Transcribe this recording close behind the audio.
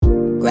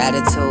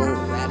Gratitude,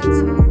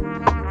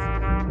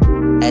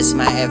 that's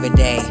my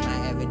everyday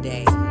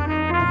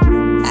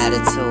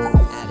attitude.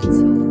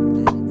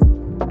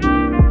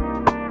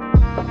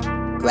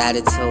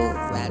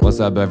 Gratitude. What's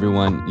up,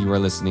 everyone? You are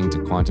listening to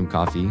Quantum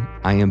Coffee.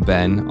 I am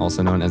Ben,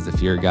 also known as the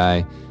Fear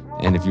Guy.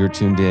 And if you're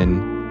tuned in,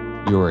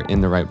 you are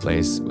in the right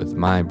place with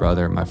my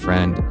brother, my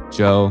friend,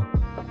 Joe.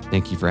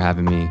 Thank you for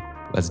having me.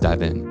 Let's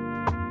dive in.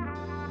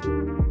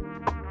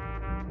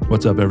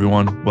 What's up,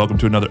 everyone? Welcome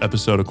to another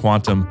episode of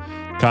Quantum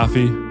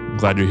Coffee. I'm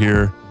glad you're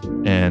here,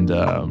 and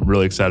I'm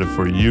really excited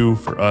for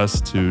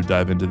us to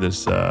dive into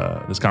this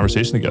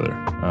conversation together.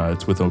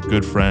 It's with a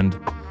good friend,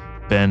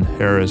 Ben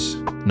Harris,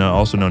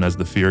 also known as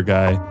the Fear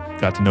Guy.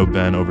 Got to know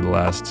Ben over the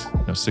last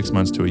 6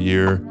 months to a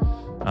year.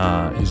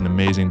 He's an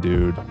amazing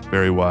dude,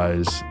 very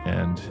wise,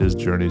 and his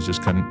journey is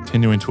just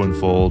continuing to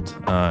unfold.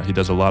 He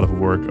does a lot of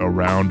work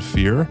around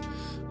fear,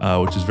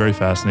 which is very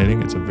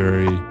fascinating. It's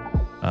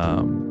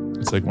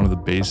it's like one of the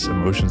base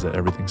emotions that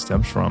everything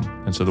stems from.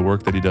 And so the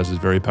work that he does is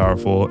very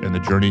powerful, and the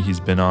journey he's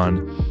been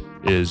on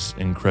is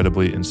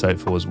incredibly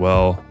insightful as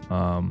well.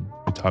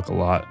 We talk a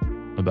lot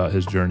about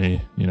his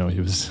journey.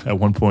 He was at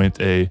one point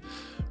a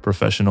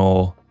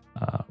professional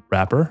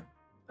rapper,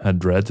 had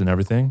dreads and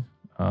everything.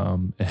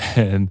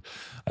 And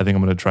I think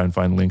I'm going to try and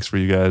find links for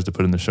you guys to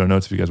put in the show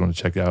notes if you guys want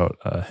to check out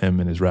him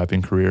and his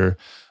rapping career.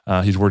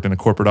 He's worked in a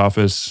corporate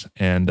office,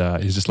 and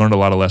he's just learned a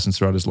lot of lessons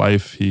throughout his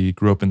life. He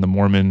grew up in the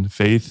Mormon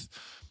faith,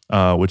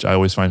 which I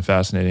always find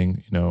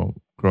fascinating,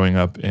 growing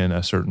up in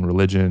a certain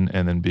religion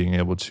and then being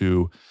able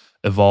to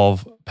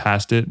evolve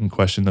past it and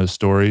question those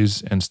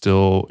stories and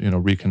still,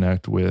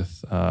 reconnect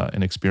with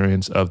an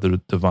experience of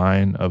the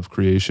divine, of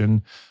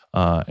creation.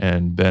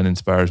 And Ben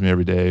inspires me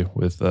every day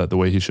with the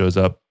way he shows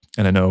up.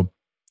 And I know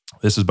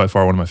this is by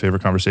far one of my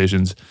favorite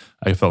conversations.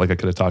 I felt like I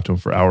could have talked to him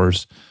for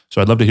hours.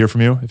 So I'd love to hear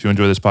from you. If you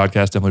enjoy this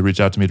podcast, definitely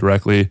reach out to me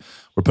directly.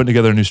 We're putting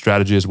together a new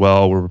strategy as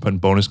well, where we're putting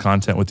bonus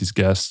content with these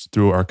guests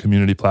through our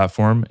community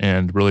platform,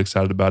 and really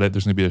excited about it.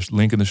 There's going to be a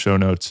link in the show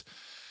notes.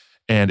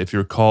 And if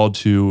you're called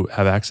to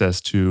have access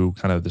to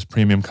kind of this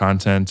premium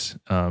content,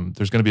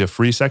 there's going to be a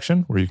free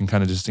section where you can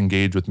kind of just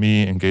engage with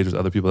me, engage with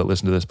other people that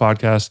listen to this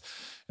podcast.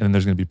 And then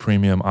there's going to be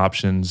premium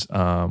options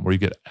where you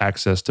get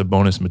access to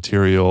bonus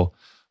material,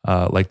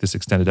 like this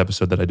extended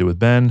episode that I do with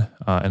Ben,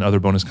 and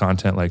other bonus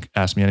content like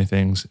Ask Me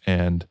Anythings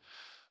and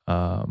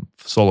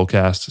solo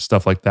cast,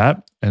 stuff like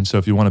that. And so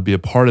if you want to be a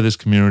part of this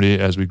community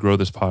as we grow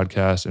this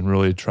podcast and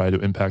really try to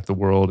impact the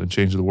world and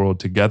change the world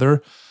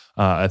together,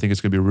 I think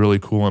it's going to be really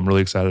cool. I'm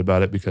really excited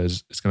about it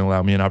because it's going to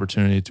allow me an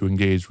opportunity to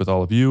engage with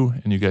all of you,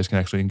 and you guys can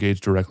actually engage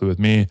directly with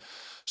me.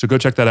 So go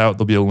check that out.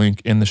 There'll be a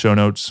link in the show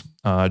notes.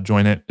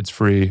 Join it. It's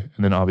free.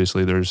 And then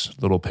obviously there's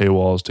little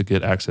paywalls to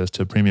get access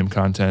to premium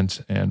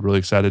content, and really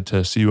excited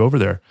to see you over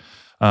there.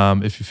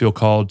 If you feel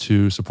called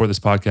to support this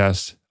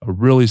podcast, a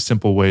really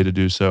simple way to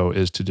do so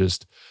is to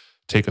just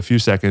take a few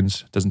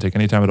seconds, doesn't take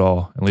any time at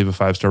all, and leave a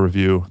 5-star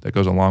review. That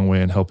goes a long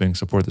way in helping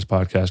support this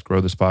podcast,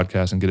 grow this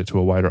podcast, and get it to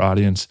a wider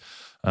audience.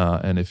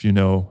 And if you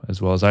know,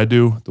 as well as I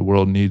do, the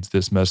world needs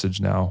this message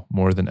now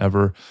more than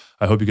ever.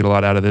 I hope you get a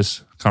lot out of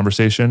this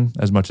conversation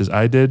as much as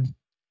I did.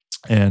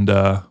 And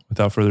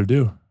without further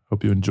ado,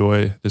 hope you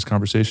enjoy this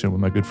conversation with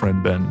my good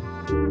friend, Ben.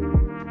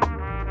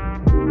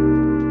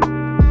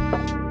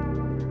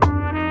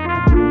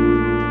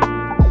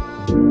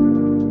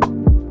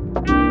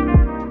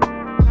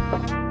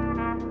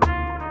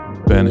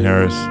 Ben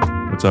Harris,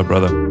 what's up,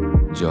 brother?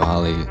 Joe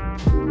Holly,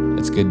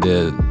 it's good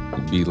to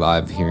be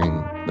live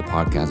hearing the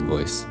podcast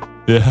voice.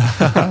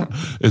 Yeah.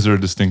 Is there a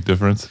distinct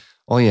difference?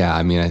 Well,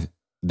 yeah,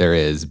 there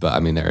is, but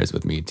there is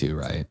with me too,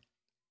 right?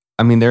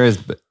 There is,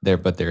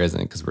 but there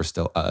isn't, because we're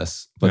still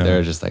us. But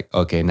they're just like,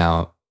 okay,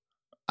 now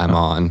I'm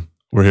on.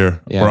 We're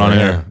here. Yeah, we're on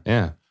air.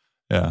 Yeah.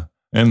 Yeah.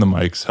 And the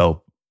mics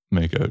help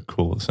make a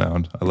cool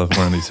sound. I love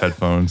wearing these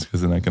headphones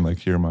because then I can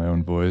hear my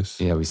own voice.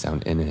 Yeah, we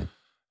sound in it.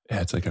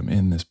 Yeah, it's like I'm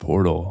in this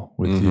portal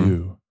with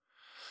you.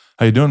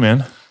 How you doing,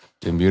 man?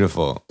 Doing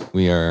beautiful.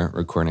 We are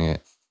recording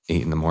at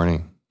 8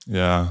 a.m.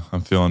 Yeah,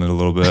 I'm feeling it a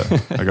little bit.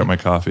 I got my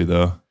coffee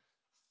though.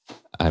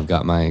 I've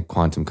got my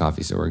quantum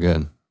coffee, so we're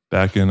good.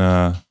 Back in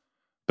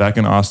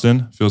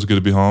Austin. Feels good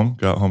to be home.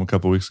 Got home a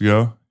couple weeks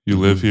ago. You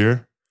live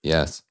here?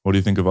 Yes. What do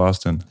you think of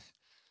Austin?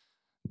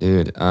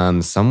 Dude, I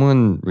was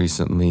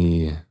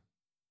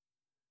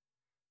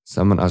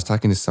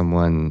talking to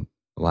someone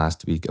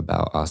last week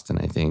about Austin,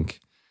 I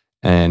think.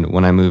 And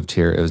when I moved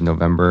here, it was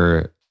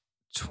November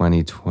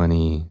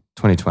 2020,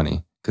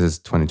 because it's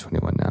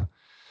 2021 now.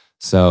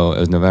 So it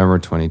was November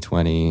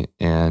 2020,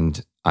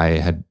 and I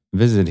had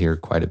visited here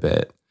quite a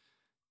bit.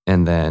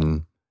 And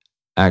then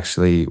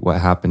actually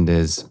what happened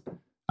is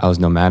I was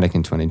nomadic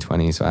in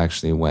 2020. So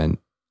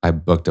I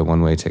booked a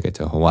one-way ticket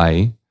to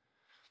Hawaii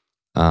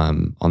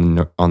on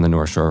the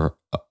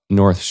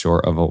north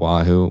shore of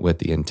Oahu with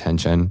the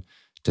intention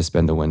to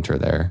spend the winter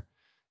there.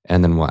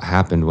 And then what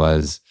happened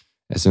was,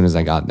 as soon as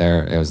I got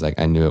there, it was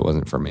I knew it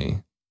wasn't for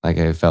me.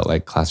 I felt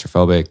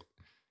claustrophobic,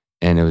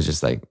 and it was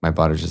just my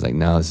body was just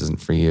no, this isn't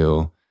for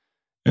you.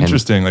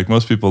 Interesting. Like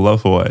most people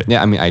love Hawaii.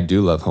 Yeah, I mean, I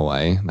do love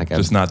Hawaii. Like,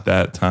 Just not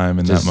that time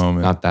in that just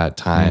moment. not that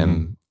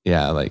time.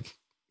 Yeah, like,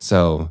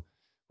 so,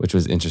 which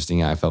was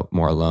interesting. I felt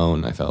more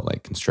alone. I felt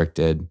like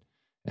constricted.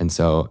 And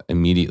so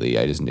immediately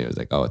I just knew, it was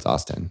like, oh, it's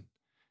Austin.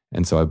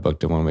 And so I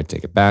booked a one-way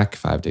ticket back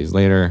 5 days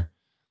later.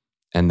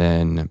 And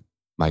then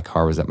my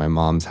car was at my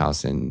mom's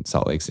house in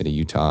Salt Lake City,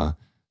 Utah.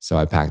 So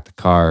I packed the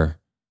car.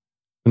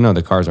 No,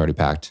 the car's already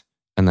packed.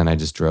 And then I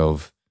just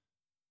drove.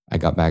 I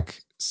got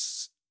back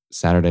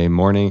Saturday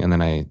morning, and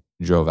then I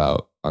drove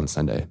out on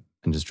Sunday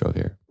and just drove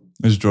here.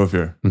 I just drove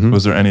here. Mhm.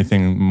 Was there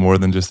anything more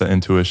than just that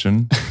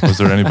intuition? Was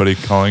there anybody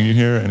calling you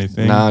here?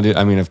 Anything? No, dude.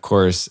 I mean, of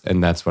course.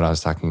 And that's what I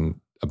was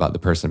talking about the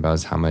person about,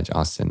 is how much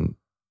Austin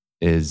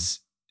is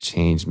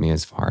changed me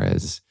as far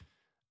as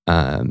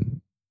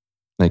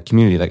like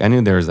community. Like I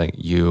knew there was like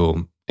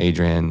you,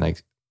 Adrian,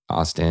 like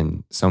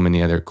Austin, so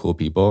many other cool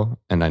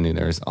people. And I knew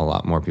there was a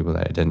lot more people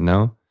that I didn't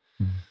know.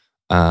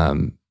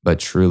 But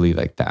truly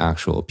like the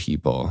actual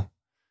people,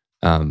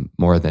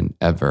 more than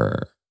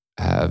ever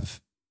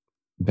have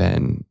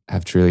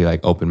truly like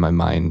opened my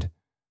mind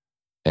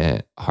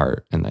and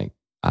heart and like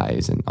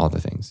eyes and all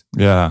the things.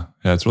 Yeah.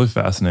 It's really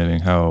fascinating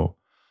how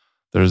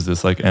there's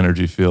this like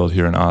energy field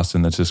here in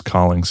Austin that's just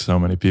calling so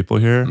many people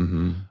here.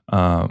 Mm-hmm.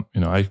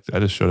 I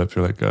just showed up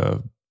here like, I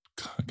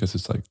guess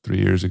it's like 3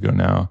 years ago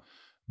now,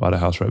 bought a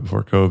house right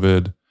before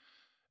COVID.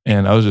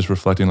 And I was just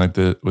reflecting like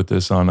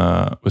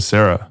with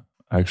Sarah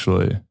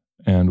actually.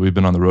 And we've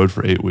been on the road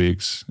for 8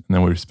 weeks. And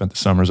then we spent the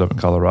summers up in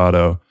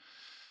Colorado.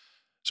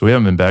 So we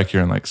haven't been back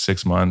here in like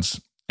 6 months.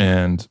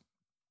 And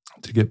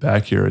to get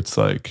back here, it's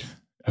like,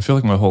 I feel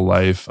like my whole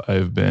life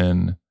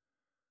kind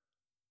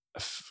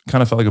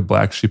of felt like a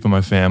black sheep of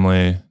my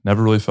family,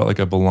 never really felt like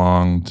I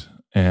belonged,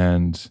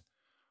 and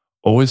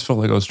always felt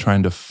like I was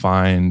trying to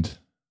find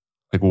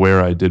like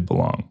where I did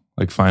belong,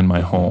 like find my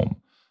home.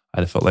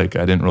 I felt like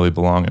I didn't really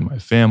belong in my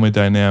family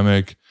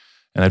dynamic.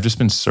 And I've just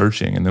been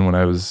searching. And then when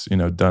I was,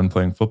 done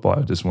playing football,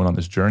 I just went on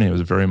this journey. It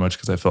was very much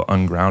because I felt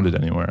ungrounded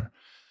anywhere.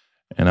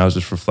 And I was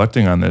just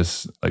reflecting on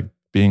this, like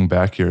being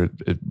back here,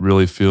 it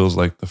really feels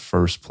like the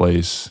first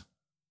place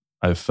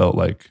I felt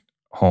like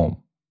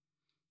home.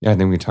 Yeah, I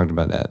think we talked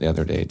about that the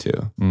other day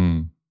too.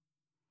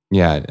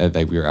 Yeah,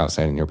 like we were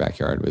outside in your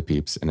backyard with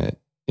peeps, and it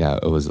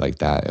was like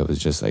that. It was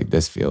just like,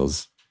 this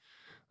feels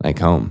like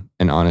home.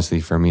 And honestly,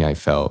 for me, I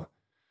felt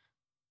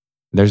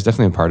there's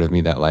definitely a part of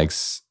me that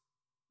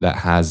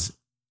has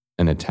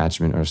an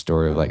attachment or a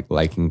story of like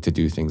liking to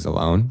do things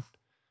alone,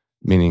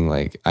 meaning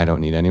like I don't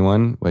need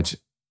anyone, which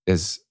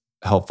is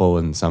helpful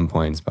in some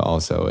points, but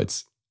also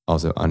it's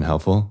also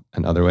unhelpful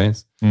in other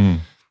ways.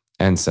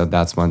 And so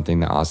that's one thing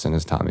that Austin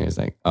has taught me, is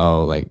like,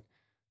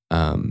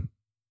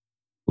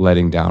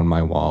 letting down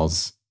my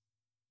walls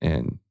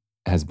and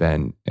has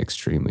been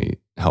extremely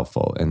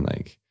helpful, and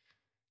like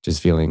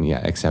just feeling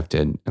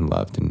accepted and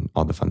loved and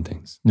all the fun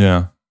things.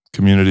 Yeah.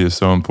 Community is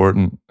so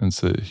important.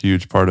 It's a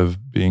huge part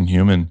of being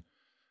human.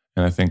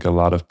 And I think a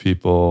lot of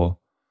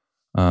people,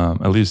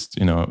 at least,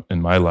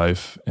 in my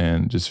life,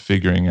 and just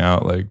figuring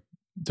out like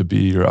to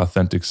be your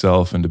authentic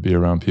self and to be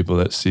around people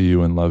that see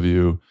you and love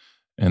you,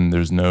 and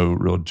there's no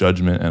real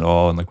judgment at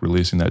all, and like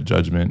releasing that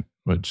judgment,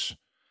 which,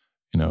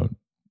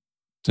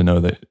 to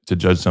know that to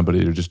judge somebody,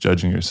 you're just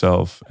judging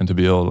yourself, and to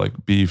be able to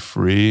like be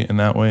free in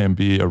that way and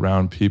be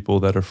around people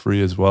that are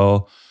free as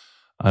well.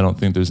 I don't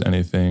think there's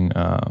anything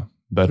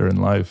better in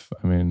life.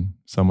 I mean,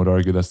 some would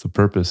argue that's the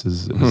purpose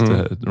is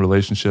the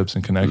relationships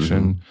and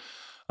connection.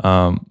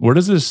 Where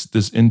does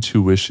this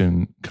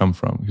intuition come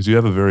from? Because you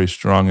have a very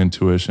strong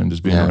intuition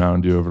just being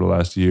around you over the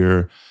last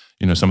year.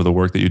 Some of the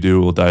work that you do,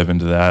 we'll dive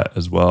into that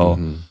as well.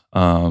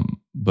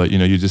 But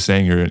you're just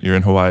saying you're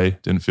in Hawaii,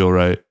 didn't feel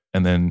right.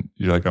 And then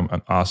you're like, I'm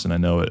Austin, I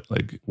know it.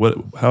 Like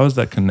how is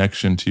that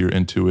connection to your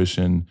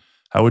intuition?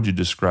 How would you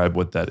describe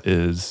what that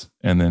is?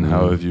 And then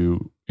how have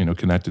you,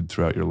 connected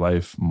throughout your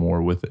life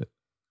more with it?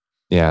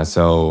 Yeah.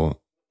 So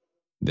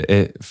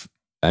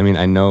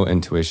I know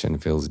intuition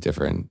feels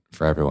different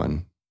for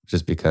everyone,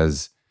 just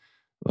because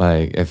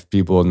like if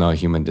people know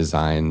human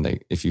design,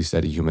 like if you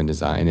study human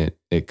design,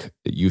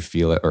 you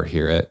feel it or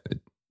hear it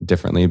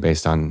differently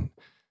based on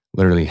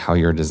literally how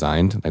you're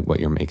designed, like what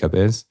your makeup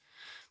is.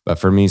 But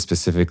for me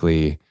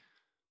specifically,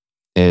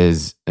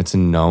 it's a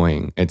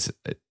knowing. It's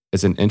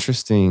an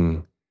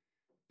interesting,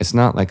 it's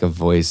not like a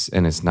voice,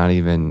 and it's not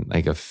even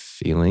like a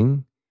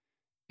feeling.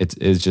 It's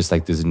just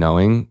like this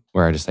knowing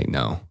where I just like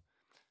know.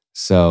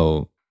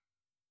 So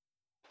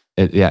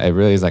it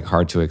really is like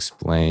hard to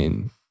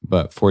explain.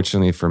 But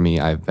fortunately for me,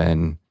 I've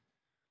been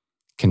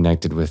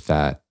connected with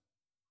that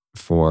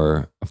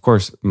for, of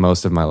course,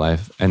 most of my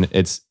life. And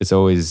it's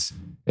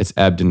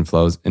ebbed and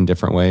flows in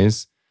different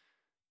ways.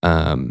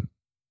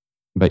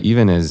 But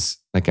even as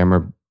like,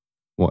 I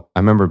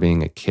remember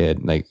being a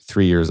kid, like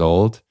 3 years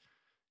old.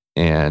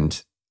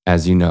 And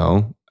as you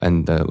know,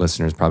 and the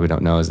listeners probably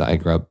don't know, is that I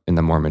grew up in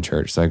the Mormon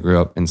church. So I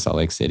grew up in Salt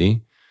Lake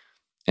City.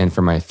 And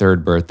for my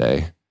 3rd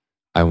birthday,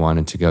 I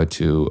wanted to go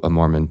to a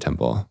Mormon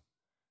temple.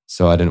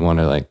 So I didn't want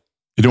to like...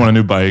 You didn't want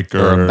a new bike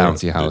or a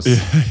bouncy house.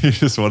 You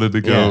just wanted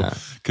to go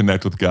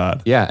connect with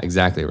God. Yeah,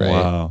 exactly. Right.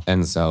 Wow.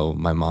 And so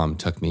my mom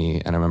took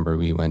me, and I remember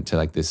we went to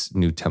like this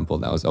new temple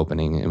that was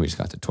opening, and we just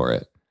got to tour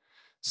it.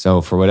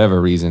 So for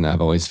whatever reason,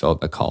 I've always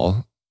felt a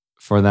call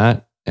for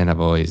that. And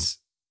I've always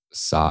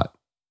sought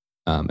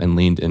and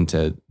leaned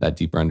into that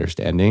deeper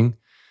understanding.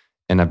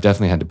 And I've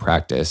definitely had to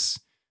practice.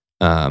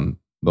 But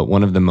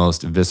one of the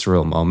most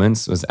visceral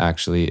moments was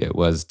it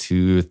was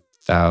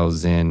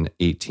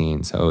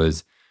 2018. So it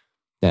was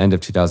the end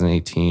of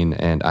 2018.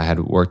 And I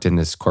had worked in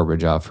this corporate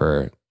job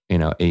for,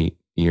 8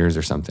 years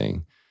or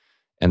something.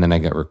 And then I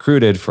got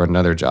recruited for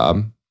another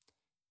job.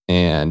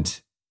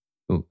 And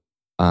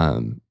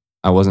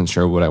I wasn't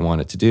sure what I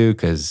wanted to do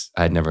because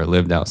I had never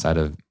lived outside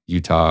of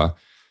Utah.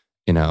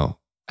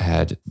 I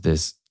had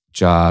this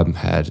job,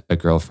 had a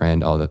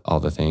girlfriend, all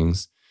the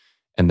things.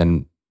 And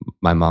then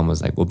my mom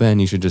was like, well, Ben,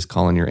 you should just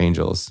call in your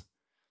angels.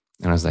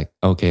 And I was like,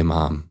 okay,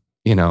 Mom,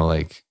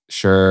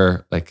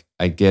 sure, like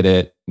I get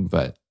it,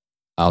 but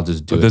I'll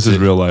just do it. This is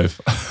real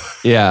life.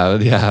 Yeah.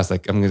 I was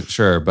like,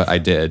 sure, but I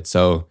did.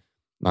 So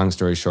long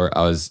story short,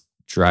 I was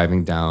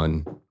driving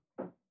to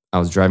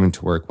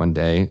work one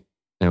day,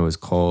 and it was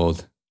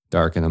cold,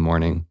 dark in the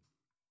morning.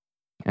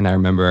 And I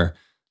remember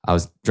I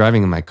was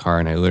driving in my car,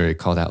 and I literally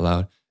called out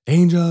loud,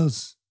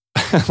 angels.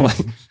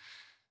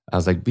 I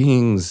was like,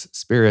 beings,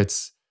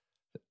 spirits,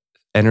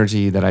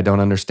 energy that I don't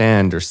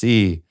understand or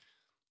see.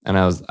 And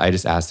I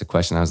just asked the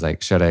question. I was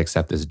like, should I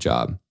accept this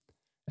job?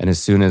 And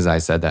as soon as I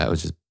said that, it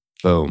was just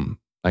boom.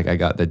 Like I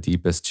got the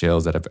deepest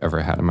chills that I've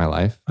ever had in my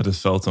life. I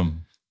just felt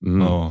them.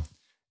 Mm. Oh.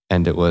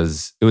 And it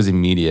was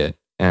immediate.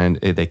 And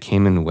they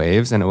came in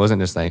waves, and it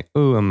wasn't just like,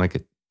 oh, I'm like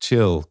a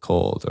chill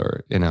cold,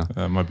 or,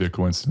 That might be a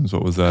coincidence.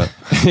 What was that?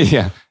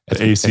 Yeah.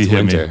 The AC hit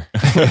winter. me.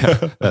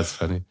 Yeah, that's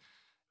funny.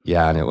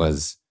 Yeah. And it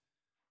was,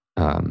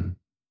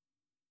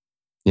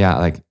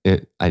 like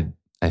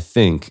I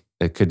think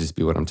it could just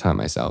be what I'm telling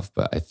myself,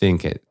 but I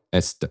think it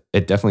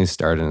definitely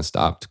started and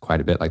stopped quite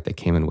a bit. Like they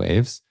came in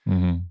waves,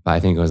 but I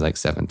think it was like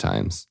 7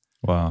 times.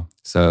 Wow.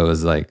 So it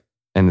was like,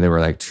 and they were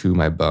like to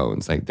my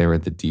bones. Like they were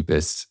the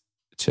deepest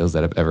chills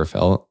that I've ever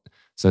felt.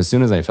 So as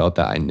soon as I felt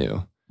that, I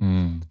knew.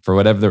 For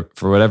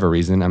whatever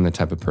reason, I'm the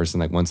type of person,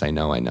 like once I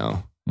know, I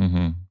know.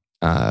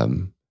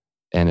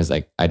 And it's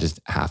like, I just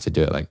have to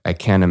do it. Like I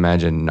can't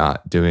imagine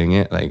not doing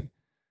it. Like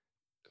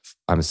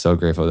I'm so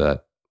grateful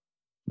that,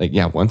 like,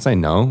 yeah, once I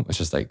know, it's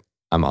just like,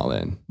 I'm all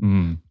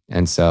in.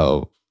 And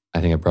so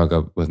I think I broke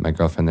up with my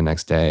girlfriend the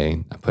next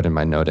day. I put in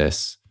my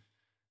notice.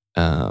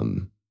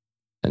 And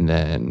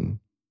then,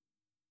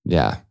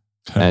 yeah.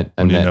 And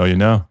then, you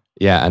know.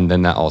 Yeah. And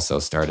then that also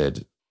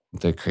started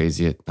the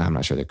craziest, I'm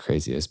not sure the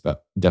craziest,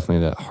 but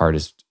definitely the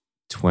hardest.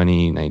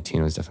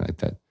 2019 was definitely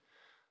like the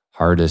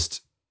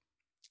hardest,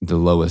 the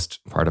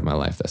lowest part of my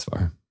life thus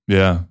far.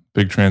 Yeah.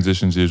 Big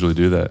transitions usually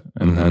do that.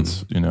 And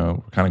that's, we're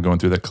kind of going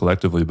through that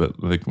collectively.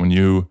 But like when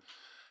you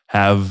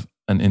have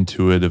an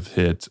intuitive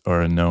hit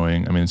or a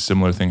knowing, I mean, a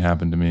similar thing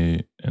happened to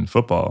me in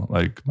football.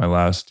 Like my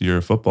last year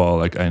of football,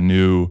 like I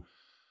knew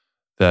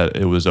that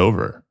it was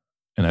over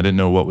and I didn't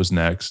know what was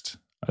next.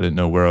 I didn't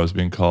know where I was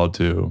being called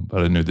to,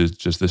 but I knew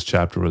this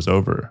chapter was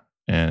over.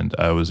 And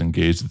I was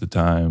engaged at the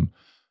time.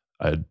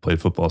 I had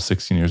played football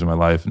 16 years of my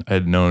life, and I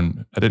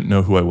didn't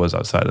know who I was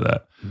outside of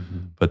that.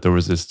 But there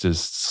was this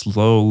just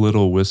slow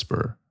little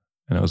whisper,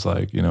 and it was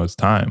like, it's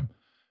time.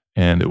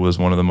 And it was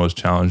one of the most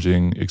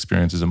challenging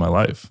experiences of my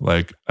life.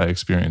 Like I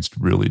experienced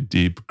really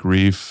deep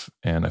grief,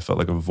 and I felt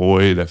like a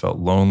void. I felt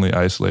lonely,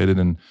 isolated,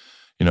 and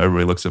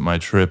everybody looks at my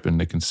trip and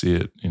they can see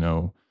it,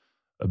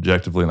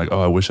 objectively, and like,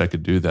 oh, I wish I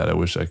could do that. I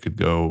wish I could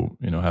go,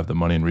 have the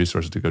money and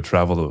resources to go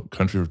travel the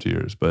country for 2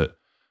 years, but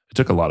it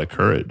took a lot of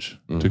courage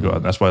to go out.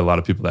 And that's why a lot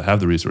of people that have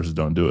the resources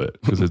don't do it,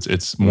 because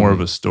it's more of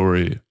a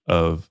story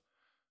of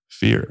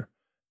fear.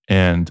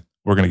 And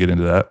we're going to get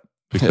into that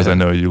because I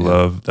know you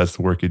love, that's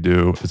the work you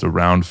do, is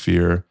around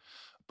fear.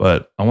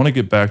 But I want to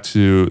get back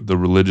to the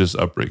religious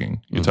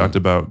upbringing. You talked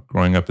about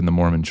growing up in the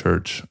Mormon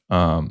church.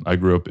 I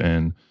grew up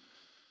in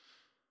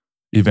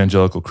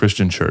evangelical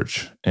Christian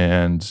church,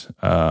 and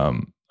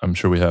I'm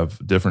sure we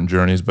have different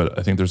journeys, but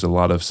I think there's a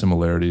lot of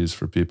similarities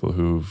for people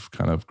who've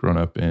kind of grown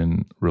up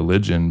in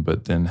religion,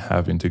 but then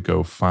having to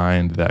go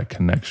find that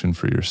connection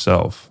for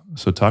yourself.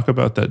 So talk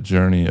about that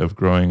journey of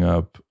growing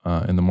up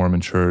in the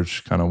Mormon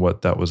church, kind of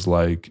what that was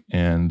like,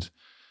 and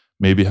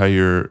maybe how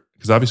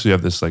because obviously you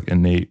have this like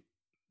innate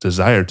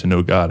desire to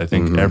know God. I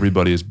think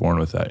everybody is born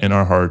with that. In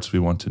our hearts, we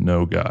want to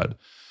know God.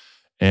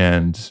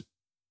 And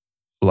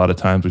a lot of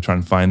times we try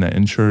and find that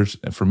in church.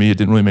 And for me, it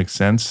didn't really make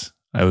sense.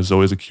 I was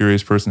always a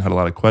curious person, had a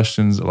lot of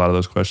questions. A lot of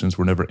those questions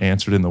were never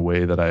answered in the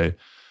way that I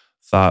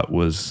thought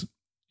was,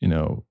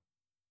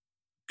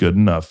 good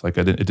enough. Like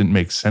it didn't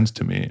make sense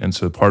to me. And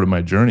so part of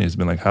my journey has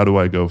been like, how do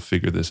I go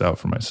figure this out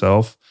for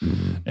myself?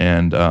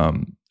 And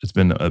it's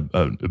been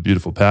a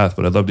beautiful path,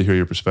 but I'd love to hear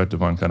your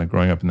perspective on kind of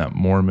growing up in that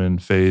Mormon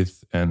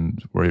faith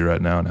and where you're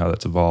at now and how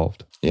that's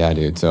evolved. Yeah,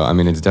 dude. So, I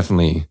mean, it's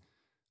definitely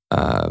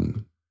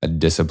a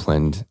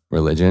disciplined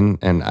religion.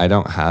 And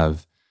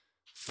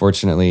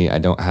fortunately, I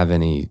don't have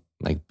any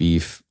like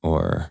beef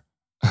or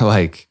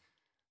like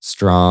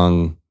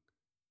strong.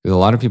 There's a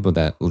lot of people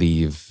that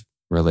leave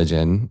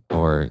religion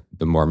or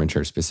the Mormon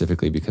church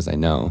specifically because I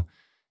know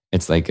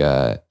it's like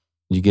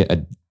you get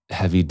a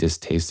heavy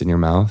distaste in your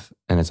mouth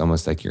and it's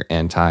almost like you're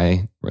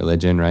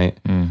anti-religion,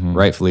 right? Mhm.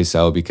 Rightfully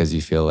so, because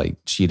you feel like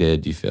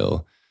cheated, you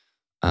feel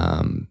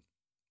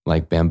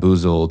like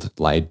bamboozled,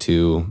 lied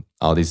to,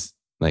 all these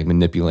like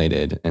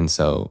manipulated. And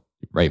so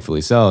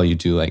rightfully so, you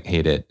do like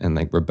hate it and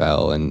like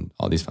rebel and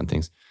all these fun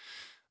things.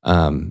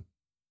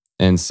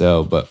 And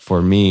so, but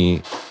for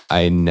me,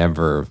 I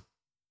never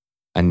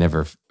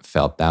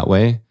felt that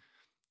way.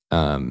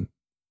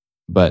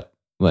 But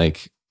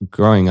like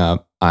growing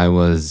up, I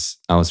was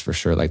for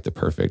sure like the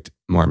perfect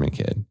Mormon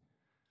kid,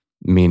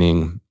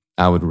 meaning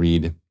I would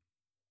read.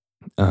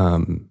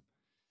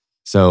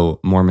 So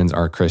Mormons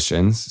are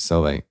Christians.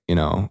 So like,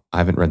 I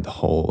haven't read the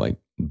whole like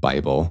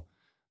Bible,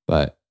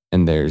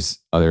 and there's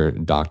other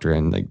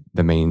doctrine. Like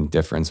the main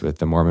difference with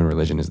the Mormon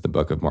religion is the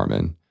Book of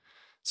Mormon.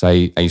 So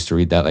I used to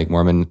read that like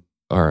morning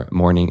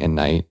and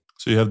night.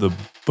 So you have the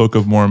Book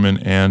of Mormon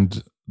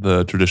and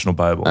the traditional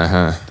Bible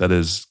Uh-huh. that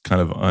is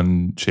kind of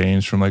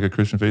unchanged from like a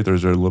Christian faith, or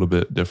is there a little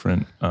bit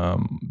different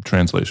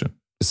translation?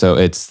 So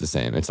it's the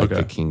same. It's like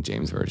Okay. the King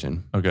James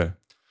version. Okay.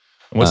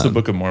 And what's the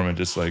Book of Mormon?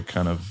 Just like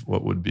kind of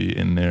what would be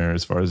in there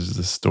as far as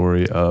the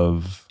story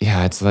of?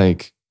 Yeah, it's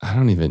like I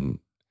don't even.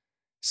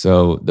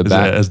 So the Is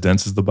back it as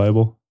dense as the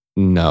Bible?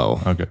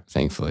 No, Okay.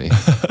 thankfully,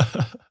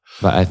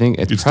 but I think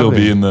it's You'd probably,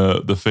 still be in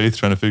the faith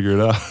trying to figure it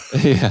out.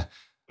 Yeah,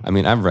 I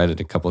mean, I've read it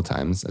a couple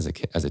times as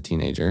a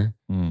teenager,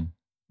 Hmm.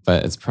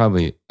 but it's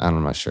probably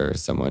I'm not sure.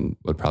 Someone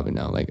would probably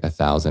know like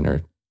 1,000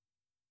 or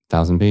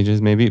 1,000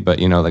 pages maybe, but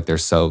like they're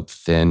so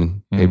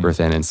thin, paper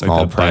thin, and small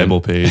Like that print.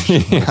 Bible page.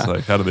 Yeah. It's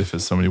like, how do they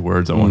fit so many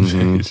words on one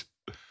Mhm. page?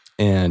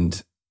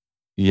 And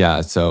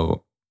yeah,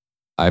 so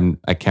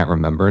I can't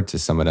remember to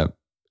sum it up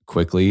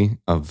quickly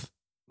of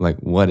like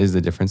what is the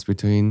difference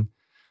between,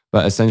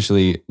 but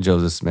essentially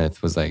Joseph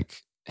Smith was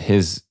like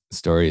his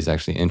story is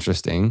actually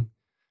interesting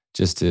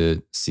just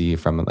to see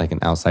from like an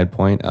outside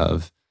point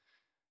of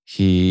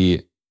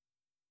he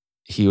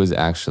was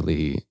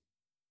actually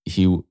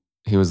he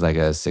was like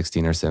a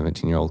 16 or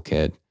 17-year-old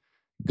kid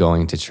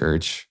going to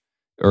church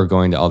or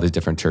going to all these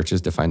different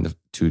churches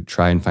to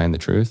try and find the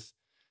truth.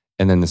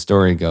 And then the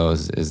story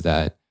goes is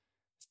that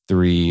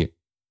I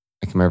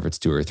can't remember if it's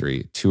two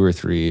or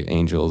three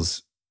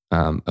angels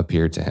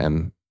appeared to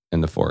him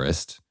in the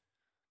forest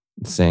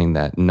saying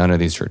that none of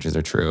these churches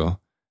are true.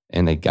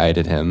 And they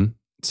guided him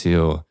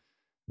to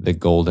the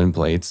golden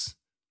plates,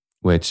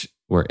 which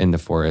were in the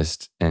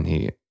forest. And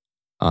he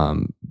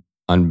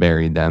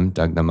unburied them,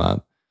 dug them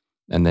up.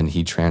 And then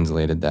he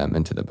translated them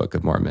into the Book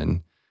of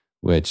Mormon,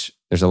 which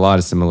there's a lot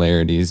of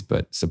similarities,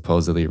 but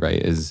supposedly,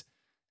 right, it's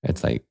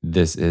like,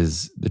 this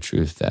is the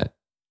truth that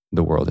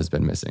the world has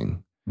been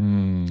missing.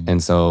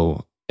 And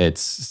so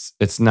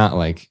it's not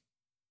like,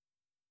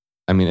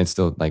 I mean, it's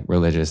still like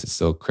religious, it's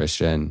still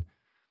Christian,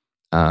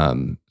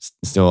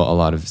 still a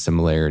lot of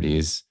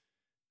similarities.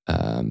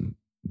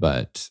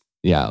 But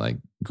yeah, like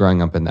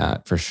growing up in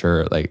that for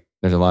sure, like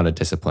there's a lot of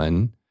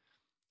discipline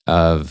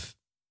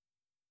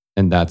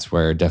and that's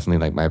where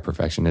definitely like my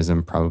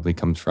perfectionism probably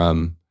comes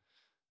from.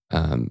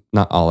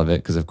 Not all of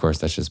it, because of course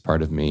that's just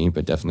part of me,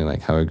 but definitely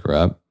like how I grew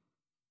up.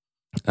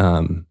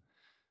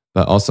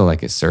 But also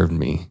like it served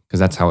me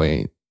because I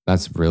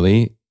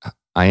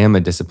am a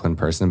disciplined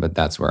person, but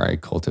that's where I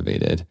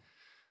cultivated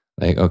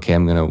like, okay,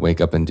 I'm going to wake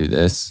up and do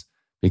this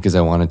because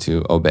I wanted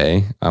to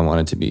obey. I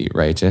wanted to be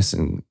righteous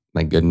and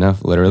like good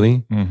enough,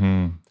 literally.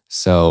 Mm-hmm.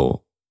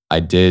 So I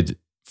did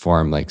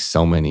form like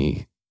so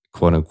many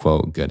quote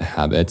unquote good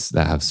habits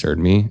that have served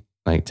me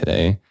like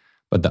today.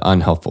 But the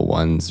unhelpful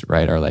ones,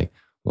 right, are like,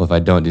 well, if I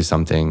don't do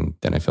something,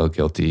 then I feel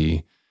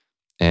guilty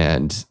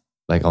and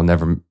like I'll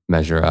never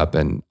measure up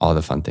and all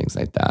the fun things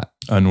like that.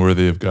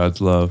 Unworthy of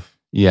God's love.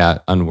 Yeah,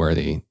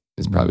 unworthy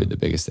is probably the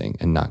biggest thing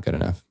and not good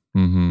enough.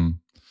 Mm-hmm.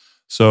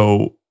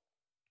 So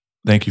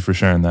thank you for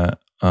sharing that.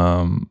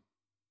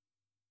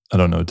 I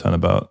don't know a ton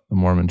about the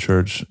Mormon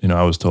church.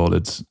 I was told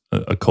it's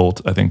a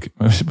cult. I think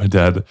my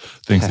dad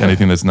thinks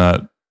anything that's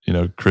not,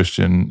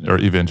 Christian or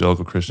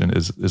evangelical Christian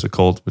is a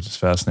cult, which is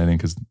fascinating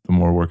because the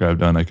more work I've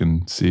done, I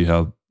can see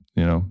how,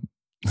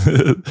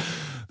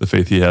 the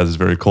faith he has is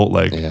very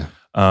cult-like. Yeah.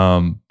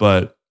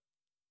 But,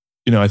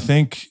 I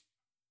think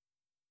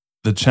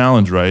the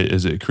challenge, right,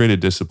 is it created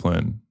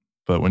discipline.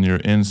 But when you're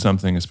in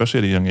something, especially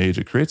at a young age,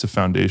 it creates a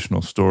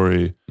foundational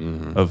story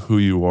Mhm. of who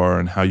you are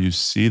and how you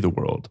see the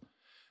world.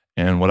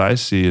 And what I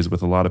see is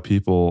with a lot of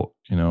people,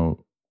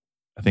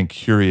 I think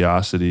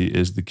curiosity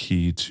is the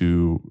key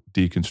to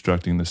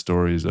deconstructing the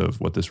stories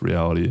of what this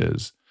reality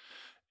is.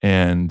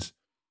 And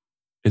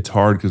it's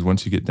hard because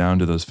once you get down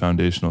to those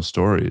foundational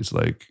stories,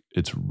 like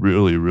it's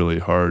really, really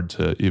hard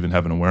to even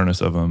have an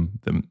awareness of them.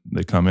 Then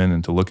they come in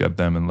and to look at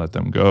them and let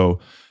them go.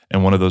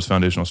 And one of those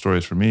foundational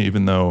stories for me,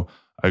 even though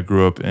I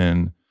grew up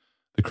in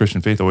the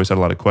Christian faith, I always had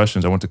a lot of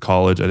questions. I went to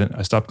college.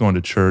 I stopped going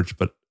to church,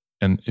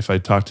 and if I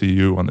talked to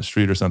you on the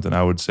street or something,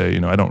 I would say,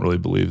 I don't really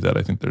believe that.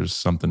 I think there's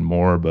something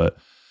more, but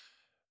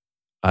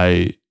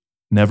I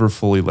never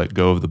fully let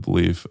go of the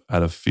belief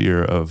out of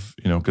fear of,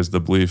 because the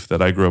belief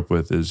that I grew up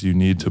with is you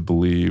need to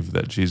believe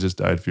that Jesus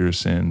died for your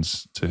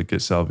sins to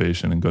get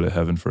salvation and go to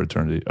heaven for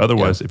eternity.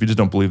 Otherwise, if you just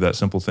don't believe that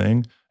simple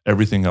thing,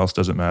 everything else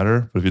doesn't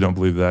matter. But if you don't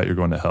believe that, you're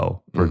going to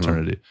hell for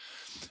eternity.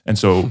 And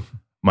so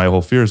my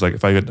whole fear is like,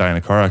 if I die in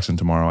a car accident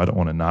tomorrow, I don't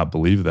want to not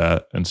believe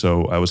that. And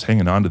so I was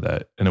hanging on to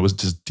that. And it was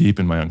just deep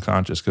in my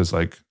unconscious because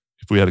like,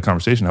 if we had a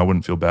conversation, I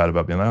wouldn't feel bad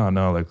about being like, oh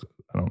no, like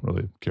I don't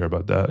really care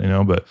about that,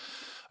 but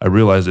I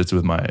realized it's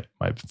with my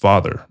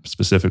father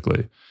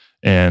specifically.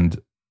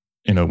 And,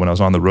 when I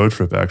was on the road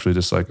trip, actually,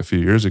 just like a few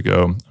years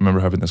ago, I remember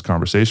having this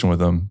conversation with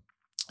him.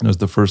 And it was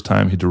the first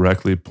time he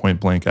directly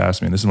point blank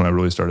asked me, and this is when I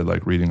really started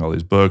like reading all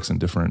these books and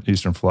different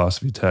Eastern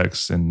philosophy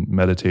texts and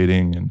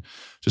meditating and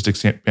just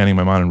expanding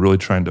my mind and really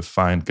trying to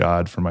find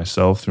God for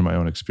myself through my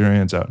own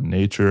experience out in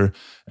nature.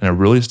 And I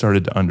really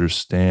started to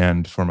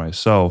understand for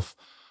myself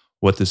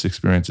what this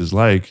experience is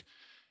like.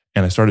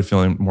 And I started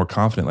feeling more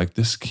confident, like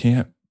this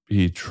can't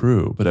be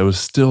true, but I was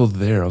still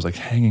there. I was like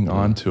hanging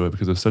on to it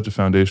because it was such a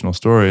foundational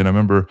story. And I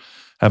remember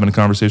having a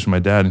conversation with my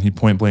dad and he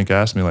point blank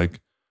asked me like,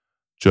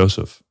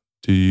 Joseph,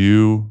 do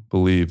you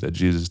believe that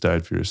Jesus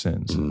died for your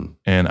sins?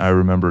 And I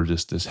remember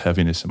just this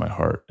heaviness in my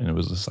heart. And it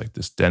was just like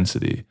this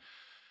density.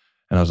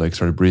 And I was like,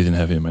 started breathing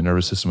heavy and my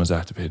nervous system was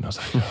activated. And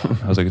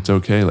I was like, it's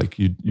okay. Like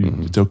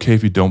it's okay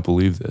if you don't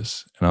believe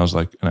this. And I was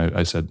like, and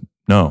I said,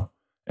 no.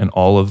 And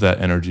all of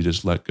that energy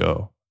just let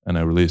go and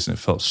I released and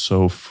it felt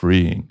so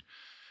freeing.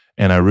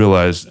 And I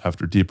realized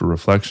after deeper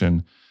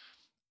reflection,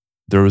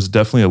 there was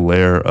definitely a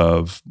layer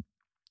of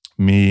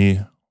me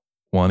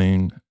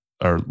wanting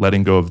or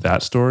letting go of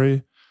that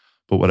story.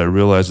 But what I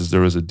realized is there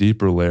was a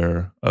deeper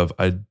layer of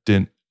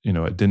it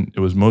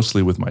was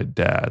mostly with my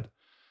dad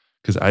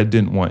because I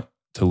didn't want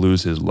to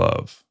lose his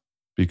love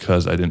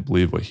because I didn't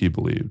believe what he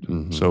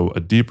believed. So a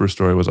deeper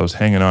story was I was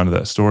hanging on to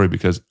that story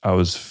because I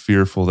was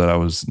fearful that I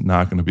was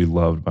not going to be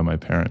loved by my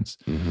parents.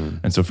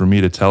 And so for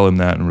me to tell him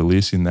that and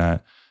releasing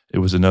that, it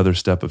was another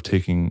step of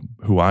taking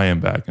who I am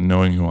back and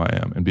knowing who I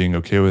am and being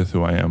okay with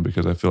who I am,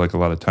 because I feel like a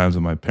lot of times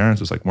with my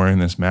parents, it's like wearing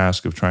this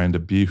mask of trying to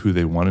be who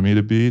they wanted me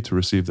to be to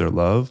receive their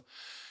love.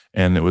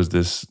 And it was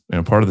this,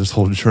 part of this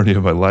whole journey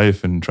of my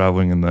life and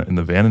traveling in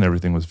the van and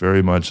everything was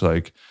very much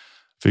like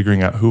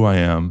figuring out who I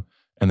am.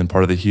 And then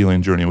part of the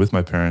healing journey with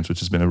my parents, which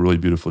has been a really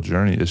beautiful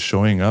journey, is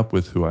showing up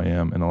with who I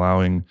am and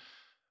allowing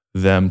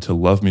them to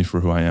love me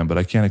for who I am. But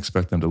I can't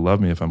expect them to love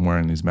me if I'm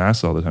wearing these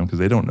masks all the time because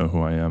they don't know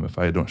who I am if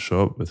I don't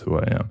show up with who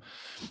I am.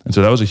 And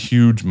so that was a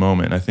huge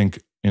moment. I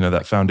think,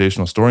 that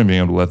foundational story and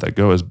being able to let that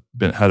go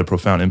had a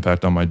profound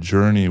impact on my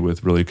journey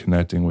with really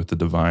connecting with the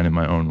divine in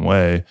my own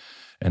way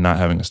and not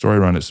having a story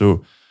around it.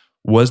 So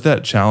was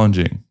that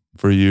challenging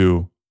for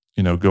you,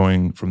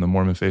 going from the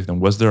Mormon faith?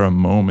 And was there a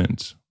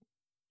moment,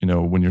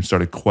 when you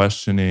started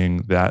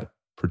questioning that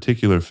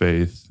particular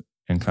faith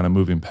and kind of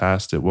moving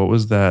past it? What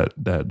was that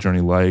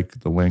journey like,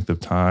 the length of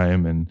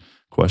time and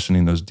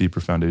questioning those deeper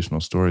foundational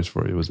stories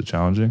for you? Was it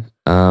challenging?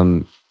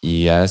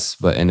 Yes,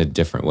 but in a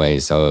different way.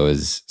 So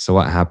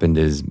what happened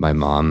is my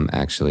mom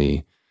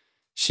actually,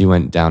 she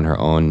went down her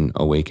own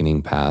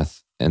awakening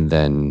path. And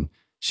then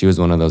she was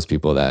one of those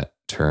people that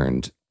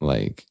turned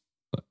like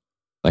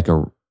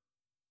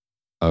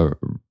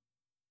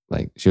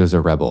she was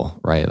a rebel,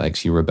 right? Like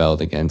she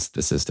rebelled against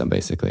the system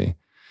basically.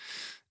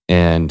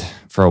 And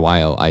for a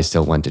while, I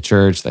still went to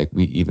church. Like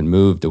we even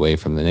moved away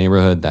from the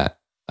neighborhood that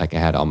like I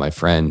had all my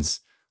friends,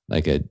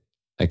 like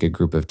a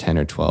group of 10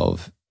 or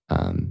 12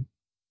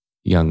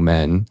 young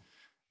men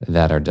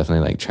that are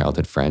definitely like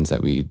childhood friends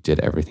that we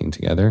did everything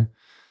together.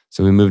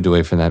 So we moved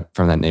away from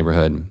that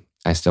neighborhood.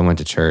 I still went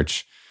to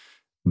church,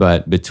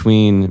 but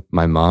between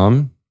my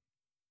mom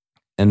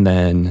and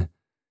then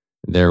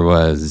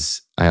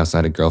I also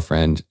had a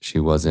girlfriend. She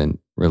wasn't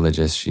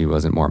religious. She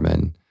wasn't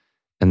Mormon.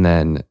 And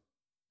then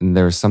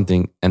there was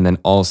something, and then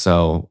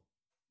also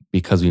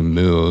because we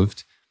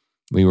moved,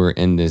 we were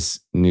in this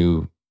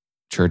new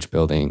church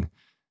building,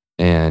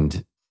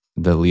 and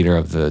the leader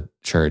of the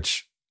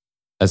church,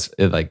 as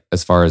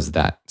far as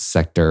that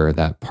sector,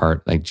 that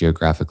part, like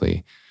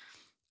geographically,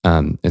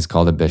 is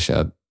called a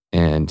bishop,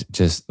 and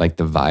just like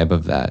the vibe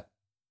of that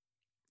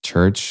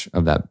church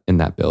in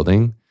that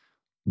building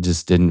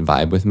just didn't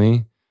vibe with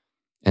me,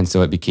 and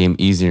so it became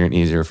easier and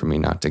easier for me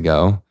not to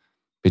go.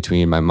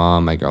 Between my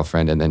mom, my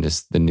girlfriend, and then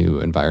just the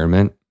new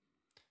environment.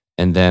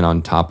 And then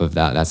on top of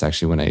that, that's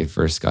actually when I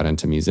first got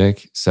into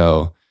music.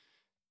 So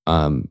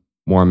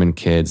Mormon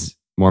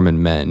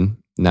men,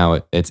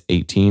 now it's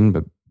 18,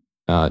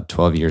 but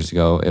 12 years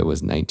ago, it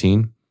was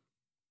 19,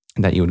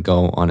 that you would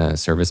go on a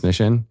service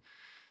mission.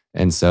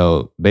 And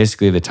so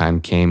basically the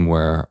time came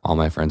where all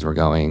my friends were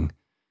going.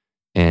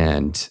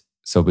 And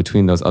so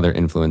between those other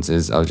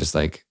influences, I was just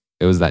like,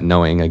 it was that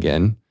knowing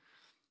again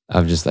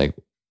of just like,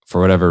 for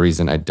whatever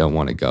reason, I don't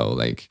want to go.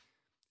 Like,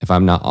 if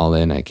I'm not all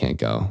in, I can't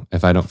go.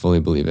 If I don't fully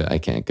believe it, I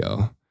can't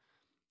go.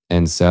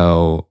 And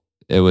so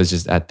it was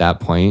just at that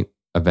point,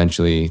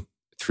 eventually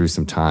through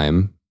some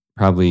time,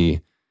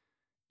 probably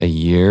a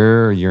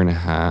year and a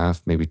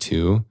half, maybe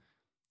 2,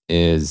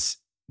 is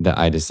that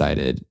I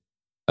decided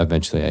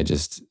eventually I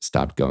just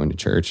stopped going to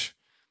church.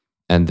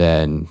 And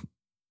then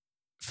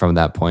from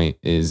that point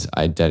is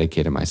I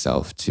dedicated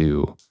myself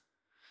to,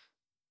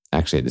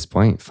 actually at this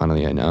point,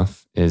 funnily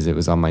enough, is it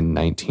was on my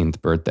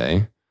 19th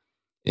birthday,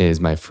 is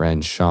my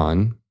friend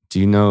Sean. Do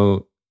you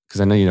know,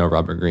 because I know you know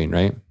Robert Greene,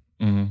 right?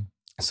 Mm-hmm.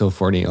 So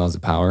 48 Laws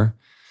of Power.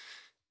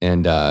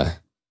 And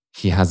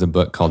he has a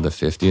book called The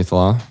 50th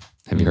Law.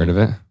 Have you heard of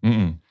it?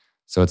 Mm-mm.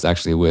 So it's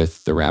actually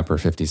with the rapper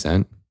 50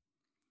 Cent.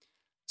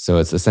 So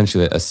it's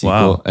essentially a sequel.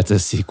 Wow. It's a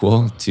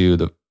sequel to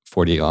the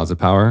 48 Laws of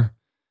Power,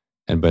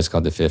 but it's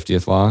called The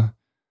 50th Law.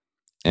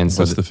 And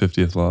so What's the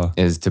 50th law?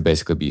 is to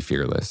basically be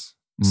fearless.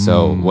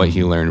 So what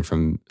he learned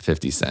from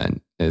 50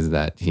 Cent is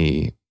that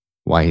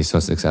why he's so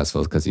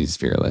successful is because he's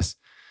fearless.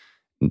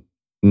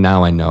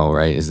 Now I know,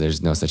 right, is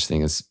there's no such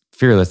thing as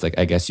fearless. Like,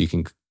 I guess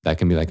that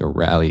can be like a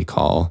rally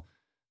call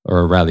or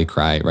a rally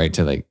cry, right?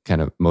 To like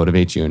kind of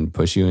motivate you and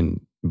push you.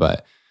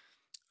 But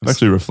I've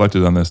actually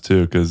reflected on this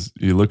too, because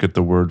you look at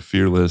the word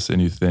fearless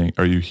and you think,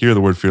 or you hear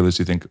the word fearless,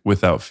 you think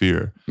without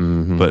fear.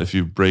 Mhm. But if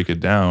you break it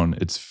down,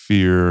 it's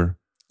fear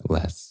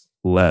less.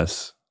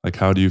 Like,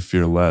 how do you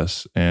fear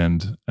less?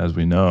 And as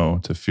we know,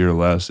 to fear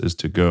less is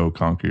to go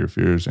conquer your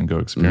fears and go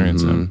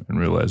experience them and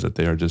realize that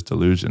they are just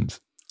illusions.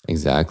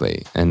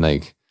 Exactly. And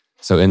like,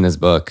 so in this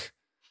book,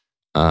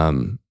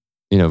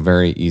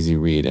 very easy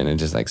read, and it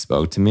just like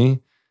spoke to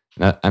me.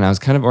 And I was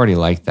kind of already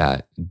like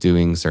that,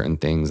 doing certain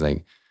things.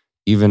 Like,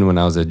 even when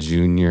I was a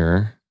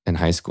junior in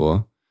high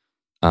school,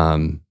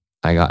 I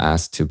got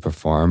asked to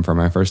perform for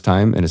my first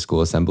time in a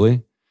school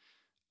assembly,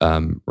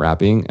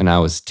 rapping. And I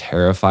was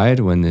terrified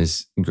when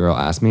this girl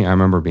asked me. I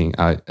remember being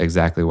out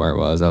exactly where it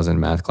was. I was in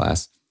math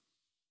class.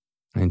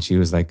 And she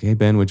was like, "Hey,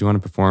 Ben, would you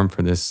want to perform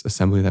for this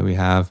assembly that we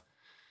have?"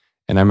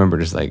 And I remember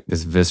just like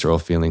this visceral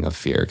feeling of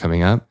fear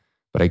coming up,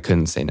 but I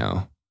couldn't say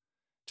no,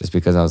 just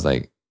because I was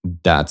like,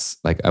 that's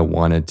like, I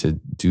wanted to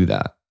do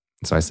that.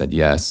 So I said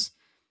yes.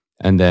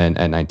 And then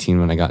at 19,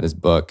 when I got this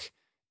book,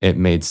 it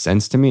made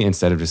sense to me.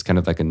 Instead of just kind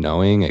of like a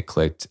knowing, it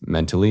clicked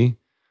mentally,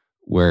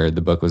 where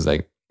the book was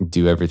like,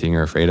 do everything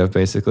you're afraid of,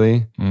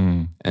 basically.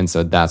 And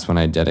so that's when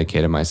I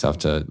dedicated myself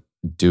to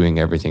doing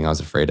everything I was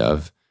afraid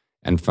of.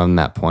 And from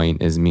that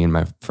point is me and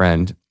my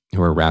friend who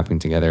were rapping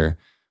together.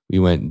 We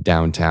went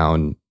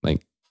downtown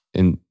like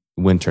in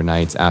winter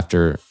nights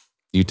after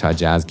Utah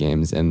Jazz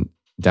games, and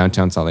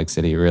downtown Salt Lake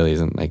City really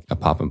isn't like a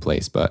poppin'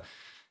 place, but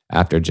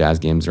after Jazz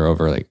games are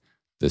over, like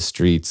the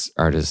streets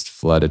are just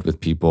flooded with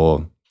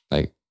people.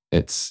 Like,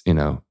 it's,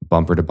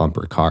 bumper to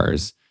bumper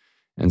cars.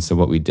 And so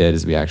what we did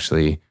is we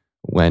actually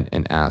went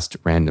and asked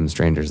random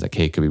strangers like,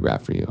 "Hey, could we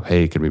rap for you?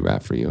 Hey, could we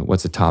rap for you?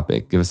 What's a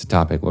topic? Give us a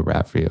topic, we'll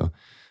rap for you."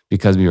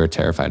 Because we were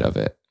terrified of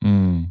it.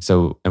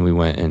 So, and we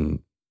went and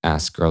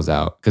asked girls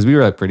out because we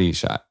were like pretty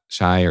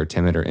shy or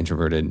timid or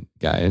introverted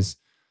guys.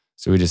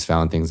 So we just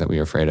found things that we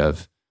were afraid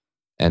of.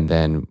 And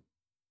then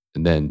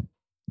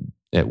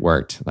it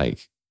worked.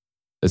 Like,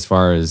 as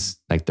far as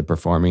like the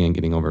performing and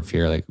getting over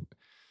fear, like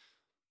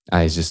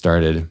I just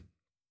started,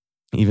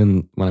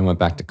 even when I went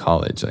back to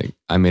college, like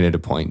I made it a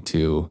point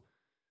to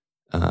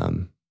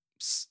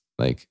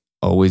like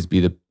always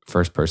be the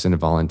first person to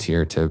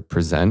volunteer to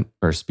present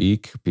or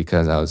speak,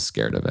 because I was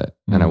scared of it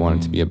and I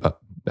wanted to be a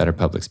better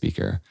public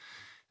speaker.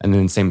 And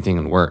then same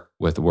thing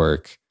with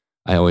work,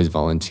 I always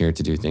volunteered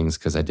to do things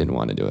because I didn't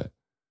want to do it.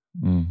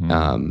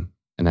 And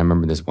I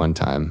remember this one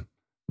time,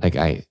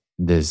 like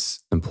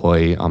this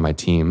employee on my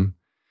team,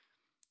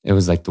 it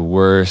was like the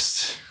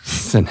worst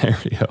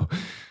scenario.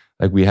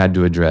 Like, we had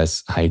to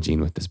address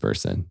hygiene with this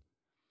person,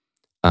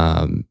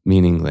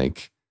 meaning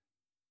like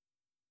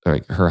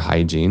her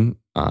hygiene,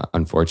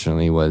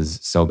 unfortunately, was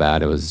so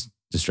bad it was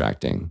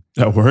distracting.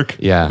 At work?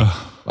 Yeah,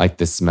 like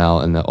the smell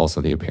and also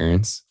the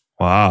appearance.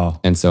 Wow.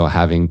 And so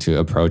having to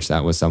approach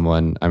that with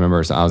someone, I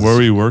remember. So where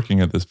were you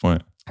working at this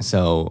point?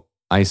 So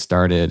I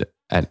started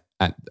at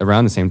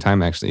around the same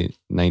time, actually,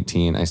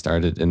 19. I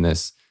started in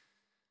this,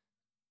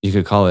 you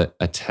could call it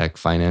a tech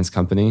finance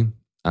company.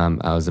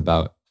 I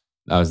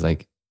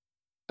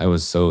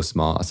was so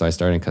small. So I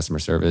started in customer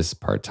service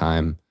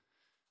part-time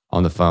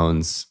on the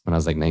phones when I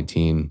was like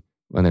 19,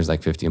 when there's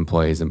like 50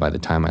 employees. And by the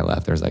time I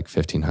left, there's like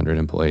 1,500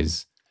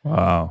 employees.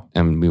 Wow.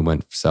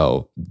 And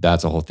so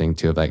that's a whole thing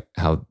too, of like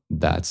how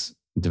that's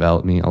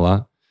developed me a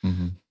lot.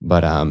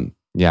 But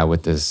yeah,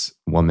 with this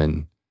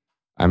woman,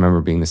 I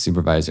remember being the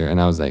supervisor, and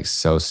I was like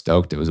so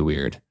stoked. It was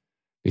weird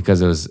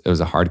because it was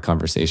a hard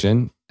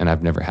conversation, and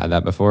I've never had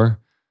that before.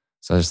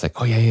 So I was just like,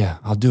 "Oh yeah,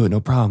 I'll do it. No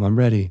problem. I'm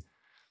ready."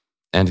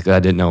 And because I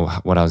didn't know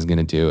what I was going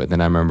to do. And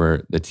then I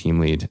remember the team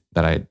lead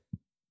that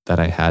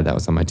I had that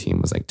was on my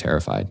team was like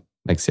terrified.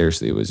 Like,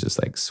 seriously, it was just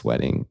like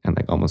sweating and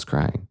like almost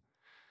crying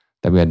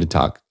that we had to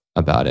talk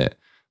about it.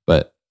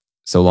 But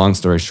so long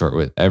story short,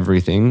 with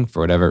everything, for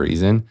whatever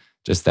reason,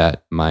 just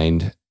that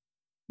mind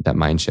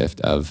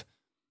shift of,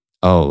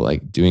 oh,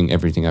 like doing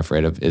everything I'm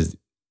afraid of is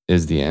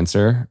the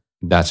answer.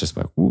 That's just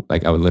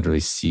like I would literally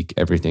seek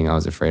everything I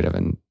was afraid of.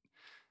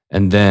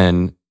 And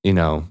then,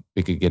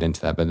 we could get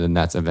into that, but then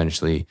that's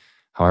eventually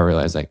how I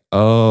realized like,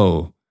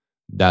 oh,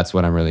 that's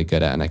what I'm really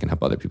good at, and I can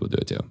help other people do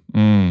it too.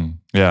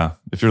 Yeah.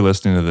 If you're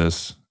listening to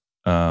this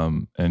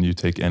and you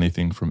take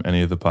anything from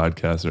any of the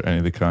podcasts or any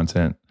of the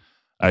content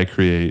I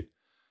create,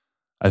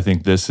 I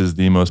think this is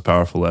the most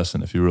powerful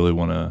lesson if you really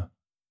want to,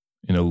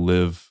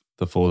 live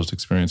the fullest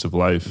experience of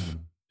life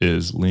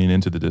is lean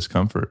into the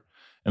discomfort.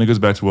 And it goes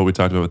back to what we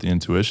talked about with the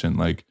intuition,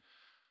 like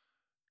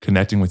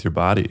connecting with your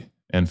body.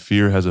 And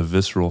fear has a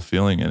visceral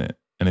feeling in it.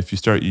 And if you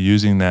start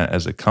using that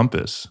as a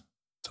compass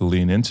to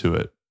lean into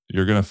it,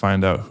 you're going to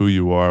find out who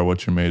you are,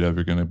 what you're made of.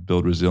 You're going to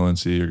build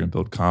resiliency. You're going to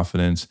build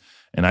confidence.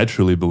 And I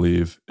truly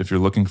believe if you're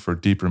looking for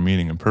deeper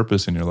meaning and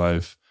purpose in your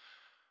life,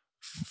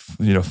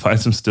 find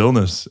some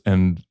stillness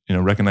and,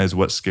 recognize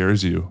what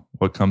scares you,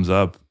 what comes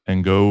up,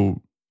 and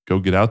go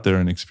get out there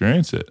and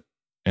experience it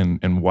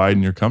and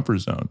widen your comfort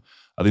zone.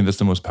 I think that's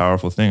the most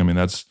powerful thing. I mean,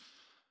 that's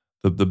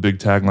the big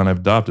tagline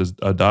I've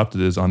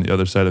adopted is on the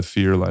other side of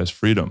fear lies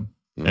freedom.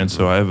 Mm-hmm. And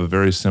so I have a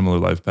very similar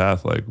life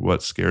path. Like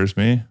what scares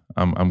me,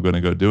 I'm going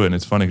to go do it. And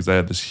it's funny because I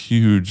had this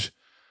huge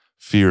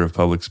fear of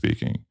public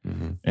speaking.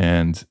 Mm-hmm.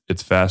 And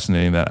it's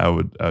fascinating that I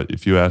would,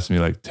 if you asked me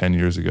like 10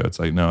 years ago, it's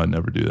like, no, I'd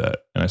never do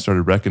that. And I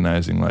started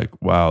recognizing like,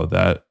 wow,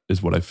 that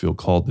is what I feel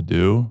called to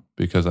do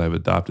because I've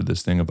adopted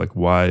this thing of like,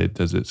 why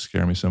does it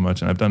scare me so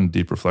much? And I've done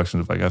deep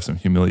reflections of like, I have some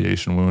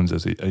humiliation wounds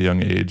as a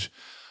young age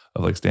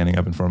of like standing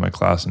up in front of my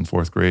class in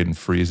 4th grade and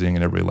freezing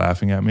and everybody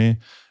laughing at me.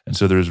 And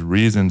so there's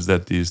reasons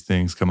that these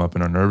things come up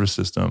in our nervous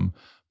system,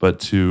 but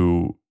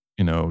to,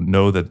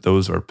 know that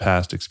those are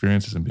past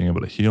experiences and being able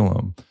to heal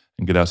them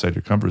and get outside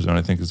your comfort zone,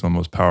 I think is one of the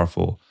most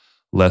powerful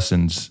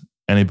lessons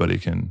anybody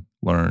can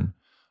learn.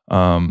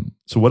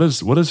 So what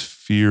does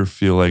fear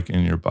feel like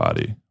in your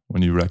body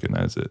when you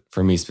recognize it?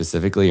 For me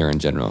specifically or in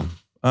general?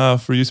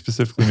 For you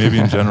specifically, maybe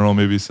in general,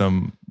 maybe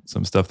some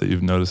stuff that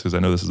you've noticed, because I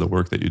know this is the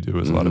work that you do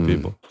with a lot of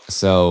people.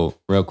 So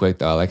real quick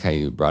though, I like how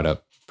you brought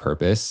up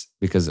purpose,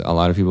 because a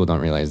lot of people don't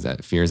realize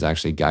that fear is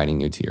actually guiding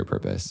you to your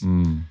purpose.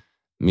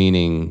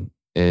 Meaning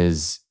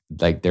is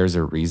like there's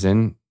a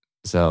reason.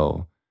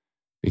 So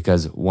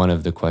because one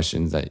of the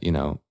questions that,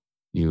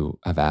 you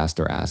have asked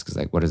or ask is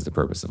like, what is the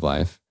purpose of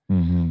life?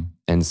 Mm-hmm.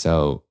 And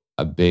so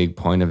a big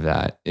point of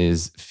that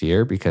is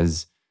fear,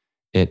 because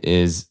it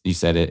is, you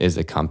said it is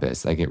a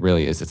compass. Like it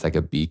really is. It's like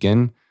a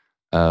beacon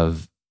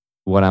of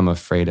what I'm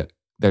afraid of.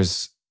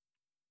 There's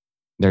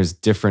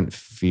different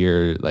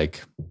fear,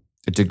 like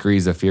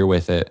degrees of fear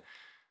with it.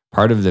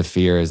 Part of the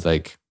fear is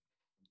like,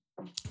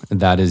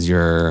 that is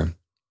your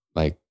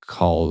like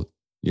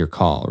your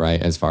call,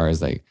 right? As far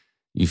as like,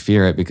 you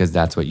fear it because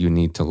that's what you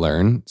need to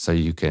learn so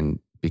you can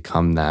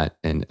become that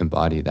and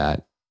embody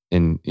that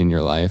in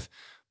your life.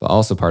 But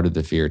also part of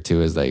the fear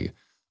too is like,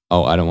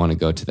 oh, I don't want to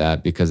go to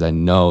that because I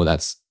know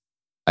that's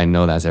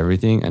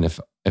everything. And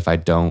if I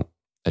don't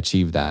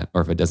achieve that,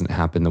 or if it doesn't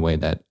happen the way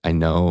that I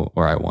know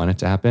or I want it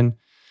to happen,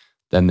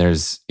 then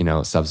there's,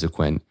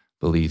 subsequent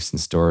beliefs and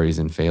stories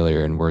and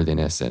failure and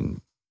worthiness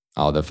and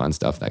all the fun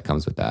stuff that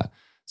comes with that.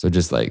 So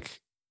just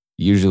like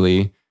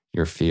usually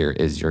your fear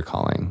is your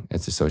calling.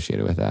 It's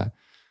associated with that.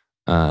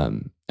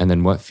 And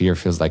then what fear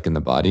feels like in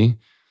the body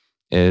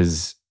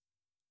is,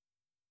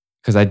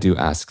 because I do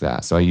ask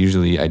that. So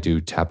I do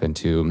tap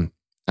into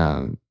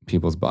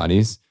people's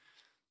bodies.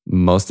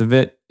 Most of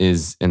it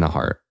is in the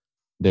heart.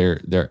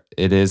 It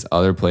is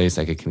other place.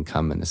 Like it can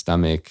come in the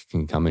stomach, it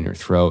can come in your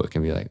throat. It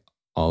can be like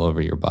all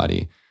over your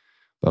body.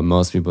 But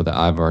most people that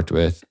I've worked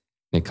with,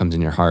 it comes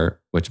in your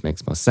heart, which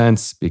makes most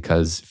sense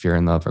because fear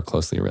and love are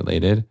closely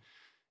related.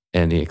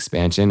 And the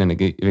expansion, and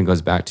it even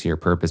goes back to your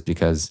purpose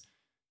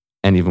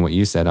and even what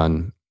you said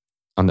on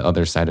the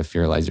other side of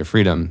fear lies your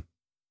freedom.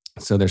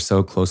 So they're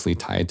so closely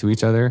tied to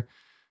each other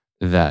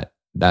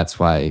that's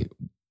why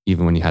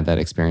even when you had that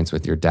experience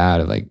with your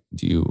dad of like,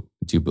 do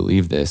you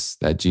believe this,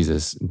 that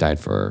Jesus died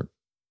for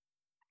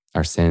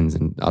our sins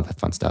and all that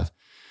fun stuff,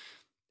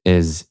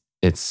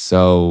 it's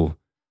so,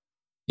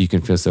 you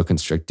can feel so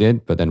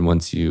constricted, but then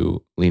once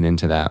you lean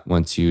into that,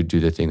 once you do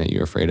the thing that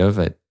you're afraid of,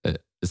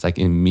 it's like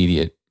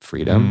immediate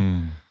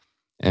freedom.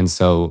 And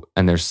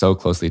they're so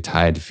closely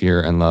tied.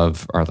 Fear and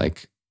love are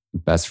like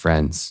best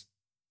friends,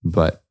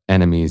 but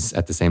enemies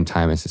at the same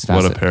time. It's just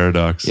what a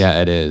paradox.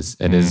 Yeah, it is.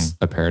 It is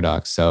a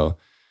paradox. So,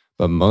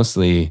 but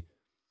mostly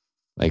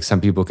like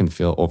some people can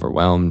feel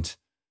overwhelmed.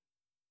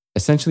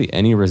 Essentially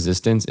any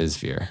resistance is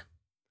fear.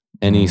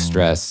 Any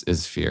stress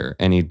is fear.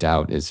 Any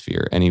doubt is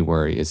fear. Any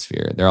worry is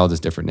fear. They're all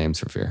just different names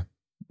for fear.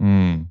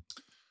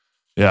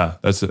 Yeah,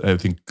 I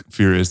think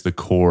fear is the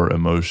core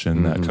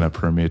emotion that kind of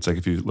permeates. Like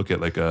if you look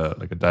at like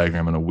a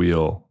diagram on a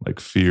wheel, like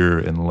fear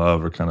and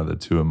love are kind of the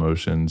two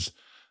emotions,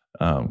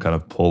 kind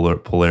of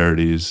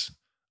polarities.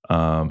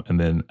 And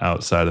then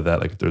outside of that,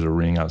 like if there's a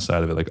ring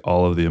outside of it, like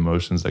all of the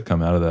emotions that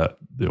come out of that,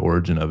 the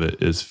origin of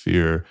it is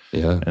fear.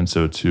 Yeah. And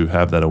so to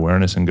have that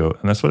awareness and go,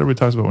 and that's what everybody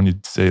talks about when you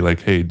say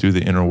like, hey, do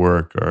the inner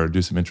work or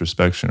do some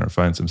introspection or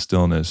find some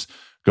stillness,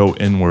 go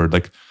inward.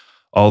 Like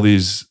all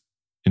these,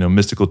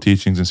 mystical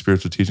teachings and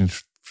spiritual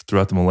teachings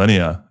throughout the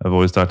millennia, I've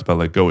always talked about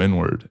like go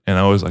inward. And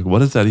I was like, what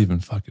does that even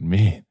fucking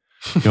mean?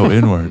 Go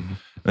inward. And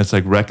it's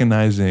like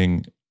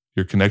recognizing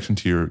your connection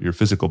to your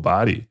physical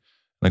body.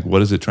 Like,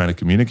 what is it trying to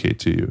communicate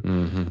to you?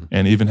 Mm-hmm.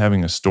 And even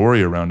having a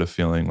story around a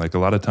feeling, like a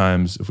lot of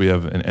times if we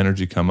have an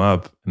energy come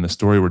up and the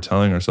story we're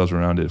telling ourselves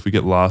around it, if we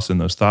get lost in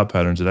those thought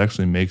patterns, it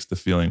actually makes the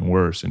feeling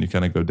worse. And you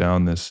kind of go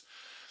down this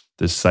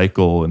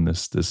cycle and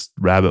this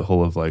rabbit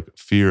hole of like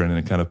fear, and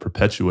it kind of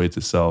perpetuates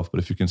itself. But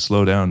if you can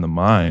slow down the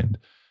mind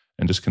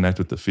and just connect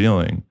with the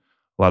feeling,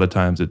 a lot of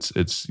times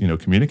it's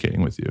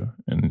communicating with you.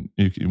 And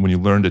when you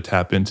learn to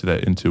tap into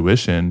that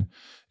intuition,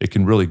 it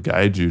can really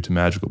guide you to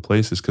magical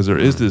places, because there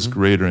is this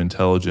greater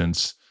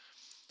intelligence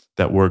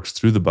that works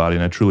through the body.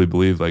 And I truly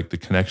believe like the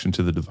connection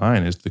to the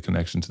divine is the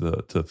connection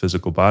to the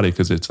physical body,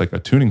 because it's like a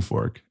tuning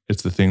fork.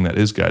 It's the thing that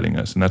is guiding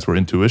us. And that's where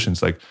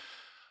intuition's like,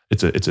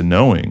 it's a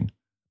knowing,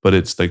 but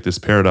it's like this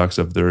paradox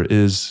of there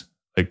is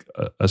like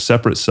a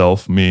separate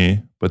self,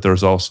 me, but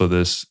there's also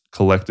this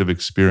collective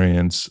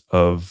experience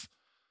of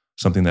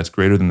something that's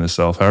greater than the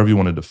self, however you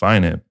want to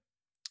define it.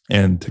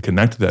 And to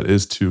connect to that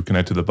is to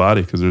connect to the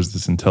body, because there's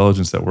this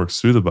intelligence that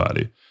works through the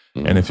body.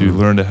 Mm-hmm. And if you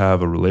learn to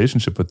have a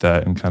relationship with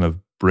that and kind of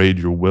braid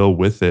your will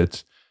with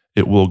it,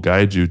 it will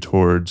guide you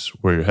towards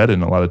where you're headed.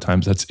 And a lot of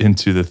times that's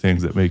into the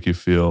things that make you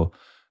feel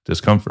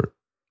discomfort.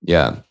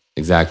 Yeah,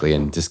 exactly.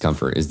 And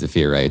discomfort is the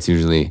fear, right? It's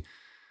usually,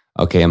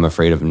 okay, I'm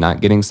afraid of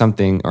not getting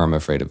something, or I'm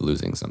afraid of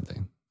losing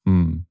something.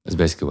 That's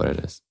basically what it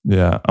is.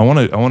 Yeah. I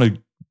want to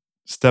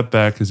step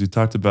back, because you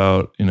talked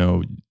about,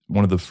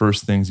 one of the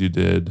first things you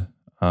did.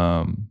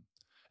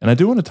 And I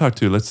do want to talk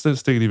to, let's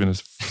take it even a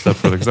step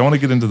further, because I want to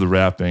get into the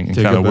rapping and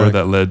kind of where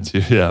that led to.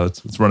 Yeah,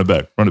 let's run it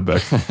back.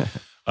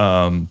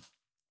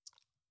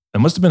 It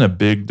must have been a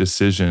big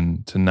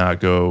decision to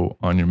not go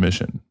on your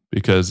mission,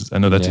 because I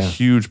know that's a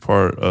huge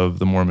part of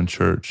the Mormon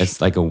church.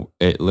 It's like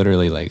it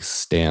literally like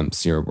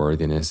stamps your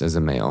worthiness as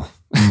a male.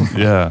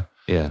 Yeah.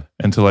 Yeah.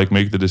 And to like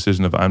make the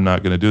decision of, I'm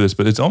not going to do this.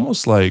 But it's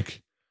almost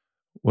like,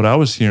 what I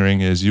was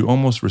hearing is you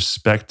almost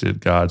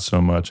respected God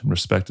so much and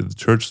respected the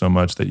church so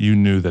much that you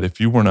knew that if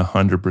you weren't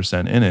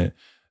 100% in it,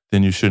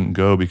 then you shouldn't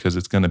go, because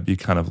it's going to be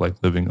kind of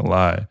like living a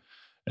lie.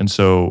 And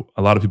so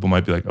a lot of people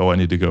might be like, oh, I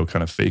need to go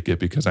kind of fake it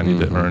because I need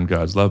to earn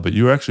God's love. But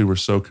you actually were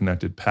so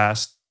connected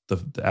past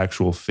the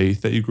actual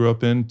faith that you grew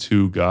up in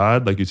to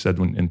God. Like you said,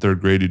 when in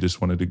third grade, you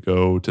just wanted to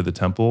go to the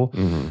temple.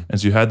 And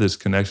so you had this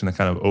connection that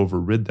kind of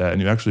overrid that,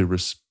 and you actually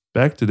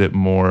respected it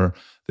more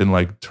than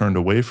like turned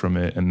away from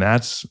it. And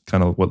that's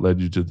kind of what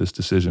led you to this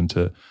decision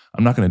to,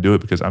 I'm not going to do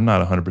it because I'm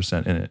not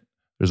 100% in it.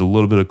 There's a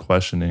little bit of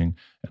questioning,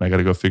 and I got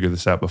to go figure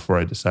this out before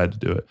I decide to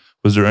do it.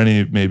 Was there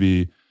any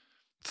maybe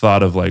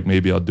thought of like,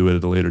 maybe I'll do it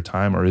at a later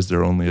time, or is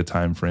there only a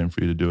time frame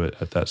for you to do it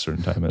at that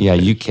certain time? Yeah,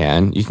 you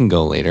can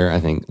go later. I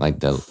think like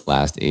the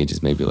last age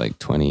is maybe like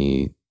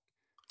 20,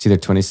 it's either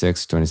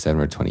 26,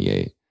 27, or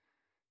 28.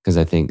 Because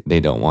I think they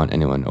don't want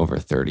anyone over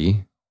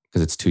 30,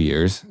 because it's 2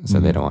 years. So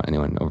they don't want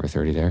anyone over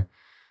 30 there.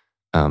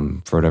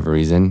 For whatever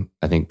reason.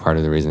 I think part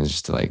of the reason is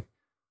just to like,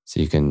 so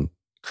you can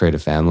create a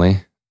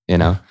family,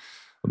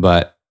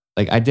 But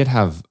like I did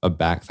have a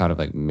back thought of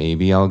like,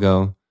 maybe I'll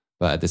go,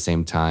 but at the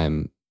same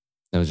time,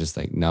 it was just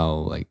like, no,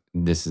 like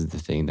this is the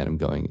thing that I'm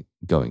going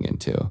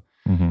into.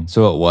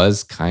 So it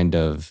was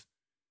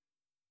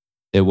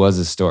it was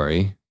a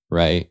story,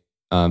 right?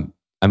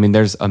 I mean,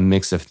 there's a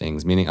mix of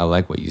things, meaning I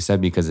like what you said,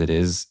 because it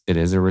is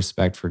a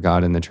respect for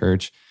God and the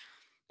church.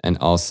 And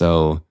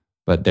also,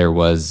 but there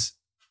was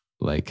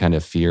like kind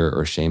of fear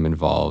or shame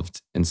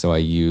involved. And so I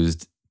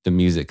used the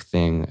music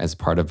thing as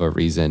part of a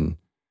reason.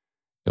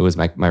 It was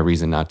my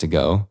reason not to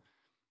go.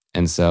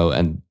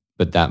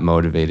 But that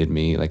motivated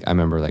me. Like I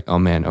remember like, oh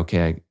man,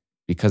 okay,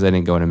 because I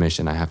didn't go on a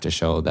mission, I have to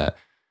show that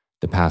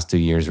the past 2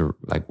 years were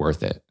like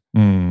worth it.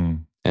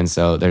 And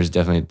so there's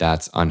definitely,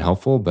 that's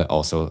unhelpful, but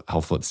also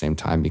helpful at the same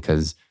time,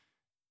 because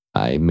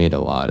I made a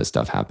lot of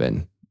stuff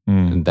happen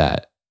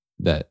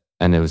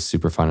and it was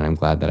super fun, and I'm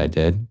glad that I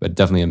did, but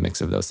definitely a mix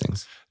of those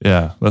things.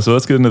 Yeah. So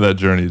let's get into that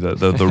journey,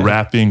 the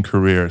rapping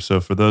career. So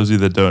for those of you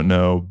that don't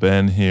know,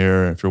 Ben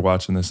here, if you're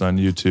watching this on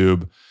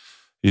YouTube,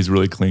 he's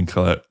really clean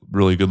cut,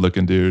 really good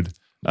looking dude.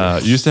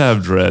 Used to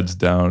have dreads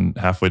down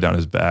halfway down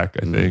his back,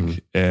 I think,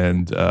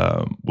 and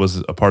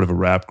was a part of a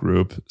rap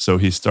group. So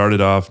he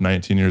started off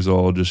 19 years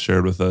old, just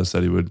shared with us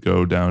that he would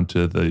go down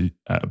to the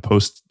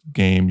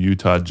post-game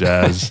Utah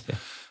Jazz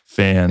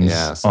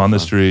fans on the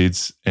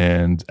streets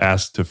and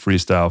ask to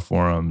freestyle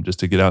for him, just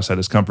to get outside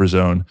his comfort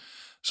zone.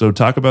 So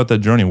talk about that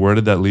journey. Where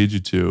did that lead you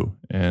to?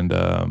 And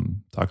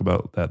talk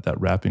about that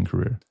rapping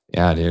career.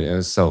 Yeah, dude, it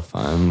was so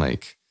fun.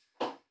 Like,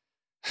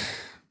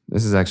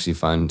 this is actually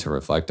fun to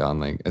reflect on.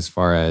 Like, as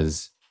far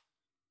as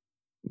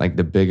like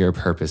the bigger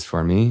purpose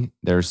for me,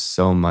 there's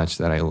so much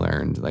that I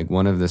learned. Like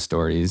one of the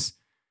stories,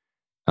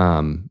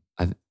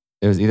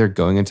 it was either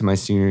going into my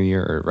senior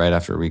year or right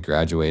after we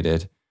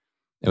graduated.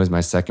 It was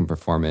my second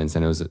performance,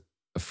 and it was a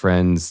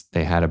friend's.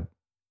 They had a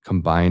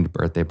combined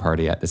birthday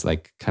party at this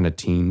like kind of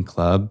teen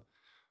club,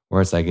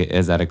 where it's like it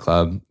is at a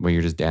club where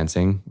you're just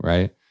dancing,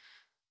 right?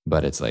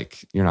 But it's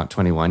like you're not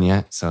 21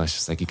 yet, so it's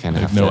just like you kind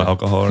of like have no to,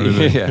 alcohol or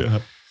anything. Yeah.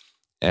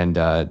 And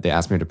they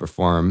asked me to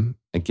perform.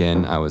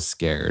 Again, I was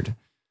scared.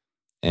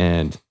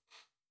 And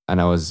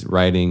I was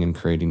writing and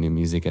creating new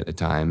music at the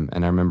time.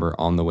 And I remember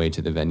on the way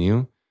to the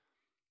venue,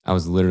 I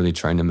was literally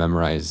trying to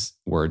memorize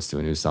words to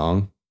a new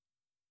song,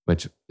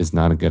 which is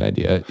not a good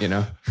idea, you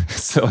know?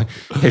 So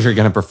if you're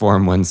going to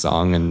perform one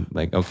song and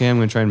like, okay, I'm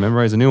going to try and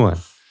memorize a new one.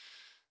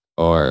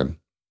 Or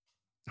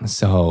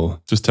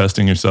so just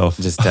testing yourself.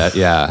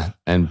 Yeah.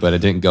 But it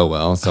didn't go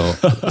well. So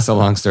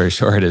long story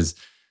short is,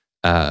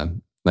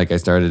 like I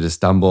started to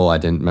stumble. I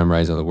didn't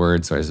memorize all the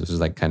words. So I was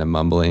like kind of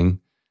mumbling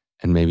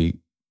and maybe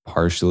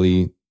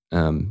partially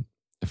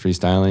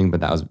freestyling,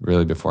 but that was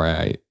really before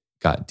I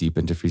got deep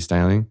into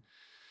freestyling.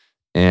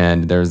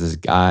 And there was this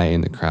guy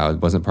in the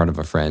crowd, wasn't part of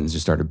our friends,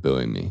 just started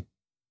booing me.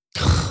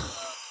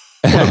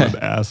 What an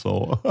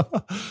asshole.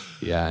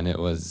 Yeah, and it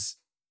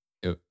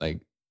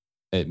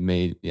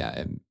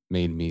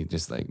made me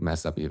just like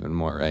mess up even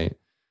more, right?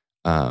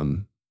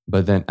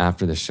 But then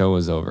after the show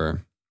was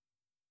over,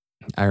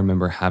 I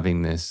remember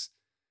having this,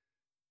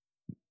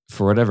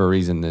 for whatever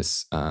reason,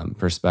 this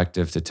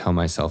perspective to tell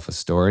myself a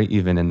story,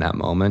 even in that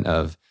moment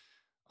of,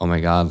 oh my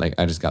God, like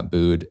I just got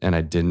booed and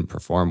I didn't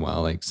perform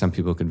well. Like some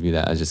people could view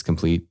that as just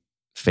complete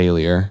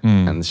failure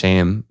and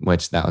shame,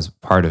 which that was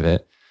part of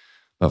it.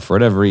 But for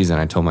whatever reason,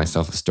 I told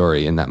myself a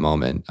story in that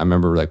moment. I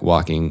remember like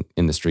walking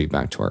in the street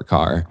back to our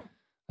car.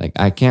 Like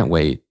I can't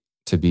wait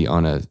to be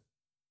on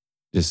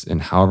just in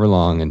however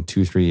long, in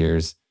 2-3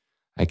 years,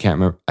 I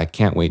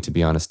can't wait to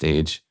be on a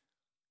stage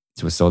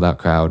to a sold out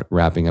crowd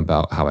rapping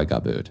about how I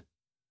got booed.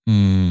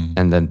 And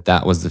then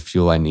that was the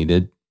fuel I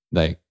needed.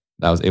 Like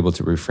I was able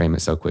to reframe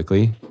it so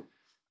quickly.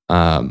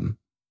 And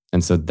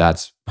so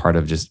that's part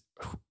of just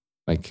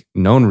like,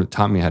 no one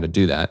taught me how to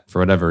do that. For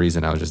whatever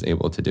reason, I was just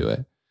able to do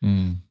it.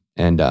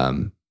 And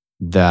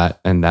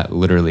that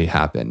literally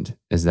happened,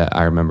 is that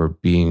I remember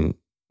being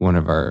one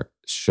of our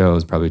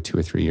shows probably 2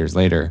 or 3 years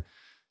later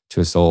to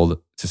a sold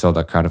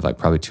out crowd of like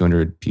probably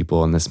 200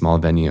 people in this small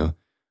venue.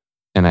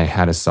 And I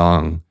had a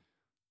song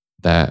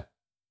that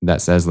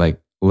says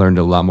like, learned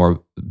a lot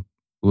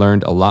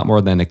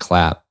more than a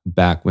clap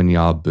back when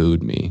y'all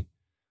booed me.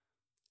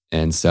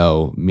 And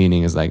so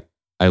meaning is like,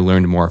 I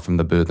learned more from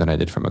the boo than I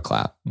did from a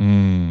clap,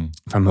 from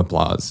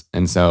applause.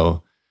 And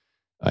so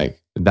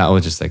like, that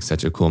was just like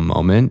such a cool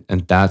moment.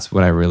 And that's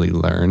what I really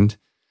learned.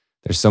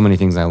 There's so many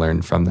things I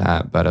learned from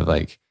that, but of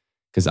like,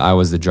 because I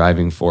was the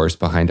driving force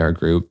behind our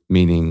group,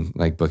 meaning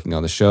like booking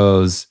all the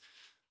shows.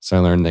 So I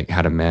learned like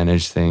how to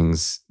manage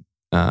things,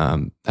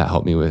 that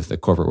helped me with the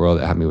corporate world,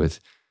 that helped me with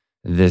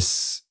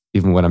this,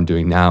 even what I'm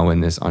doing now in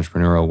this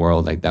entrepreneurial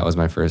world. Like that was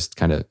my first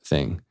kind of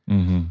thing.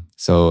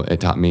 So it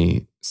taught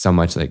me so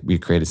much. Like we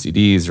created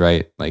CDs,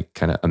 right? Like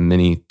kind of a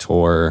mini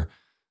tour,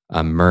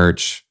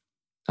 merch,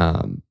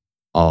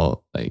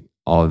 all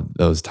of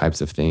those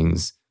types of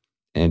things.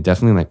 And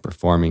definitely like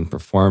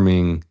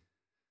performing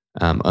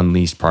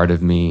unleashed part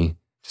of me,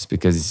 just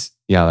because,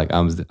 yeah, like I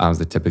was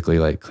the typically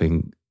like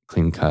clean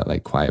cut,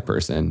 like quiet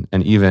person.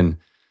 And even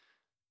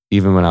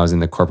when I was in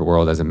the corporate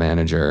world as a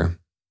manager,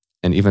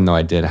 and even though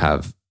I did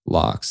have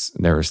locks,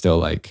 they were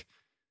still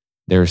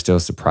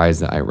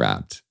surprised that I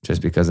rapped,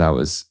 just because I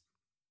was,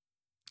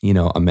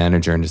 a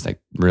manager and just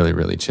like really,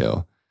 really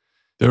chill.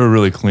 They were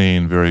really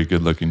clean, very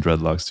good looking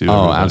dreadlocks too.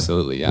 Oh, everybody.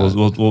 Absolutely. Yeah.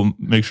 We'll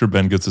make sure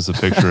Ben gets us a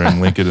picture and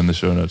link it in the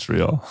show notes for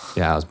y'all.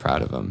 Yeah, I was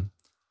proud of them.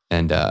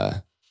 And,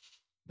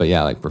 but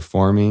yeah, like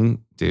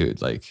performing,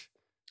 dude, like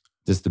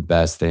just the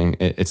best thing.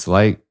 It's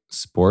like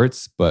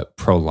sports, but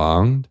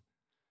prolonged,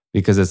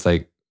 because it's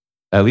like,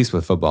 at least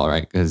with football,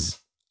 right? Because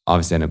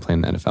obviously I didn't play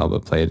in the NFL,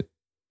 but played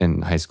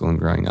in high school and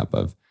growing up.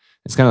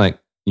 It's kind of like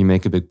you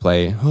make a big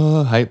play,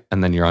 hype,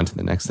 and then you're on to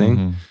the next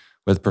thing.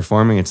 With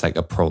performing, it's like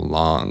a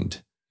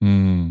prolonged.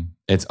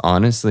 It's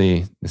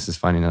honestly, this is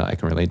funny that I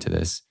can relate to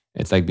this.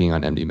 It's like being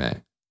on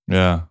MDMA.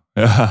 Yeah.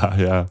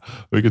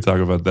 We could talk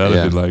about that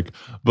if you'd like.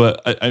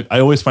 But I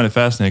always find it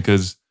fascinating,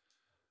 because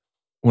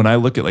when I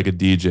look at like a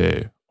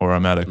DJ or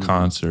I'm at a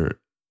concert,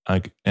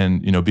 like,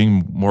 and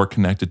being more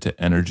connected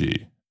to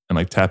energy and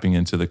like tapping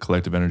into the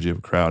collective energy of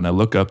a crowd, and I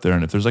look up there,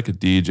 and if there's like a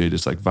DJ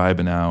just like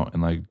vibing out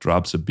and like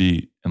drops a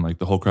beat and like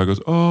the whole crowd goes,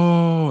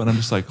 oh, and I'm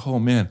just like, oh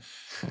man.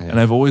 Yeah.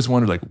 And I've always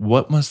wondered, like,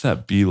 what must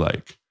that be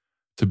like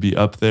to be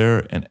up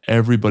there and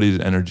everybody's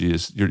energy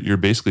is, you're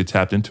basically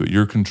tapped into it.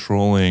 You're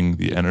controlling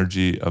the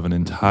energy of an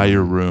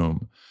entire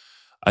room.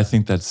 I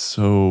think that's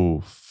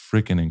so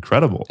freaking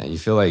incredible. Yeah, you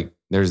feel like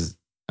there's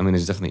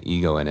definitely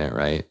ego in it,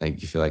 right?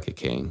 Like you feel like a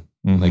king.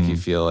 Like you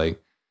feel like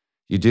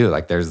you do.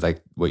 Like there's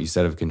like what you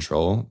said of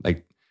control.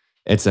 Like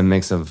it's a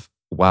mix of,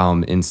 wow,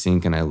 I'm in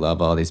sync and I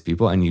love all these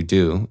people. And you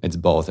do. It's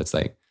both. It's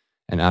like,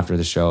 and after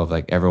the show of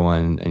like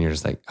everyone, and you're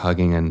just like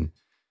hugging and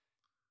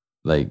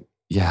like,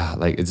 yeah,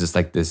 like it's just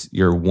like this,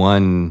 you're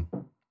one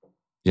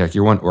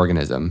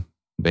organism,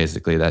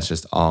 basically, that's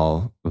just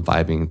all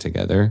vibing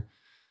together.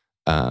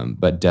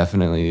 But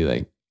definitely,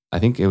 like, I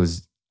think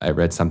I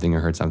read something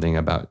or heard something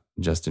about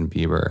Justin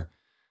Bieber,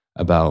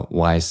 about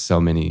why so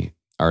many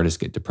artists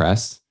get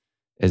depressed,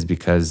 is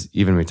because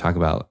even when we talk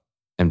about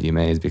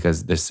MDMA, is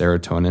because the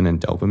serotonin and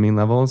dopamine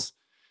levels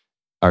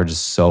are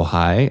just so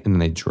high and then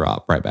they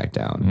drop right back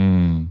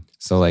down.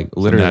 So like It's a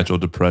literally natural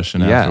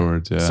depression Yeah.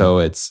 afterwards. Yeah. So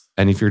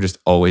and if you're just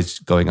always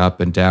going up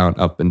and down,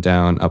 up and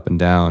down, up and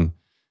down,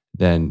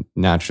 then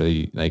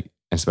naturally, like,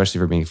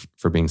 especially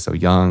for being so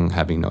young,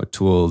 having no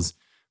tools,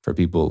 for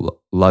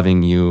people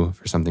loving you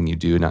for something you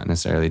do, not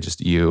necessarily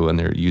just you, and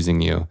they're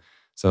using you.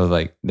 So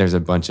like, there's a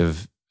bunch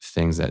of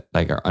things that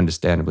like are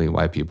understandably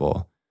why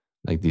people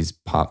like these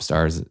pop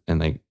stars and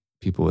like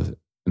people with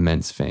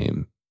immense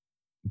fame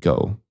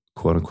go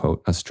quote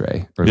unquote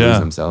astray or Yeah. lose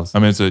themselves. I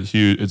mean,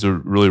 it's a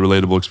really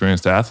relatable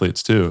experience to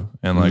athletes too.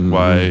 And like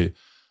why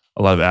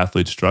a lot of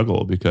athletes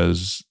struggle,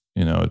 because,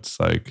 you know, it's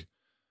like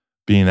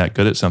being that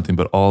good at something,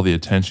 but all the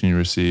attention you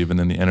receive and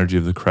then the energy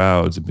of the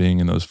crowds and being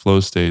in those flow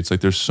states,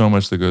 like there's so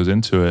much that goes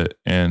into it.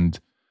 And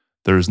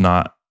there's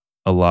not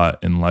a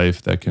lot in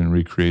life that can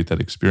recreate that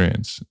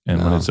experience.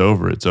 And when it's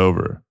over, it's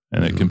over.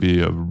 And it can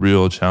be a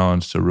real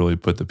challenge to really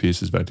put the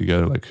pieces back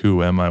together. Like,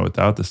 who am I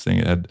without this thing?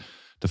 It had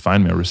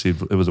defined me.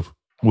 It was a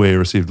way I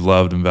received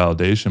love and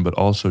validation, but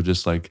also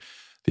just like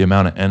the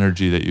amount of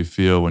energy that you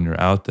feel when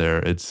you're out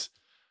there.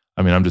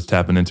 I mean, I'm just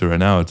tapping into it right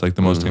now. It's like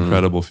the most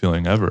incredible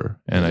feeling ever.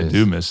 And I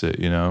do miss it,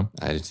 you know?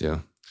 I do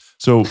too.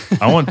 So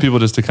I want people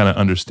just to kind of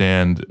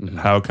understand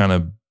how kind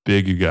of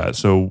big you got.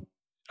 So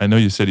I know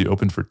you said you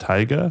opened for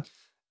Tyga.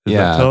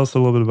 Tell us a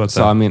little bit about that.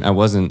 So, I mean,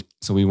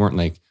 we weren't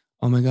like,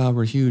 oh my God,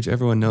 we're huge,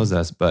 everyone knows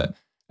us. But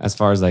as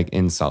far as like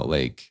in Salt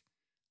Lake,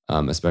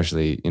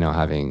 especially, you know,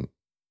 having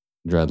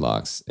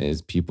dreadlocks,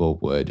 is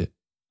I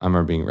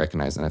remember being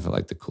recognized, and I felt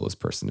like the coolest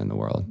person in the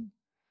world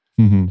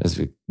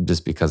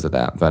just because of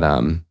that. But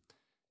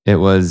it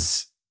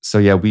was, so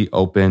yeah, we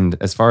opened,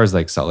 as far as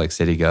like Salt Lake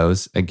City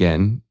goes,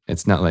 again,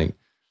 it's not like,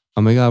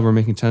 oh my God, we're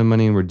making a ton of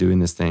money and we're doing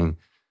this thing.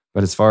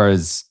 But as far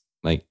as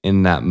like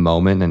in that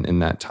moment and in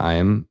that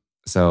time,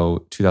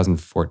 so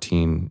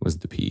 2014 was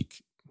the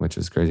peak, which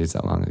was crazy. It's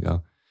that long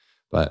ago.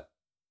 But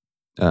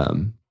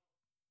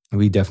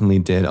we definitely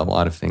did a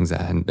lot of things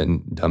that hadn't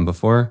been done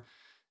before,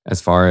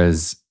 as far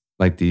as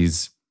like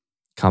these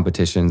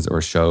competitions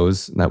or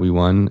shows that we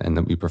won and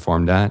that we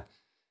performed at.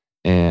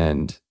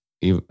 And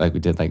like we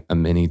did like a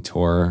mini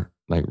tour,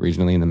 like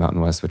regionally in the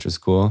Mountain West, which was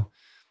cool.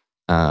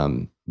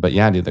 But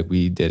yeah, dude, like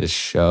we did a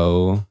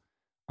show,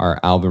 our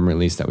album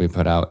release that we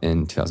put out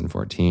in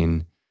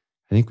 2014.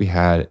 I think we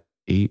had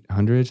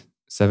 700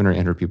 or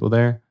 800 people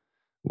there,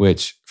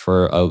 which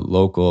for a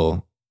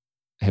local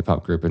hip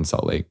hop group in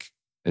Salt Lake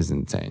is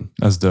insane.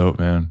 That's dope,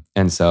 man.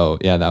 And so,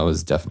 yeah, that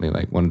was definitely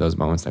like one of those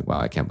moments like, wow,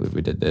 I can't believe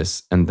we did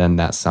this. And then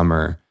that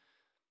summer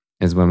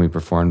is when we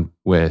performed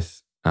with,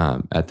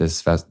 at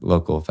this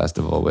local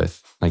festival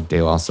with like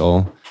De La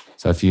Soul.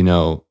 So if you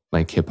know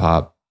like hip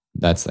hop,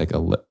 that's like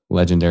a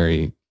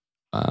legendary,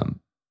 I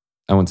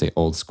wouldn't say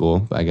old school,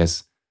 but I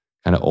guess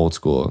kind of old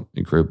school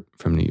group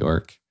from New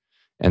York.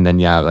 And then,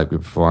 yeah, like we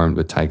performed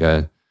with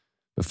Tyga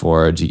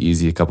before,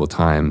 G-Eazy a couple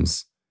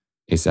times,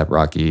 A$AP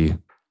Rocky.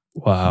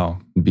 Wow.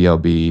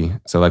 B.O.B.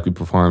 So like we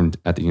performed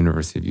at the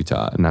University of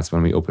Utah, and that's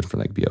when we opened for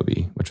like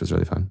B.O.B., which was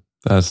really fun.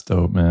 That's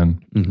dope,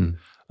 man.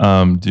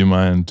 Do you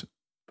mind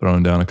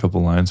throwing down a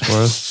couple lines for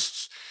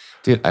us?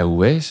 Dude, I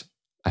wish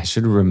I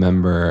should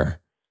remember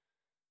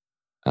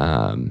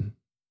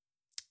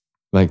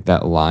like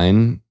that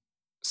line.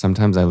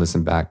 Sometimes I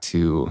listen back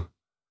to,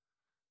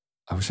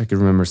 I wish I could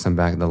remember some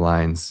back of the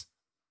lines,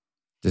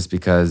 just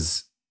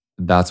because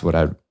that's what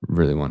I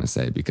really want to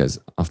say, because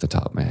off the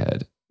top of my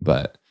head.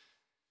 But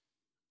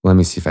let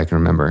me see if I can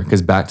remember.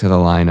 Because back to the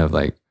line of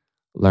like,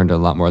 learned a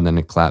lot more than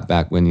a clap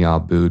back when y'all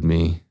booed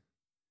me.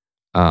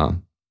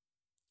 Then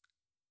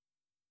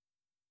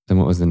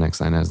what was the next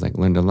line? I was like,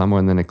 learned a lot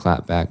more than a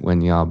clap back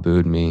when y'all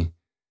booed me.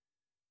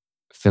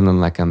 Feeling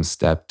like I'm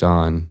stepped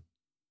on.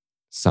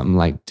 Something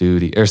like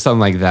duty or something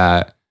like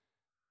that.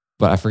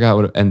 But I forgot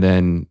what, and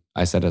then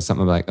I said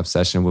something like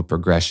obsession with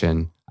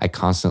progression. I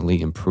constantly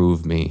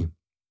improve me.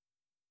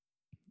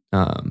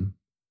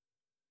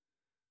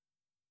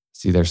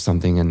 See, there's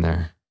something in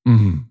there.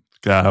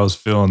 God, I was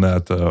feeling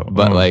that though.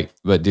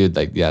 But dude,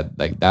 like, yeah,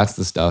 like that's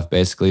the stuff.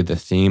 Basically, the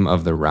theme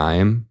of the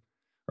rhyme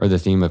or the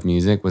theme of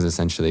music was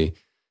essentially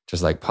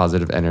just like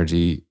positive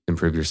energy,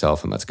 improve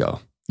yourself, and let's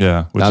go.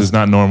 Yeah, which is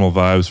not normal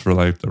vibes for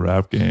like the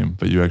rap game,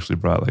 but you actually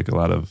brought like a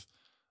lot of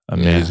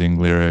amazing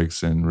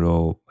lyrics and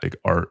real like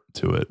art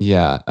to it.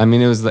 Yeah, I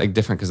mean, it was like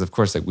different because of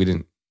course, like we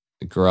didn't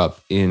grow up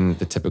in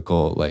the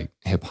typical like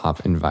hip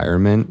hop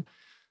environment.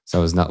 So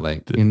it was not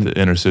like the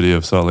inner city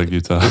of Salt Lake,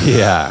 Utah.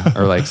 Yeah.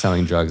 Or like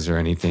selling drugs or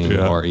anything,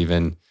 Yeah. or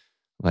even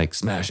like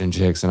smashing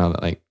chicks and all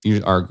that. Like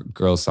our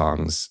girl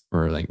songs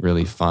were like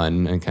really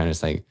fun and kind of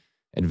just like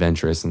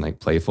adventurous and like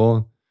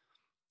playful.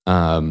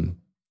 And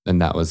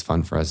that was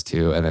fun for us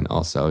too. And then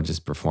also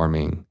just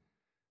performing.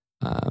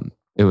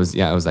 It was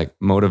like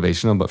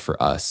motivational, but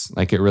for us,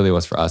 like it really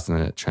was for us. And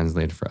then it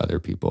translated for other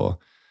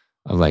people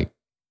of like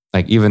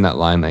even that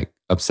line, like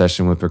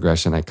obsession with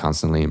progression, I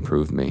constantly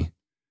improve me.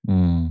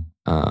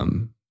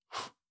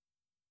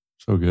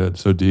 So good,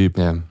 so deep.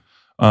 Yeah.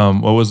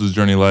 What was the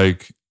journey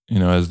like,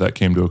 as that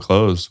came to a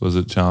close? Was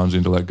it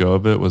challenging to let go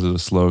of it? Was it a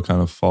slow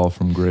kind of fall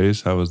from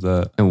grace? How was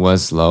that? It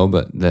was slow,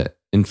 but the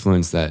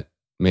influence that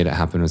made it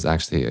happen was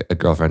actually a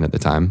girlfriend at the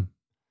time.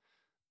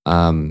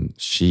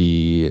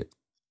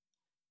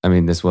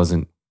 This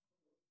wasn't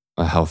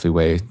a healthy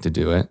way to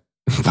do it,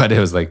 but it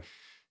was like,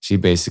 she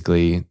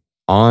basically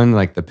on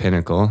like the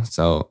pinnacle.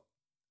 So,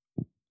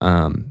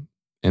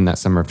 in that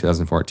summer of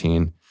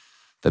 2014,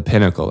 the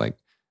pinnacle, like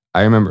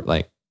I remember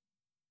like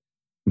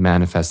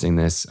manifesting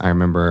this. I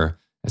remember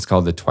it's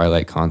called the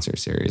Twilight Concert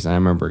Series. I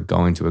remember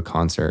going to a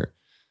concert,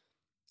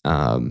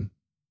 and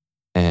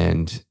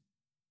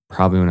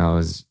probably when I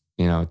was,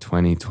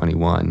 20,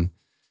 21.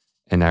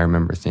 And I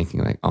remember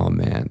thinking like, oh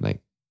man,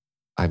 like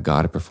I've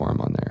got to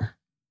perform on there.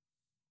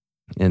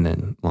 And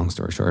then long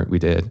story short, we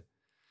did.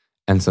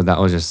 And so that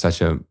was just such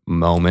a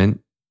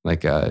moment,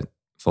 like a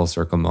full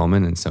circle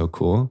moment and so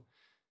cool.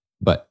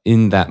 But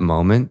in that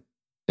moment,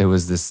 it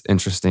was this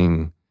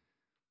interesting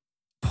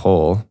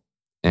pull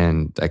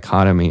and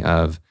dichotomy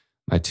of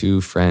my two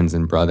friends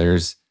and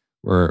brothers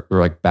were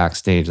like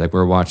backstage, like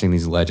we're watching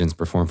these legends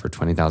perform for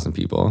 20,000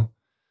 people,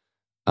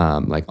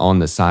 like on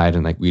the side,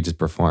 and like we just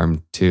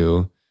performed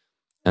too.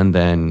 And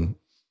then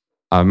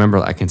I remember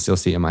I can still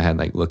see it in my head,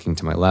 like looking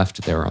to my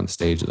left, they were on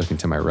stage, looking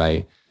to my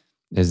right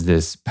is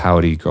this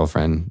pouty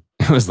girlfriend.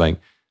 It was like,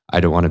 I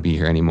don't want to be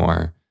here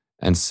anymore.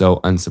 And so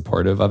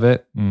unsupportive of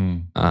it.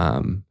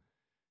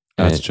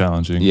 That's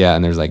challenging. Yeah.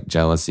 And there's like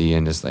jealousy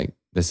and just like,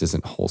 this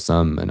isn't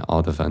wholesome and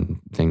all the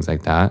fun things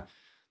like that.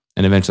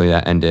 And eventually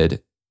that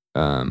ended.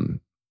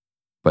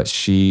 But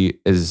she,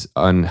 as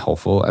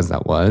unhelpful as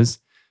that was,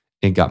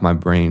 it got my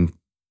brain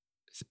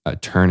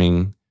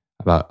turning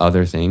about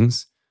other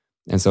things.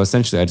 And so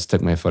essentially I just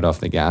took my foot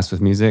off the gas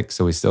with music.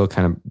 So we still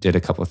kind of did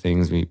a couple of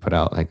things. We put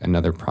out like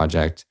another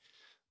project,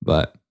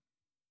 but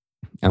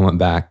I went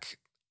back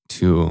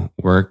to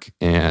work.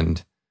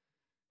 And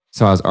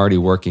so I was already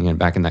working and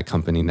back in that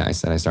company that I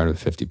said I started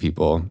with 50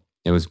 people.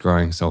 It was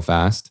growing so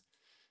fast.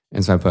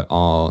 And so I put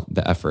all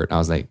the effort. I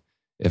was like,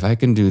 if I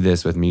can do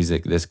this with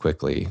music this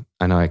quickly,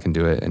 I know I can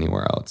do it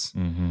anywhere else.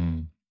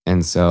 Mm-hmm.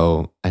 And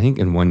so I think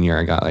in 1 year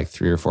I got like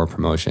 3 or 4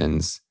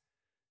 promotions.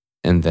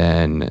 And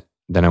then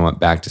I went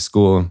back to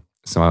school.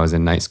 So I was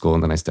in night school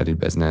and then I studied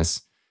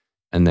business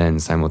and then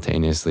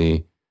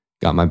simultaneously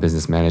got my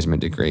business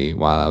management degree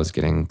while I was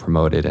getting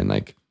promoted and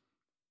like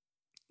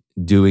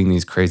doing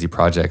these crazy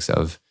projects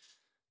of,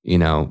 we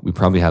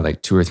probably had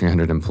like 200 or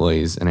 300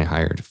 employees and I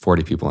hired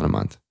 40 people in a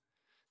month.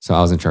 So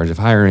I was in charge of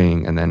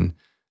hiring, and then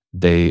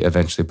they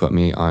eventually put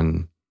me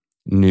on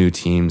new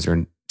teams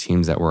or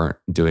teams that weren't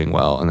doing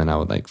well. And then I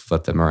would like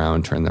flip them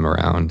around, turn them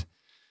around.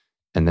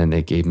 And then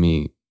they gave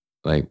me,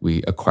 like,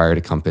 we acquired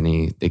a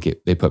company.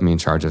 They put me in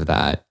charge of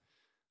that,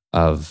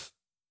 of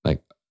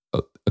like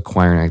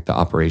acquiring like the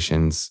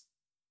operations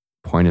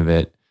point of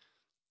it.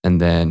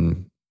 And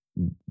then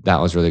that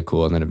was really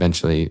cool. And then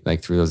eventually,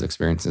 like through those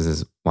experiences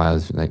is why I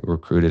was like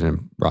recruited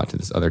and brought to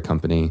this other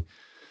company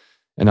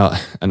and all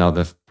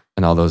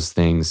those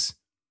things.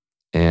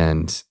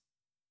 And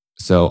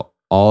so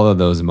all of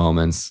those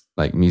moments,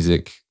 like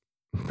music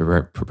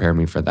prepared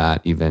me for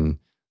that, even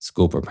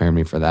school prepared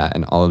me for that.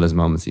 And all of those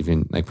moments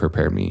even like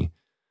prepared me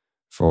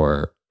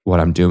for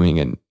what I'm doing.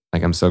 And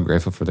like, I'm so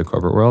grateful for the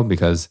corporate world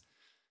because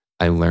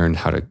I learned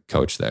how to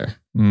coach there.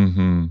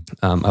 Mm-hmm.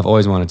 I've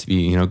always wanted to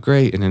be,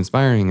 great and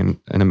inspiring and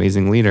an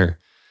amazing leader.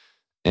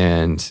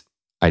 And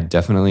I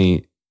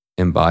definitely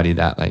embody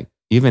that. Like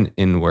even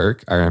in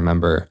work, I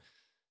remember,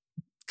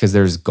 because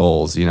there's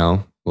goals,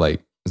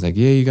 like it's like,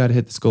 yeah, you got to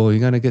hit this goal. You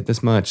got to get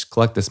this much,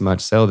 collect this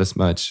much, sell this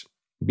much,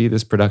 be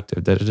this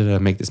productive,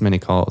 make this many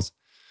calls.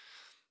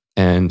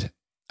 And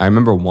I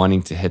remember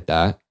wanting to hit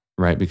that,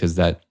 right? Because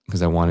I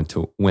wanted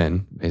to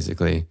win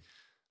basically.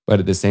 But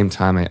at the same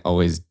time, I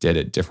always did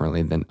it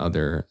differently than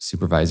other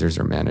supervisors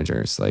or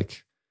managers.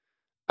 Like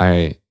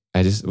I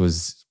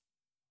was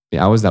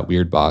that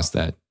weird boss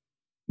that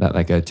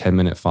like a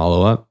 10-minute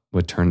follow-up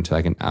would turn to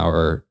like an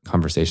hour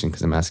conversation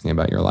because I'm asking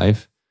about your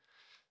life.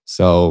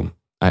 So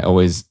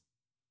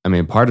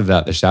part of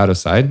that, the shadow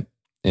side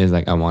is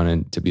like, I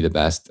wanted to be the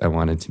best. I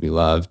wanted to be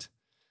loved,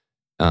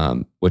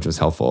 which was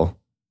helpful.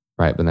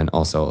 Right. But then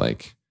also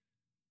like,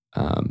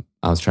 I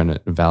was trying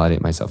to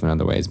validate myself in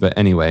other ways. But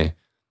anyway,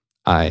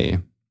 I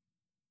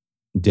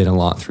did a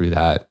lot through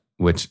that,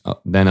 which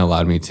then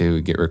allowed me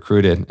to get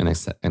recruited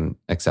and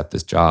accept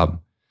this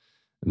job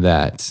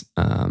that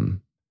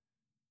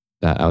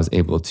I was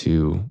able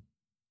to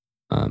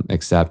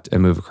accept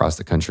and move across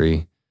the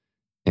country.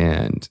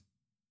 And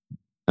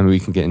we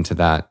can get into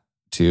that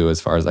too,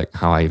 as far as like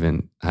how I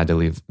even had to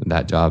leave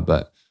that job,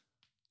 but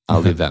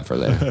I'll leave that for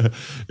later.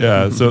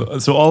 Yeah.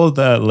 So all of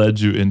that led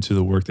you into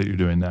the work that you're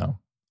doing now.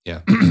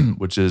 Yeah.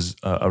 Which is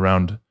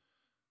around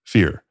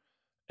fear.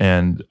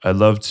 And I'd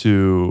love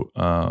to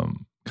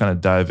kind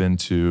of dive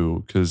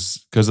into,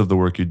 because of the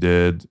work you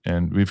did,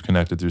 and we've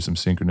connected through some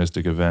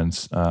synchronistic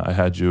events. I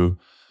had you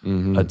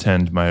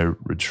attend my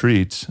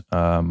retreat,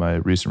 my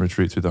recent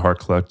retreat through the Heart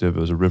Collective.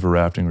 It was a river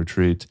rafting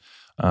retreat.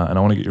 And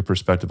I want to get your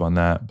perspective on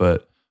that.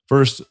 But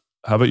first,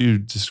 how about you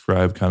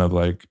describe kind of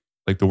like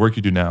the work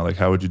you do now? Like,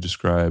 how would you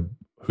describe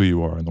who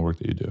you are and the work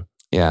that you do?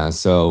 Yeah.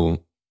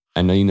 So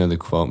I know the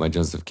quote by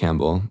Joseph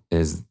Campbell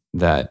is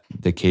that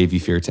the cave you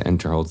fear to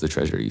enter holds the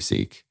treasure you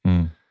seek.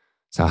 Mm.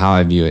 So how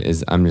I view it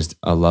is I'm just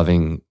a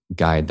loving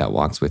guide that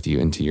walks with you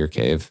into your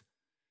cave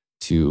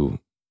to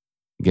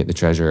get the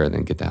treasure and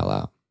then get the hell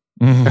out.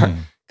 Mhm.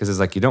 Because it's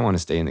like, you don't want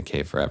to stay in the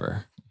cave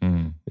forever.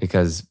 Mm.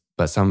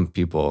 But some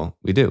people,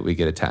 we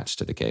get attached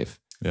to the cave,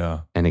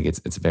 Yeah. and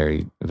it's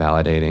very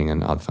validating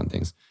and all the fun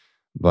things.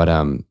 But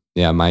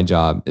my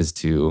job is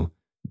to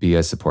be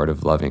a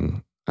supportive,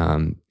 loving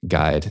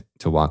guide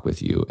to walk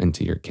with you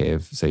into your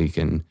cave so you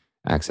can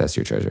access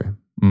your treasure.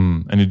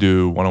 And you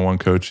do one-on-one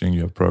coaching,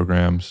 you have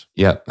programs.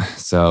 Yep.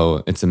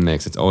 So it's a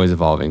mix. It's always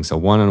evolving. So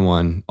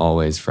one-on-one,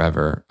 always,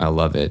 forever. I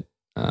love it.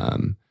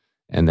 And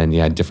then,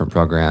 different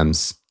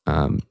programs,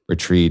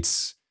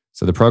 retreats.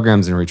 So the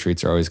programs and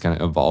retreats are always kind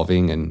of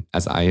evolving. And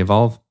as I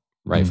evolve,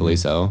 rightfully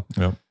so.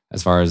 Yep.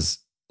 As far as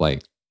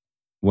like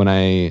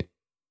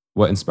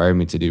what inspired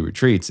me to do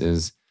retreats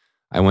is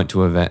I went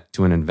to an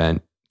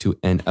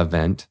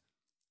event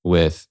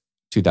with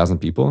 2,000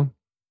 people.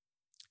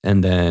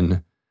 And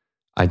then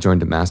I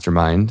joined a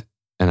mastermind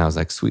and I was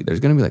like, sweet, there's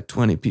going to be like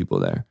 20 people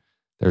there.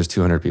 There's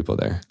 200 people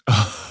there.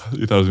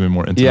 You thought it was going to be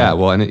more intimate? Yeah.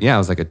 Well, it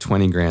was like a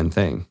 20 grand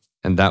thing.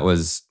 And that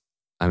was,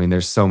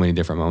 there's so many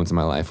different moments in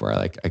my life where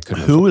I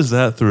couldn't. Who was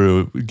that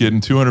through?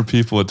 Getting 200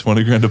 people at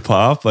 20 grand a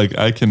pop? Like,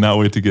 I cannot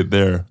wait to get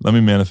there. Let me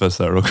manifest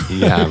that real quick.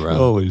 Yeah, bro.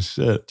 Holy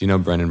shit. Do you know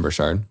Brendan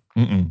Burchard?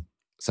 Mm-mm.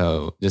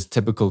 So just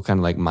typical kind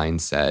of like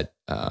mindset,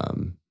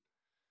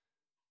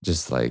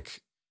 just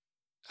like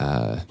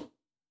Tom,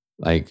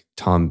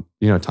 Tom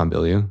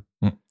Bilyeu?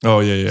 Oh,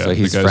 yeah. So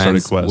he's the guy who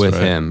friends started Quest, with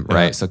right? him, Yeah.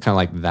 right? So kind of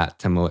like that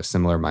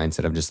similar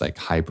mindset of just like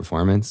high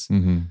performance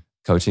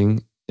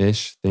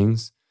coaching-ish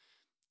things.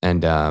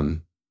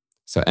 And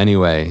so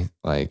anyway,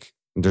 like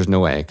there's no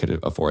way I could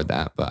afford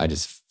that, but I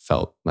just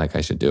felt like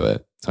I should do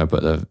it. So I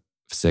put the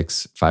 $5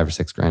 or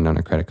 $6 grand on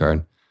a credit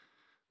card.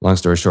 Long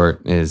story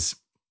short is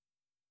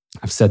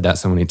I've said that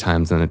so many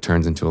times and it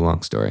turns into a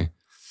long story.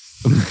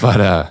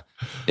 But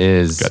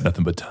Got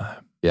nothing but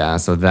time. yeah,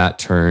 so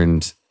that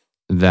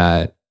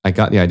I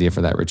got the idea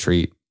for that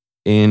retreat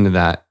in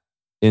the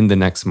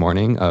next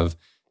morning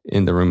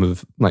in the room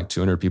of like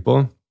 200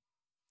 people.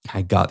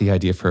 I got the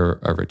idea for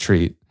a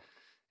retreat,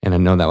 and I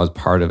know that was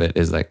part of it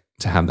is like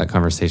to have that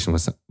conversation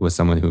with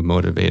someone who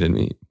motivated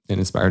me and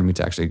inspired me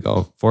to actually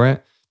go for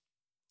it.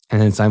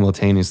 And then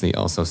simultaneously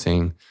also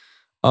saying,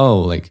 oh,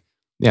 like,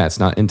 yeah, it's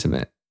not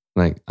intimate.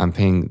 Like I'm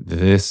paying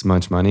this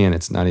much money and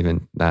it's not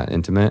even that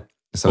intimate.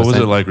 So what was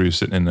it like? Were you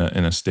sitting in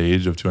a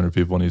stage of 200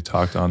 people and you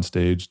talked on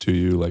stage to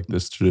you like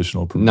this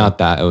traditional? Not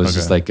that. It was Okay.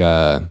 just like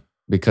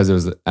because it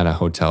was at a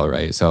hotel,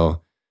 right?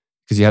 So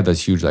because you have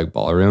those huge like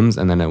ballrooms,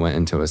 and then I went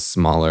into a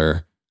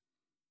smaller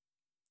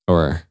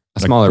Like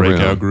room.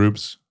 breakout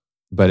groups.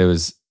 But it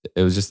was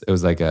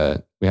like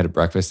we had a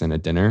breakfast and a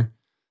dinner.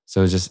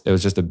 So it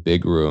was just a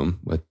big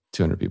room with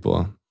 200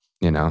 people,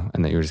 and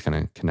then you were just kind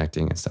of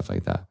connecting and stuff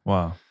like that.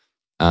 Wow.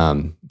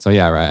 So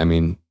yeah,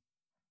 right.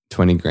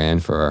 20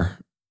 grand for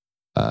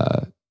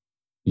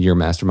your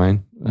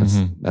mastermind.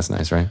 That's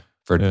nice, right?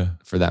 For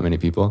that many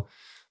people.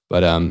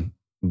 But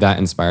that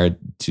inspired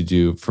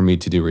for me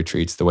to do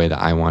retreats the way that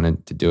I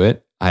wanted to do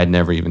it. I had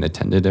never even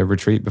attended a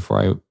retreat before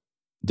I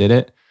did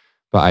it,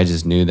 but I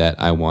just knew that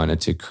I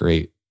wanted to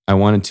create what I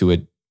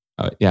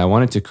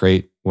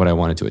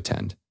wanted to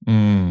attend.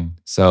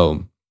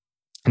 So,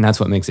 and that's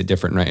what makes it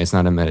different, right? It's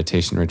not a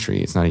meditation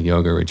retreat. It's not a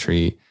yoga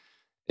retreat.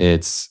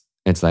 It's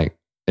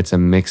a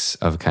mix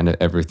of kind of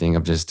everything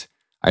of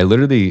I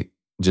literally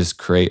just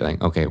create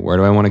like, okay, where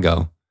do I want to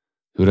go?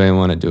 Who do I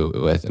want to do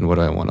it with? And what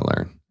do I want to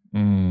learn?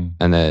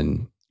 And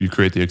then you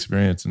create the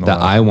experience and all that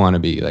that. I want to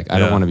be like, I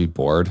don't want to be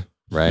bored,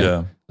 right?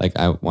 Yeah. Like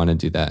I want to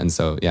do that. And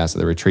so, so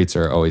the retreats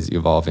are always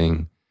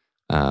evolving.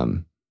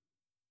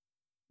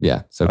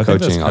 So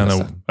coaching, all this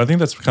stuff. I think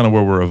that's kind of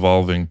where we're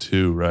evolving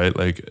too, right?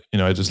 Like,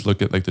 I just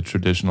look at like the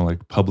traditional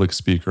like public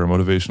speaker or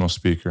motivational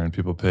speaker, and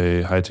people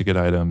pay high ticket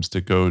items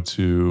to go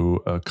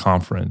to a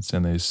conference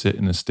and they sit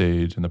in the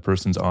stage and the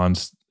person's on,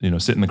 sit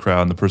in the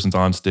crowd and the person's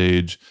on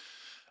stage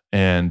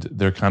and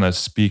they're kind of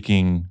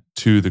speaking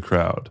to the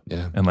crowd.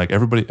 Yeah. And like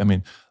everybody,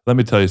 let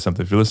me tell you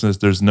something. If you're listening to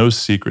this, there's no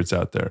secrets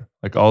out there.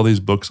 Like all these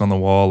books on the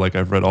wall, like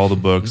I've read all the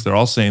books, they're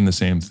all saying the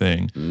same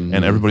thing.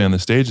 And everybody on the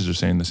stages are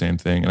saying the same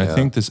thing. And I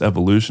think this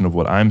evolution of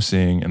what I'm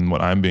seeing and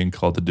what I'm being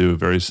called to do, a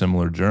very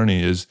similar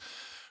journey, is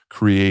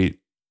create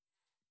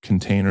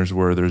containers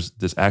where there's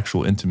this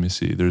actual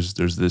intimacy, there's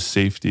this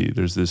safety,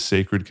 there's this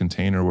sacred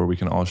container where we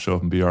can all show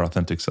up and be our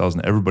authentic selves,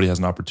 and everybody has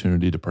an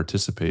opportunity to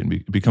participate, and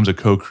it becomes a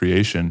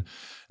co-creation.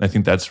 And I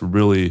think that's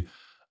really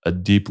a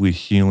deeply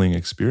healing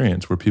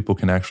experience where people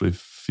can actually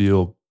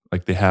feel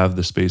like they have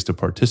the space to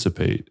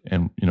participate.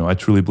 And, I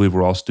truly believe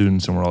we're all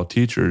students and we're all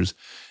teachers.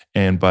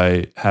 And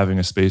by having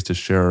a space to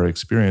share our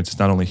experience, it's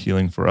not only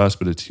healing for us,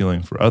 but it's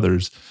healing for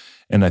others.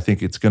 And I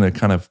think it's going to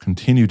kind of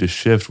continue to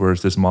shift where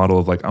it's this model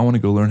of like, I want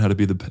to go learn how to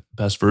be the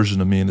best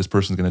version of me, and this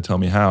person's going to tell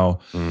me how.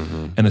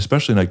 And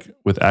especially like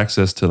with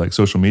access to like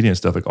social media and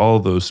stuff, like all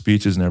of those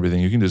speeches and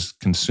everything, you can just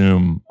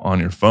consume on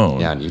your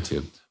phone. Yeah, on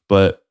YouTube.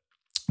 But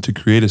to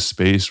create a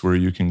space where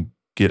you can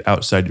get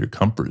outside your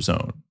comfort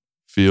zone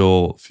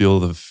feel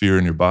the fear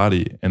in your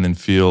body, and then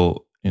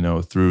feel,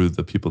 through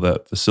the people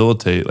that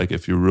facilitate, like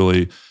if you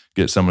really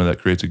get someone that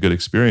creates a good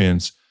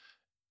experience,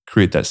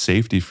 create that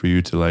safety for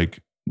you to like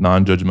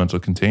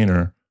non-judgmental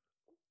container,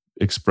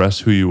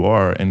 express who you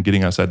are, and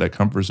getting outside that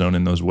comfort zone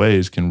in those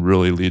ways can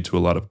really lead to a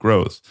lot of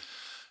growth.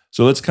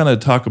 So let's kind of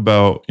talk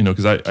about,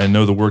 because I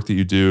know the work that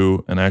you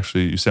do, and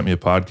actually you sent me a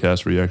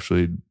podcast where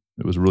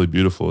it was really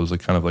beautiful. It was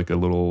like kind of like a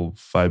little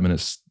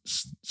 5-minute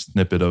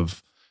snippet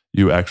of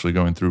you actually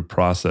going through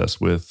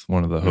process with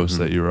one of the hosts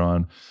that you were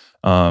on.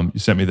 You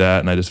sent me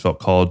that, and I just felt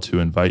called to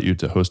invite you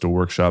to host a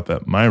workshop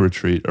at my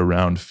retreat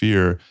around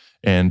fear.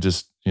 And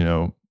just,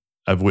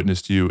 I've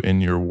witnessed you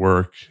in your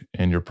work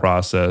and your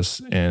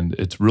process, and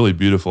it's really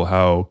beautiful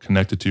how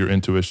connected to your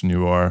intuition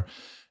you are,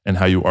 and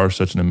how you are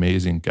such an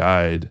amazing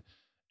guide,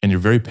 and you're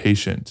very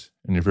patient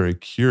and you're very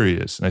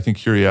curious. And I think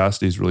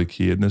curiosity is really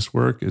key in this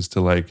work, is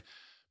to like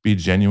be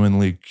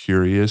genuinely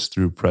curious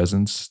through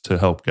presence to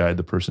help guide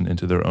the person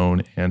into their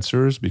own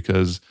answers,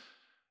 because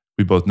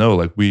we both know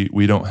like we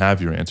don't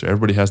have your answer.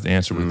 Everybody has the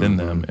answer within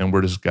them, and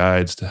we're just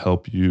guides to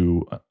help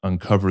you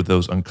uncover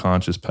those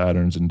unconscious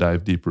patterns and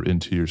dive deeper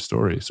into your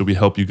story. So we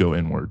help you go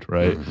inward,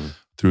 right?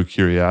 Through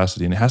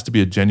curiosity. And it has to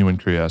be a genuine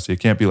curiosity. It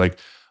can't be like,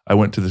 I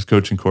went to this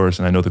coaching course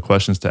and I know the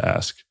questions to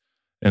ask.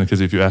 And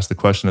because if you ask the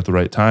question at the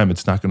right time,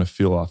 it's not going to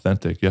feel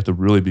authentic. You have to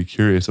really be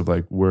curious of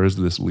like, where is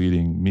this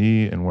leading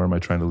me, and where am I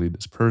trying to lead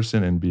this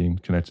person, and being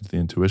connected to the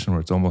intuition,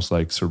 where it's almost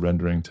like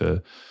surrendering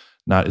to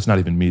it's not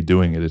even me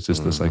doing it. It's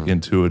just this like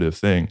intuitive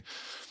thing.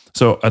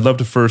 So I'd love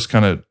to first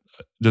kind of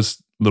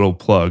just little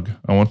plug.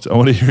 I want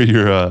to hear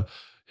your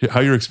how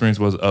your experience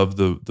was of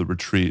the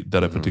retreat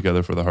that I put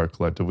together for the Heart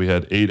Collective. We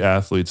had 8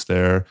 athletes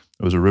there.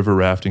 It was a river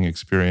rafting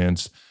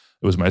experience.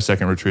 It was my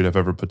second retreat I've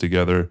ever put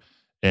together,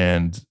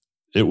 and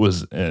it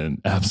was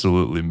an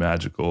absolutely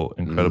magical,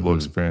 incredible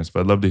experience.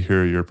 But I'd love to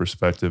hear your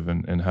perspective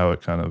and how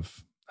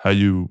how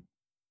you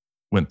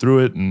went through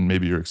it, and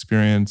maybe your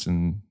experience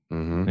and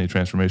any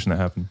transformation that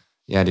happened.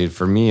 Yeah, dude,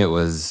 for me, it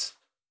was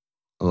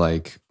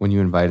like when you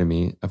invited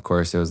me, of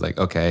course, it was like,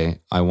 okay,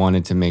 I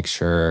wanted to make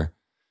sure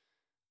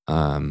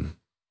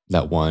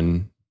that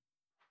one,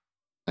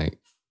 like,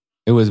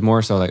 it was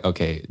more so like,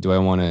 okay, do I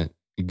want to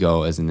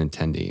go as an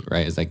attendee,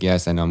 right? It's like,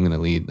 yes, I know I'm going to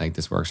lead like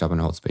this workshop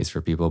and hold space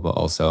for people, but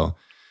also,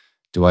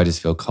 do I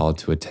just feel called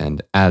to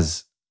attend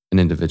as an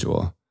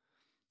individual?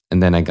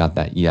 And then I got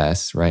that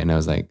yes, right? And I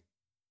was like,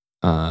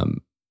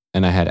 and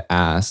I had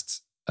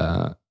asked,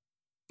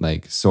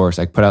 like Source,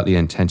 I put out the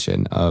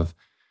intention of,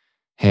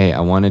 hey, I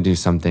want to do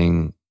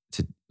something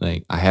to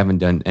like, I haven't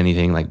done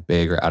anything like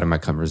big or out of my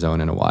comfort zone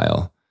in a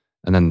while.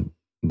 And then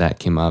that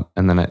came up.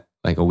 And then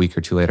like a week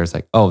or two later, it's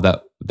like, oh,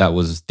 that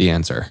was the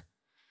answer.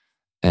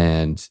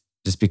 And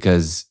just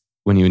because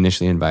when you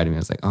initially invited me, I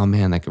was like, oh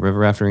man, like a river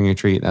rafting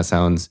retreat, that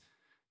sounds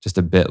just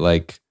a bit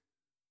like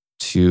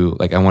too,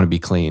 like I want to be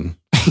clean.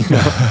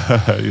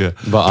 Yeah.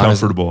 But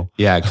comfortable.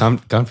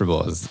 Honestly,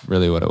 comfortable is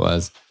really what it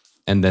was.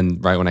 And then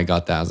right when I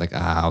got that, I was like,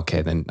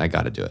 okay, then I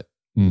got to do it.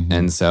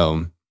 And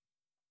so,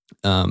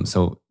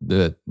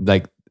 the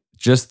like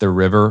just the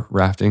river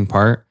rafting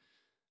part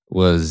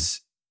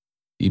was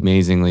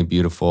amazingly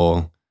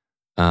beautiful.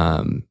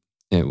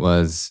 It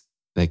was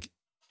like,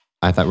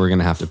 I thought we were going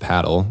to have to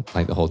paddle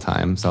like the whole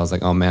time. So I was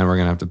like, oh man, we're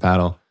going to have to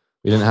paddle.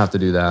 We didn't have to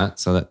do that.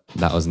 So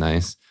that was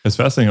nice. It's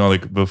fascinating, all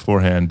like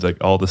beforehand, like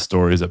all the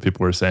stories that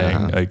people were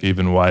saying, like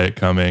even Wyatt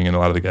coming, and a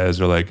lot of the guys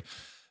are like,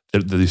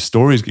 these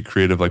stories get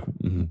creative. Like,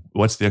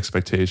 what's the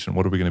expectation?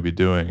 What are we going to be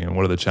doing? And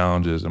what are the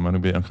challenges? I'm going to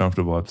be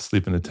uncomfortable. I have to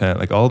sleep in the tent.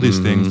 Like all these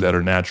things that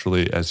are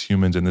naturally, as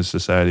humans in this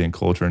society and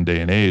culture and day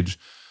and age,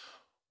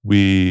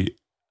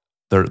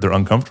 they're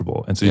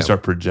uncomfortable. And so you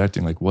start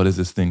projecting like, what is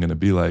this thing going to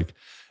be like?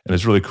 And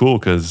it's really cool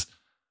because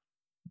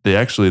they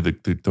actually,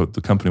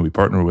 the company we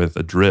partner with,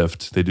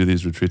 Adrift, they do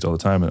these retreats all the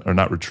time, or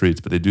not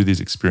retreats, but they do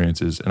these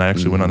experiences. And I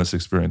actually went on this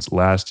experience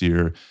last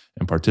year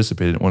and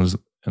participated in one.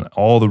 And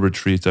all the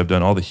retreats I've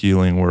done, all the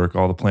healing work,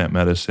 all the plant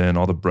medicine,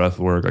 all the breath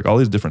work, like all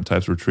these different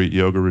types of retreat,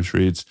 yoga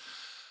retreats.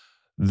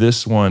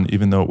 This one,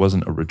 even though it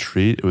wasn't a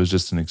retreat, it was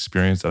just an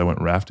experience that I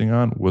went rafting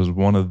on, was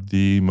one of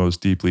the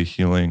most deeply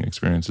healing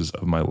experiences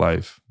of my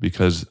life,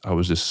 because I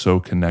was just so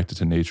connected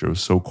to nature. It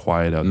was so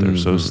quiet out there,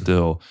 so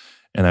still.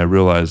 And I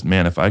realized,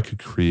 man, if I could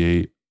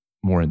create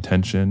more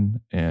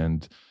intention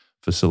and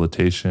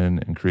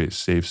facilitation and create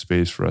safe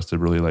space for us to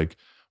really like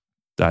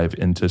dive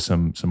into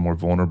some more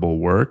vulnerable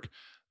work,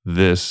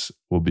 this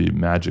will be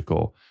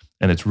magical.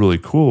 And it's really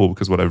cool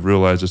because what I've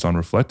realized just on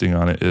reflecting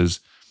on it is,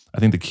 I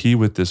think the key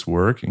with this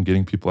work and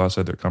getting people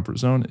outside their comfort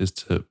zone is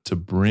to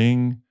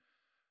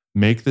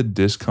make the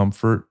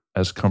discomfort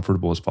as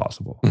comfortable as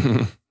possible.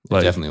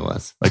 Like, it definitely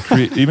was. Like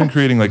even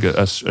creating like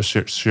a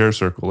share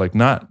circle, like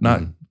not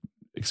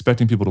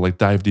expecting people to like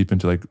dive deep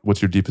into like,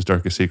 what's your deepest,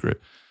 darkest secret?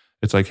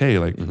 It's like, hey,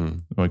 like,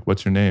 like,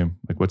 what's your name?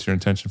 Like, what's your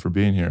intention for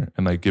being here?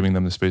 And like giving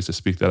them the space to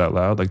speak that out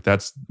loud. Like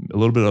that's a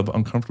little bit of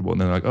uncomfortable. And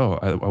then like, oh,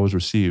 I was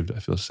received. I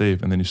feel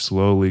safe. And then you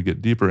slowly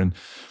get deeper. And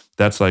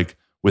that's like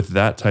with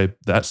that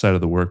side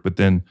of the work. But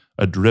then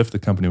Adrift, the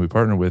company we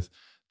partner with,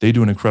 they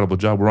do an incredible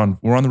job. We're on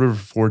the river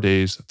for 4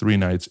 days, 3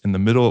 nights in the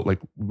middle. Like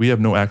we have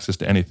no access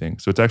to anything.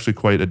 So it's actually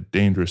quite a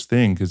dangerous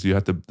thing because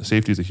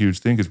safety is a huge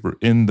thing because we're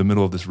in the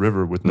middle of this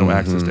river with no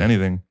access to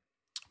anything.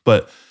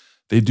 But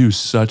they do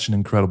such an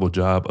incredible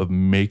job of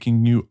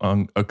making you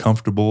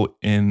uncomfortable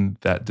in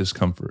that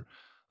discomfort.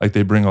 Like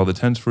they bring all the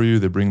tents for you,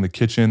 they bring the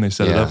kitchen, they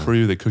set it up for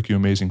you, they cook you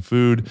amazing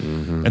food.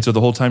 And so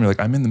the whole time you're like,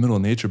 I'm in the middle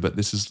of nature, but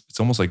it's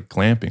almost like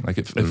glamping. Like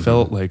it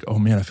felt like, oh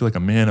man, I feel like a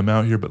man, I'm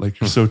out here, but like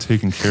you're so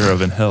taken care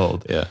of and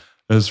held. Yeah.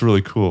 It's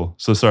really cool.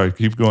 So sorry,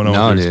 keep going on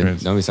with your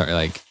experience. Don't be sorry.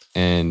 Like,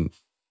 and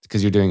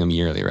because you're doing them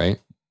yearly, right?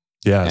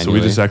 Yeah. Annually?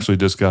 So we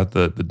just got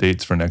the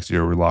dates for next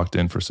year. We're locked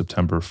in for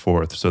September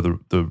 4th. So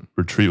the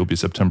retreat will be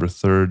September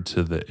 3rd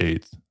to the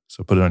 8th.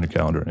 So put it on your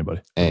calendar,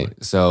 anybody. Hey,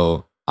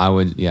 so I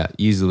would,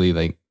 easily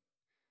like,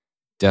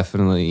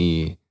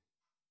 definitely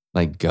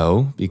like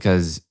go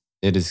because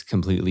it is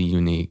completely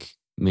unique,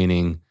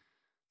 meaning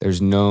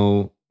there's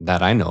no,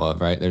 that I know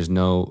of, right? There's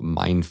no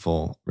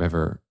mindful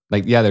river.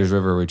 Like, there's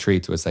river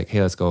retreats where it's like,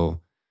 hey, let's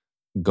go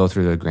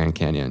through the Grand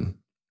Canyon,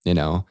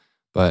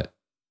 but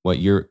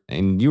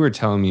and you were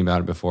telling me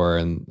about it before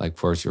and like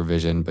force your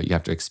vision, but you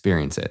have to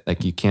experience it.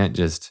 Like you can't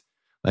just,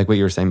 like what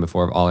you were saying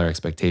before of all our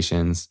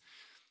expectations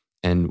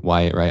and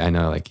Wyatt, right? I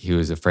know like he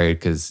was afraid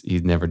because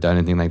he'd never done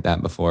anything like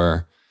that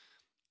before.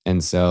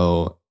 And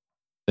so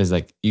it's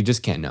like, you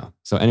just can't know.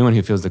 So anyone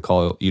who feels the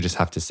call, you just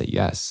have to say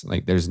yes.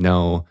 Like there's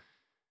no,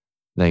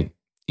 like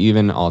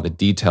even all the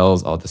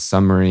details, all the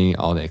summary,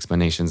 all the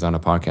explanations on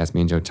a podcast,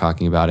 me and Joe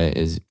talking about it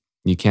is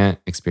you can't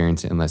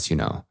experience it unless you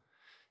know.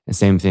 And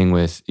same thing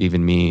with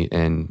even me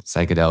and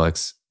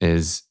psychedelics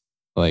is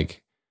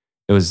like,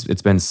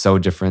 it's been so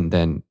different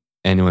than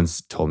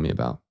anyone's told me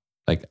about.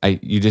 Like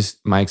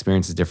my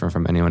experience is different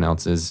from anyone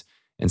else's.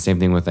 And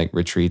same thing with like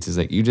retreats is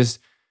like,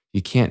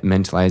 you can't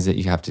mentalize it.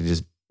 You have to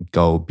just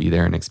go be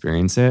there and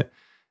experience it.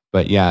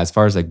 But as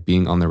far as like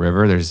being on the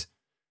river,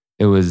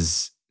 it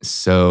was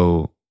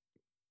so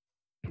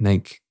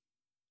like,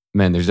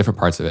 man, there's different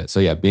parts of it.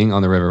 So being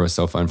on the river was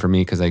so fun for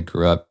me because I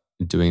grew up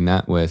doing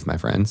that with my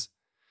friends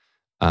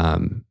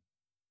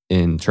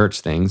in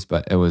church things,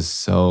 but it was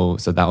so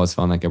that was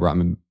fun. Like it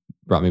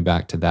brought me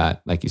back to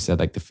that. Like you said,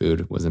 like the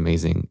food was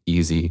amazing,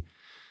 easy.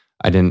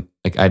 I didn't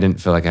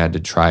feel like I had to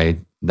try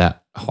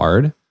that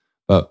hard.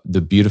 But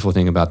the beautiful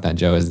thing about that,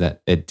 Joe, is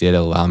that it did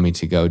allow me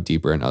to go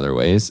deeper in other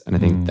ways. And I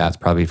think that's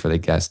probably for the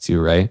guests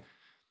too, right?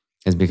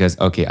 Is because,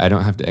 okay, I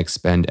don't have to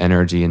expend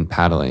energy in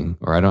paddling,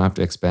 or I don't have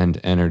to expend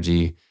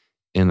energy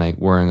in like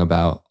worrying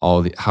about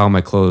how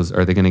my clothes,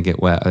 are they going to get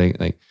wet?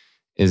 Like,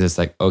 is this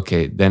like,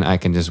 okay, then I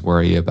can just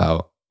worry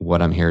about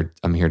what I'm here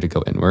to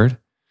go inward,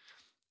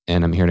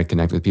 and I'm here to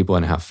connect with people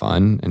and have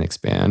fun and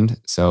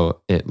expand.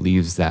 So it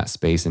leaves that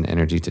space and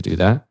energy to do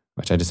that,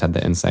 which I just had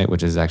the insight,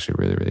 which is actually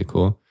really, really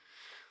cool.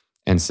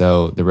 And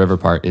so the river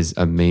part is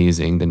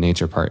amazing. The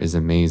nature part is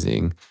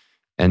amazing.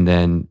 And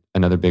then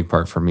another big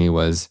part for me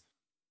was,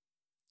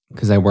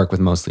 because I work with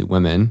mostly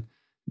women,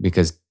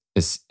 because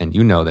and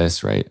you know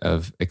this, right,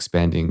 of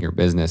expanding your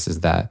business,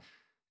 is that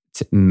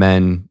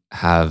men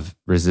have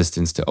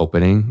resistance to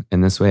opening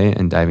in this way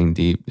and diving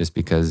deep, just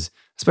because,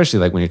 especially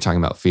like when you're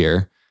talking about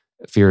fear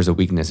is a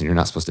weakness and you're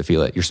not supposed to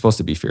feel it. You're supposed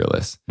to be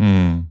fearless.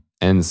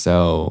 And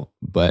so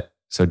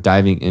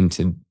diving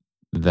into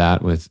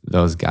that with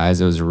those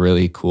guys, it was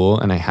really cool.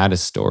 And I had a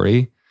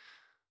story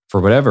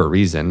for whatever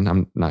reason.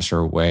 I'm not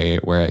sure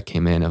where it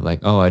came in of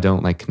like, oh, I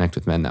don't like connect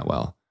with men that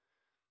well.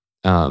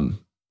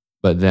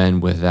 But then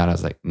with that, I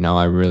was like, no,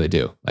 I really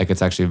do. Like,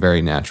 it's actually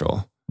very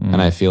natural.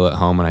 And I feel at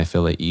home and I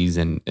feel at ease,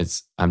 and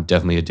I'm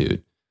definitely a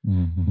dude,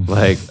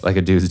 like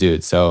a dude's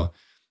dude. So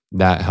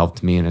that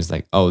helped me. And it's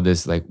like, oh,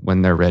 this, like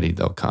when they're ready,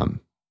 they'll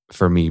come,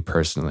 for me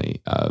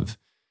personally,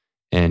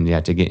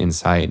 to get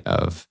insight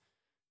of,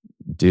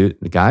 dude,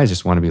 the guys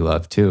just want to be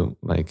loved too.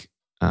 Like,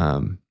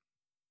 and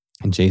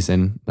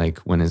Jason, like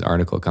when his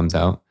article comes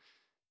out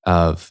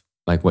of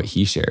like what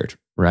he shared,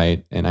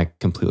 right? And I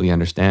completely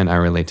understand. I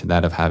relate to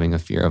that of having a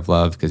fear of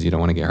love because you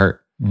don't want to get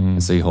hurt.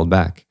 And so you hold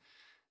back.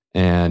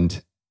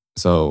 And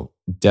so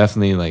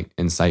definitely like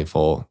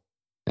insightful,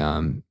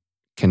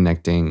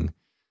 connecting,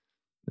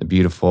 the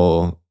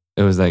beautiful.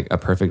 It was like a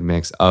perfect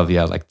mix of,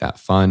 like that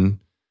fun,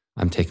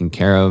 I'm taken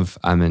care of,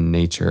 I'm in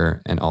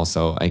nature, and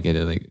also I get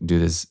to like do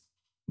this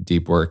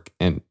deep work,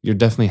 and you're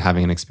definitely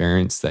having an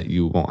experience that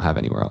you won't have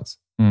anywhere else.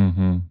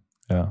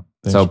 Yeah.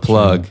 So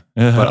plug,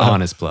 but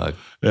honest plug.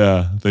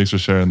 Yeah. Thanks for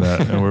sharing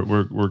that. And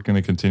we're going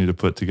to continue to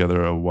put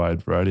together a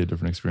wide variety of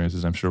different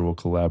experiences. I'm sure we'll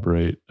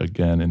collaborate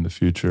again in the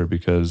future,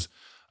 because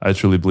I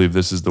truly believe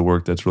this is the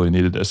work that's really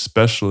needed,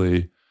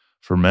 especially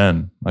for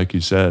men. Like you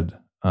said,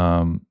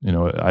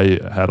 I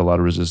had a lot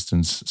of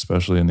resistance,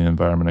 especially in the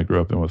environment I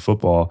grew up in with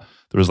football.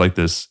 There was like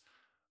this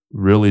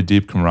really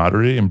deep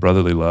camaraderie and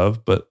brotherly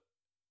love, but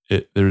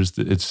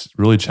it's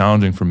really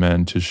challenging for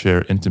men to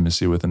share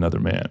intimacy with another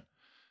man,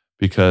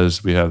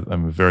 because we have a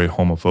very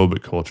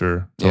homophobic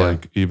culture to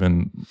like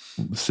even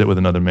sit with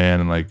another man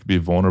and like be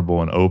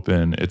vulnerable and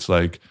open. It's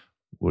like,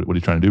 what are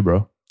you trying to do,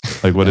 bro?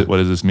 Like, what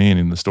does this mean?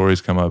 And the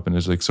stories come up, and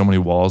there's like so many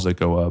walls that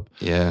go up.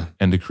 Yeah.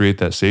 And to create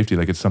that safety,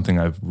 like it's something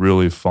I've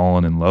really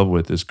fallen in love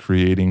with, is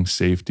creating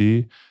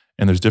safety.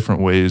 And there's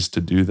different ways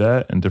to do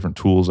that and different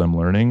tools I'm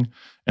learning.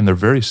 And they're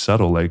very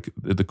subtle. Like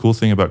the cool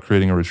thing about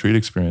creating a retreat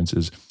experience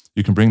is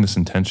you can bring this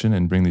intention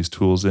and bring these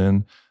tools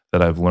in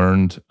that I've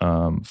learned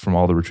from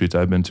all the retreats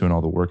I've been to and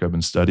all the work I've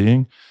been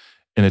studying.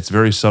 And it's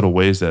very subtle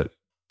ways that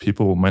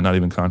people might not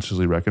even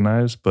consciously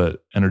recognize,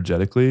 but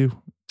energetically,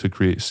 to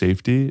create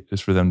safety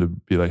is for them to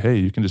be like, hey,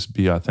 you can just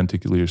be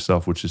authentically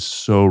yourself, which is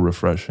so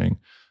refreshing,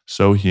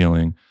 so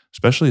healing,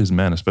 especially as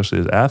men, especially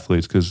as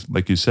athletes. Because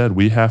like you said,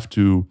 we've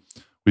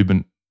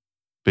been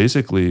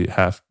basically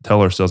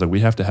tell ourselves that we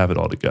have to have it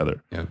all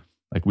together. Yeah.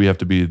 Like we have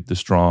to be the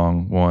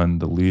strong one,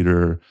 the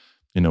leader.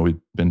 We've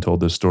been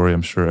told this story.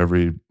 I'm sure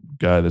every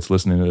guy that's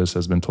listening to this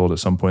has been told at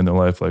some point in their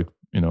life, like,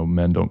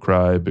 men don't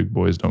cry, big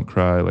boys don't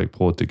cry, like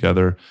pull it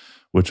together,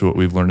 which what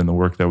we've learned in the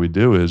work that we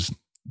do is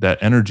that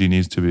energy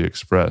needs to be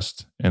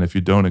expressed. And if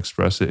you don't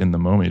express it in the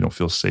moment, you don't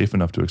feel safe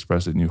enough to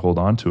express it and you hold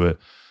on to it,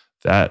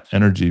 that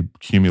energy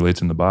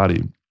accumulates in the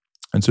body.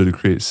 And so to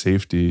create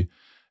safety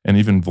and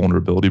even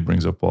vulnerability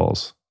brings up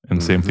walls. And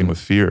the same thing with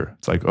fear.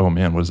 It's like, oh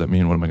man, what does that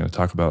mean? What am I going to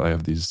talk about? I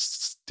have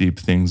these deep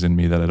things in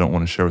me that I don't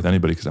want to share with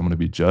anybody because I'm going to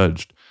be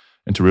judged.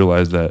 And to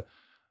realize that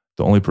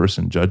the only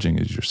person judging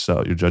is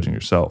yourself. You're judging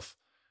yourself.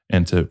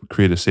 And to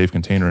create a safe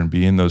container and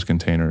be in those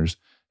containers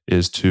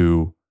is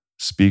to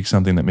speak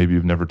something that maybe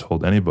you've never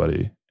told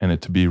anybody, and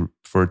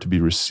for it to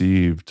be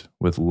received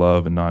with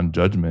love and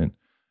non-judgment.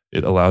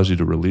 It allows you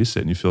to release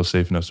it and you feel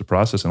safe enough to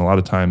process. And a lot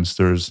of times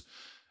there's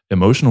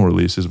emotional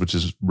releases, which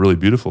is really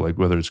beautiful, like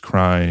whether it's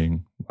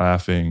crying,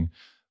 laughing,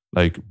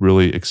 like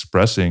really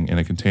expressing in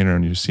a container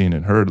and you've seen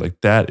and heard,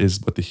 like that is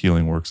what the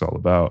healing work's all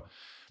about.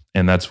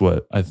 And that's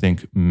what I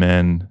think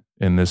men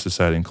in this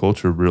society and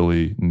culture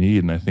really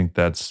need. And I think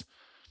that's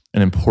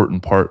an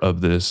important part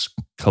of this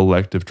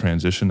collective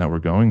transition that we're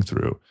going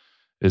through,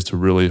 is to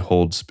really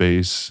hold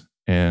space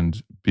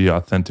and be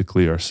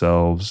authentically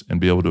ourselves and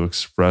be able to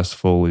express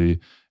fully.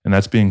 And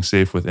that's being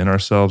safe within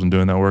ourselves and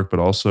doing that work, but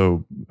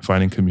also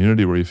finding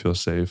community where you feel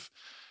safe.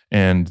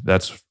 And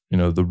that's,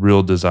 the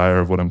real desire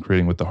of what I'm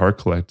creating with the Heart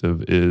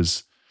Collective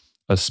is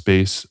a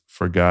space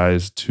for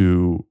guys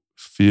to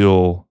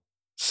feel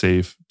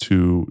safe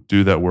to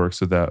do that work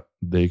so that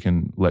they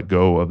can let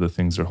go of the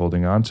things they're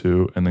holding on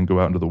to and then go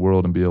out into the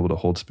world and be able to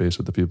hold space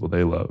with the people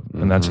they love.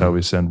 And that's how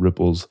we send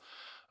ripples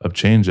of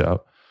change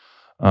out.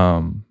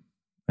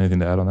 Anything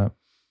to add on that?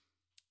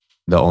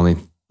 The only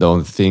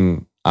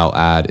thing I'll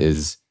add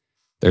is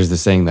there's the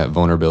saying that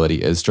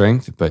vulnerability is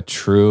strength, but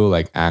true,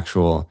 like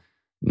actual,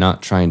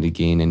 not trying to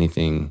gain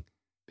anything,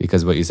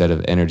 because what you said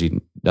of energy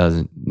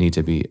doesn't need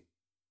to be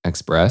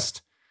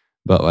expressed,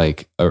 but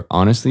like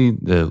honestly,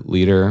 the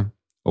leader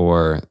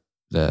or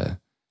the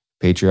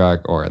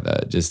patriarch or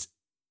the just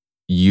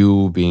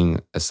you being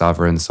a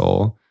sovereign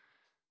soul,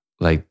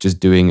 like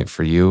just doing it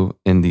for you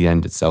in the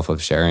end itself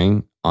of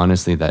sharing,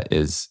 honestly, that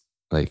is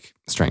like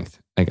strength.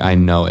 Like I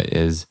know it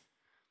is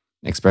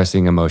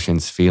expressing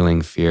emotions,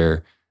 feeling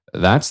fear.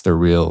 That's the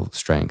real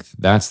strength.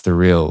 That's the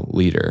real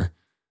leader.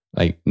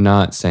 Like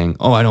not saying,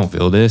 oh, I don't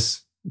feel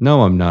this.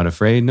 No, I'm not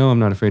afraid. No, I'm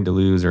not afraid to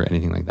lose or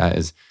anything like that.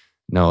 Is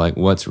no, like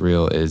what's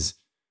real is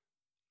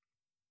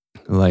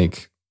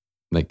like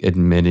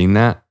admitting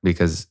that,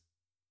 because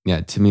yeah,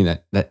 to me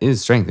that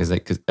is strength, is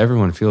like, because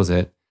everyone feels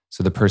it.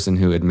 So the person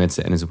who admits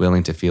it and is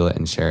willing to feel it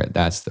and share it,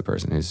 that's the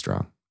person who's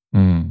strong.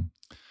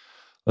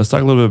 Let's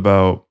talk a little bit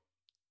about,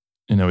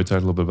 we talked a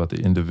little bit about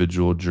the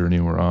individual journey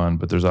we're on,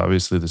 but there's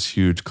obviously this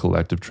huge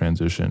collective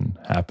transition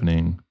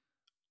happening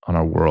on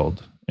our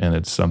world. And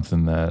it's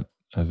something that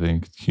I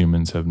think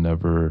humans have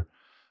never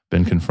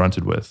been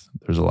confronted with.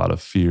 There's a lot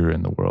of fear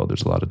in the world.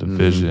 There's a lot of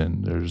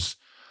division. There's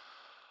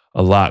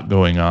a lot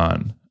going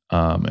on.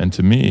 And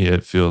to me,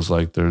 it feels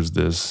like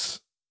it's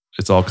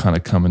all kind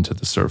of coming to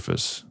the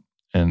surface.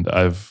 And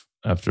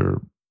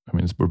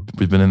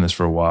we've been in this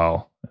for a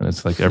while, and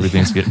it's like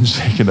everything's getting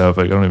shaken up.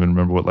 Like I don't even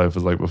remember what life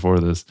was like before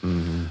this.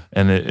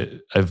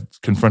 And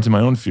I've confronted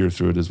my own fear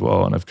through it as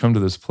well. And I've come to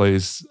this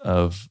place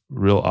of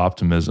real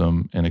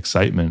optimism and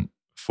excitement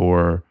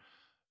for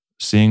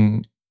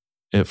seeing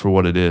it for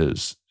what it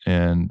is.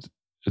 And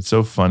it's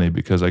so funny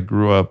because I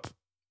grew up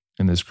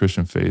in this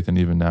Christian faith, and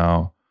even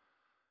now,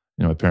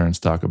 my parents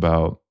talk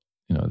about,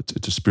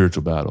 it's a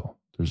spiritual battle.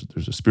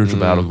 There's a spiritual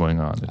battle going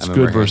on. It's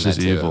good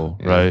versus evil,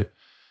 right?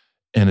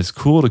 And it's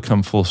cool to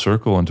come full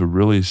circle and to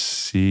really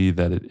see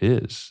that it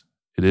is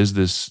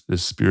this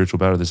spiritual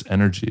battle, this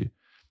energy,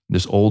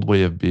 this old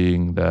way of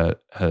being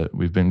that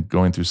we've been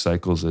going through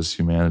cycles as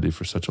humanity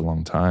for such a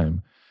long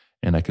time.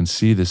 And I can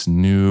see this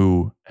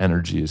new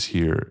energy is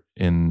here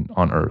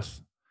on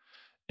earth.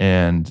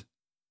 And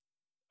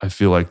I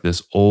feel like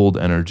this old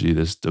energy,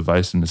 this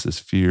divisiveness, this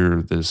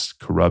fear, this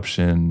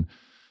corruption,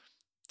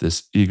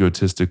 this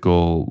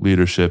egotistical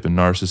leadership and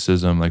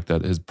narcissism, like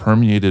that has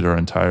permeated our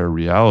entire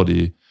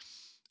reality.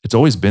 It's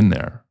always been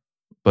there,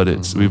 but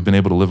we've been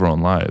able to live our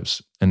own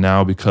lives. And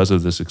now because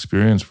of this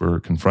experience we're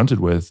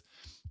confronted with,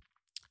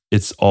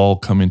 it's all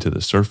coming to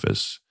the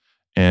surface.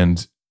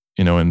 And,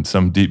 in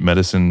some deep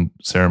medicine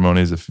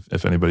ceremonies,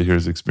 if anybody here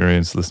has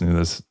experienced listening to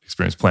this,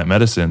 experience plant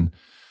medicine,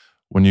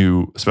 when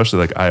you, especially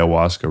like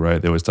ayahuasca,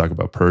 right? They always talk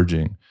about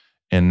purging.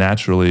 And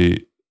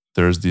naturally,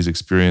 there's these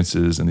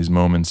experiences and these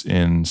moments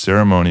in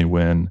ceremony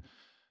when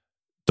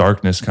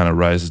darkness kind of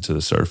rises to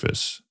the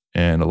surface,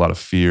 and a lot of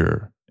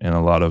fear and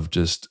a lot of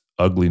just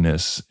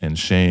ugliness and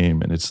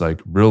shame. And it's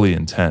like really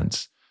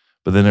intense.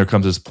 But then there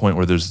comes this point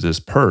where there's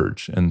this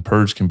purge, and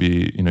purge can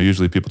be,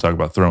 usually people talk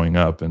about throwing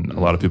up, and a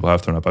lot of people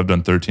have thrown up. I've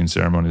done 13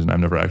 ceremonies and I've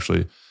never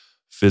actually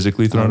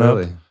physically thrown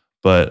up,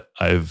 but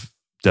I've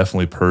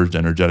definitely purged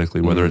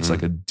energetically, whether it's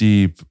like a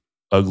deep,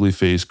 ugly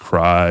face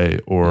cry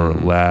or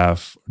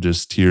laugh,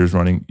 just tears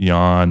running,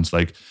 yawns,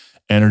 like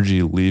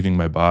energy leaving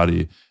my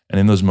body. And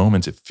in those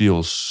moments, it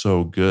feels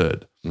so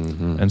good.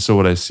 And so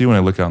what I see when I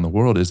look out in the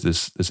world is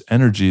this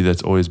energy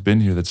that's always been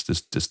here, that's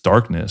this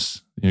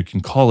darkness. You can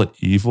call it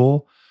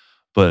evil,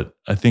 but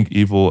I think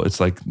evil, it's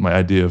like my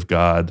idea of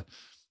God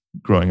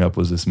growing up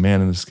was this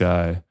man in the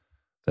sky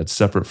that's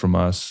separate from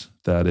us,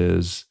 that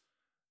is,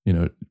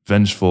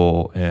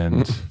 vengeful,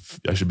 and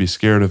I should be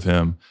scared of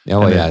him.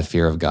 Oh, and then,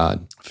 fear of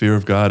God. Fear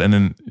of God. And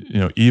then,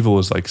 evil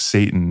is like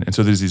Satan. And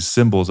so there's these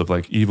symbols of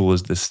like evil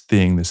is this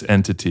thing, this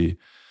entity.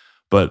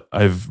 But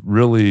I've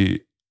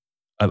really,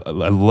 I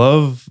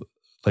love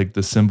like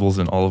the symbols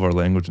in all of our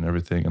language and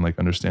everything, and like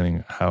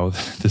understanding how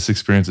this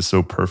experience is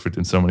so perfect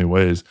in so many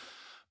ways.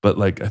 But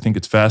like, I think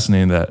it's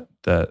fascinating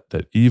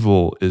that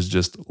evil is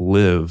just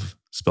live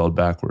spelled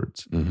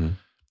backwards.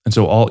 And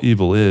so all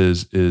evil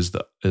is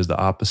the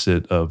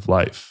opposite of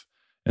life.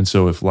 And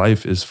so if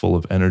life is full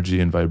of energy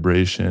and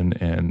vibration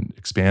and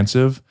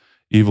expansive,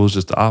 evil is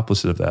just the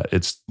opposite of that.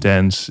 It's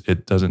dense.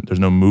 There's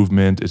no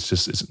movement.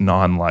 It's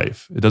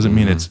non-life. It doesn't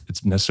mean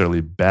it's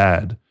necessarily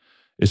bad.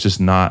 It's just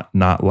not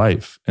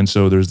life. And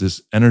so there's this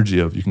energy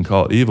of, you can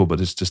call it evil, but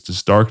it's just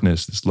this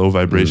darkness, this low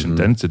vibration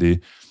density.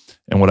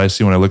 And what I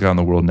see when I look out in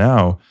the world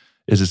now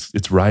is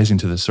it's rising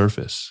to the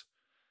surface.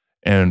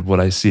 And what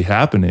I see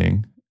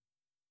happening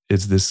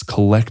is this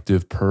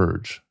collective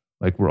purge.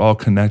 Like we're all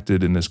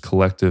connected in this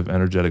collective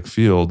energetic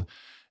field,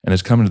 and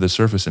it's coming to the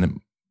surface, and it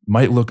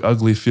might look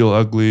ugly, feel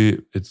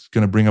ugly. It's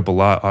going to bring up a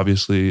lot.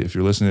 Obviously, if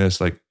you're listening to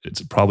this, like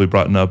it's probably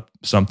brought up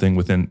something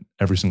within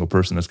every single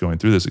person that's going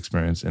through this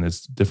experience, and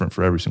it's different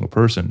for every single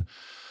person.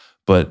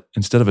 But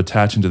instead of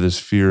attaching to this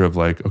fear of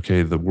like,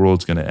 okay, the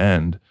world's going to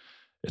end,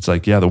 it's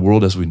like, yeah, the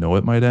world as we know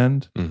it might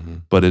end,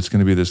 but it's going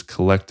to be this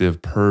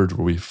collective purge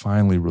where we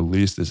finally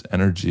release this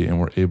energy and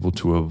we're able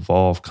to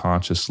evolve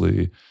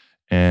consciously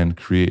and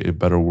create a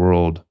better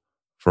world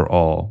for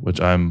all, which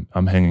I'm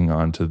hanging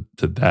on to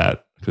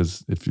that,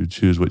 because if you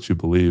choose what you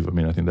believe, I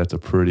mean, I think that's a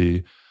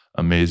pretty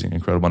amazing,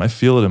 incredible, and I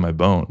feel it in my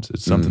bones.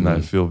 It's something that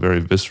I feel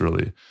very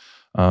viscerally.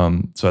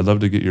 So I'd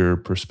love to get your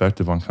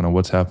perspective on kind of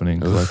what's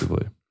happening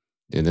collectively.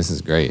 Dude, this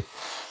is great.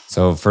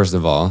 So first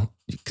of all,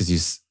 because you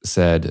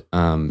said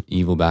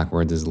evil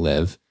backwards is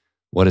live.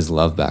 What is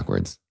love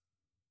backwards?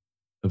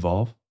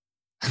 Evolve.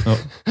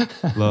 Oh,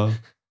 love.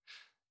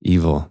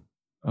 Evil.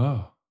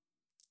 Oh.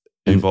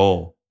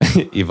 Evil.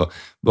 Evil.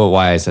 But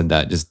why I said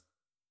that, just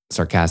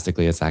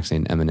sarcastically, it's actually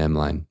an Eminem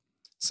line.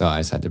 So I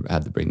just had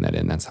to bring that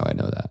in. That's how I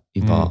know that.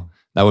 Evolve.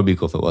 That would be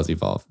cool if it was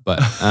evolve. But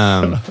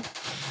so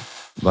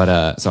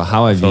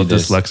how I view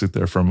this. Dyslexic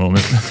there for a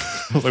moment.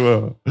 I was like,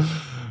 whoa.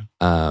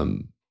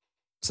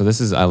 So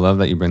I love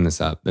that you bring this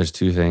up. There's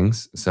two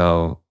things.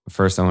 So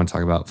first I want to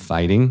talk about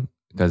fighting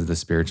because of the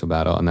spiritual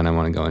battle. And then I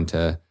want to go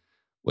into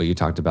what you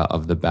talked about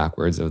of the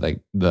backwards of like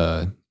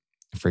the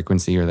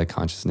frequency or the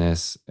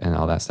consciousness and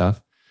all that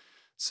stuff.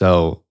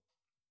 So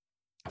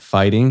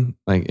fighting,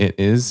 like it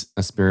is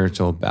a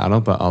spiritual battle,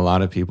 but a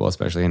lot of people,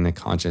 especially in the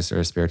conscious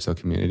or spiritual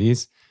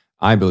communities,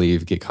 I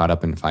believe get caught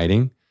up in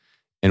fighting.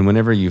 And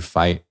whenever you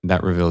fight,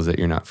 that reveals that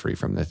you're not free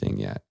from the thing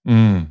yet.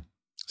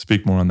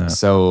 Speak more on that.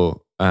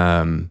 So,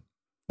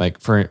 like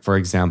for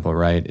example,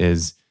 right,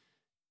 is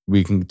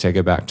we can take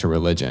it back to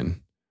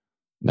religion.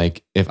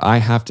 Like if I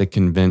have to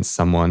convince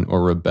someone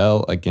or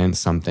rebel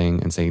against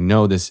something and say,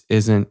 no, this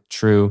isn't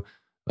true,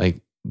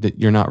 like that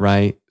you're not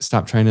right,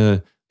 stop trying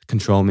to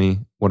control me,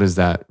 what does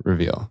that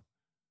reveal?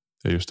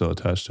 That you're still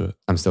attached to it.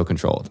 I'm still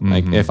controlled.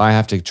 Like if I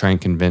have to try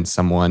and convince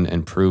someone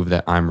and prove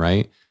that I'm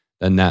right,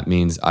 then that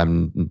means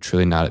I'm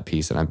truly not at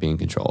peace and I'm being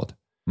controlled.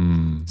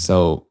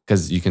 So,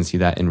 because you can see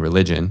that in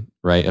religion,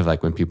 right? Of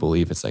like when people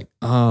leave, it's like,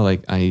 oh,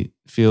 like I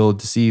feel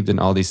deceived and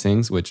all these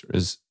things, which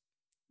is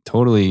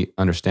totally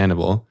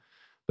understandable.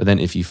 But then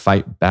if you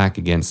fight back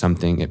against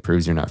something, it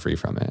proves you're not free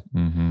from it.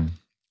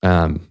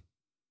 And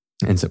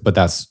so, but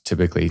that's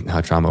typically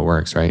how trauma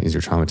works, right? Is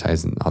you're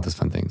traumatized and all this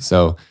fun thing.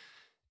 So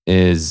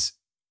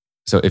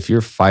if you're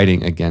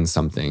fighting against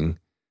something,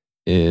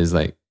 is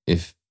like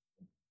if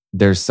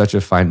there's such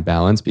a fine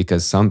balance,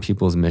 because some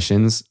people's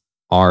missions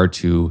are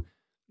to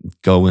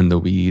go in the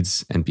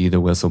weeds and be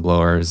the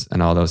whistleblowers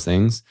and all those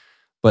things.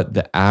 But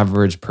the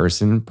average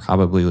person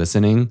probably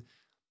listening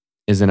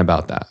isn't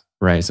about that,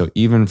 right? So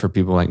even for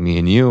people like me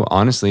and you,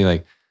 honestly,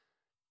 like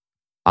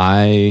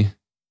I,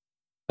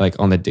 like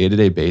on the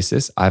day-to-day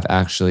basis, I've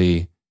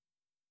actually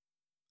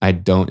I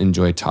don't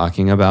enjoy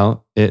talking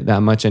about it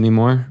that much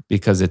anymore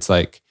because it's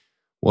like,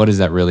 what is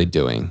that really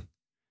doing?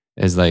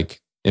 Is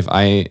like, if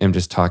I am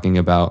just talking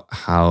about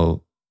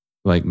how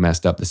like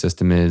messed up the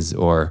system is,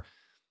 or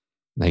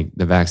like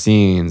the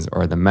vaccines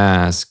or the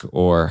mask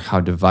or how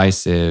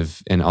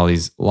divisive and all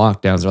these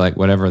lockdowns are, like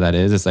whatever that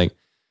is, it's like,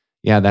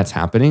 yeah, that's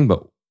happening,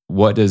 but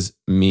what does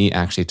me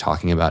actually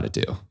talking about it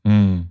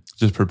do?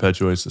 Just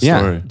perpetuates the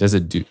story.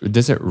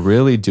 Does it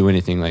really do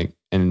anything? Like,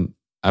 and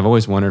I've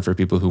always wondered for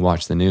people who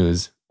watch the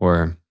news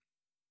or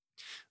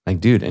like,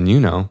 dude, and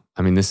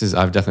I mean,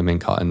 I've definitely been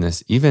caught in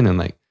this, even in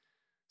like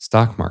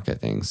stock market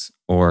things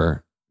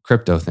or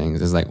crypto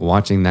things, is like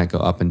watching that go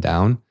up and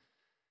down.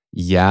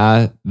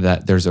 Yeah,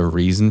 that there's a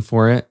reason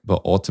for it,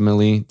 but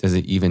ultimately, does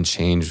it even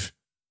change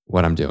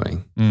what I'm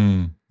doing?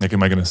 Like,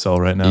 am I going to sell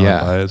right now? Yeah.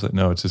 And buy it? It's like,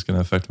 no, it's just going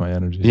to affect my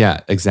energy. Yeah,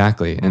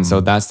 exactly. And so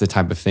that's the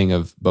type of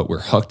thing but we're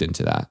hooked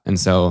into that. And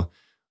so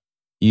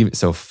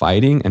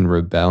fighting and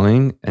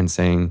rebelling and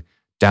saying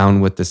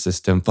down with the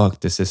system, fuck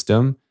the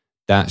system,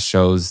 that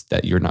shows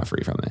that you're not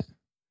free from it.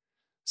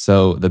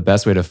 So the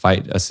best way to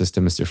fight a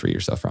system is to free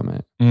yourself from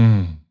it.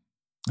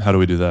 How do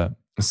we do that?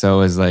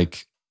 So it's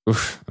like, I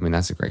mean,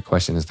 that's a great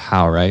question, is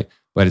how, right?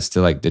 But it's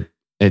still like,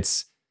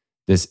 it's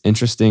this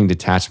interesting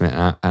detachment.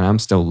 And I'm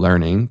still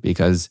learning,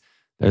 because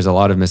there's a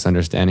lot of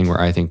misunderstanding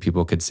where I think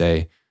people could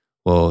say,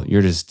 well,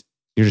 you're just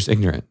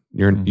ignorant.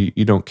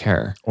 You don't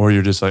care. Or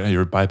you're just like,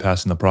 you're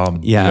bypassing the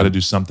problem. Yeah, you got to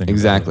do something.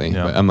 Exactly.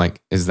 Yeah. But I'm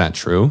like, is that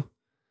true?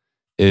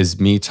 Is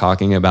me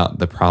talking about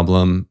the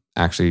problem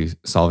actually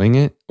solving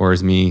it? Or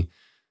is me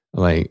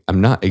like,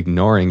 I'm not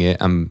ignoring it.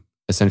 I'm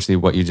essentially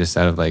what you just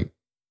said of like,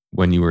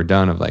 when you were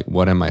done, of like,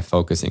 what am I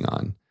focusing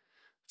on?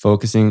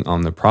 Focusing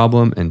on the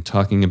problem and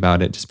talking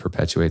about it just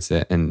perpetuates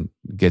it and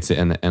gets it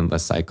in the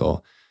endless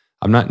cycle.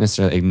 I'm not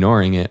necessarily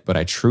ignoring it, but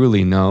I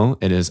truly know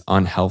it is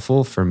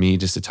unhelpful for me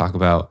just to talk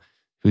about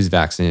who's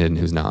vaccinated and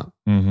who's not.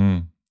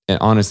 It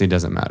honestly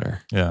doesn't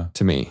matter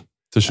to me.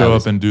 To show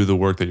up and do the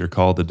work that you're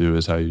called to do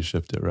is how you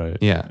shift it, right?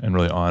 Yeah. And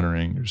really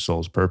honoring your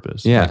soul's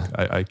purpose. Yeah.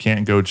 Like, I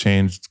can't go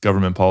change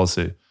government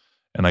policy,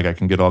 and like I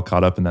can get all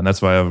caught up in that. And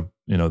that's why I have,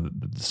 the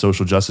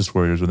social justice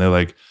warriors, when they're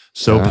like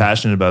so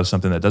passionate about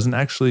something that doesn't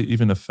actually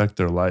even affect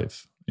their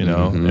life,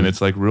 and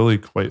it's like really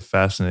quite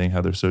fascinating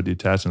how they're so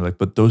detached and like,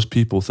 but those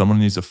people, someone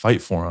needs to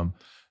fight for them.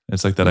 And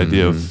it's like that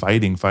idea of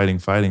fighting.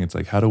 It's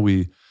like, how do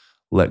we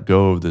let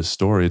go of this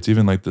story? It's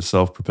even like the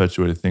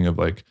self-perpetuated thing of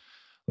like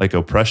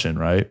oppression,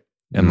 right?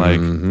 And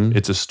like,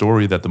 it's a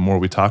story that the more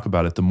we talk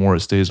about it, the more it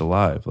stays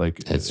alive.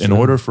 Like, in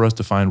order for us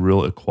to find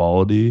real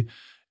equality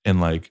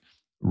and like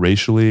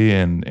racially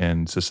and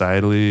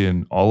societally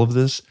and all of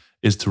this,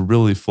 is to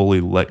really fully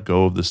let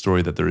go of the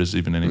story that there is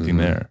even anything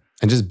there.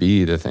 And just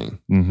be the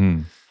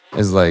thing.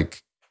 Is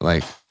like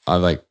I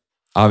like,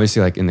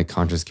 obviously, like in the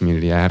conscious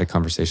community, I had a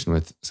conversation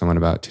with someone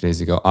about 2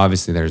 days ago.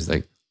 Obviously, there's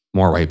like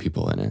more white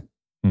people in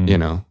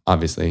it,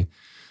 obviously.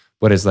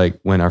 But it's like,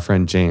 when our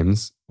friend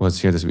James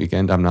was here this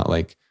weekend, I'm not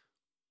like,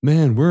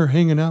 man, we're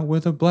hanging out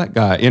with a black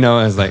guy.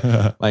 It's like,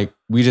 like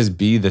we just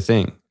be the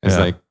thing. It's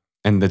like,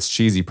 and that's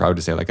cheesy, proud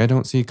to say, like, I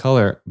don't see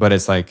color, but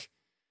it's like,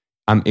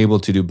 I'm able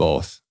to do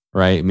both,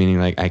 right? Meaning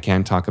like, I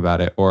can talk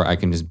about it, or I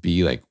can just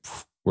be like,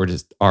 we're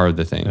just are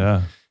the thing.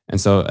 Yeah.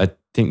 And so I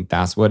think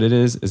that's what it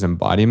is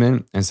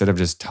embodiment. Instead of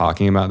just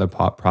talking about the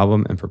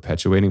problem and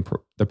perpetuating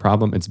the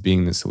problem, it's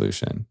being the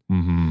solution,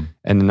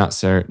 and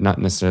not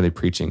necessarily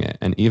preaching it.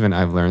 And even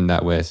I've learned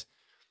that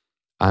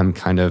I'm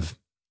kind of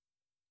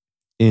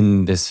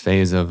in this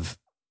phase of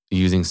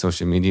using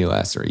social media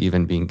less, or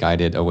even being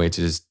guided away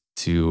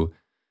to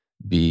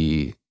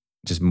be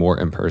just more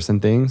in-person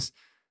things,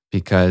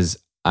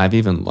 because I've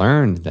even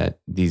learned that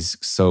these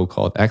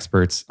so-called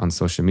experts on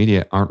social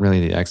media aren't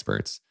really the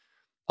experts.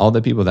 All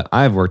the people that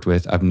I've worked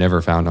with, I've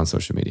never found on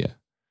social media.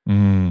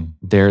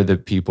 They're the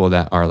people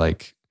that are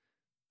like,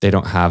 they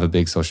don't have a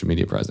big social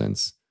media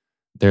presence.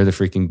 They're the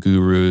freaking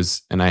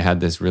gurus. And I had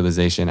this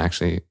realization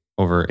actually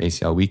over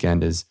ACL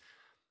weekend, is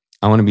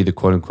I want to be the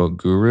quote unquote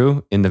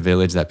guru in the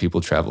village that people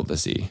travel to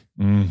see.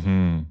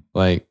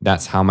 Like,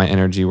 that's how my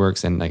energy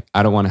works. And like,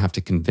 I don't want to have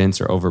to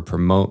convince or over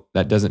promote.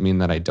 That doesn't mean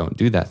that I don't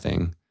do that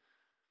thing.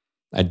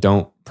 I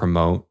don't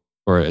promote,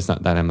 or it's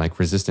not that I'm like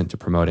resistant to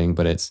promoting,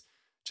 but it's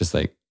just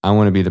like, I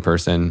want to be the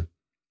person,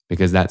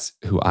 because that's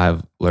who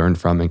I've learned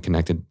from and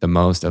connected the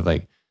most, of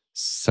like,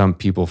 some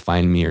people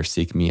find me or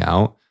seek me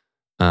out.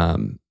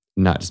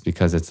 Not just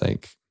because it's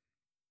like,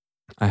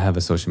 I have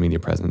a social media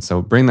presence.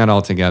 So bring that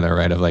all together,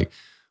 right? Of like,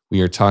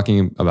 we are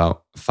talking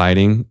about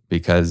fighting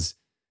because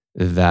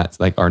that's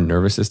like, our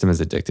nervous system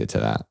is addicted to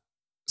that.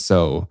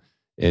 So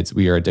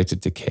we are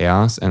addicted to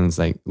chaos, and it's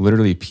like,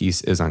 literally,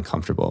 peace is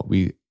uncomfortable.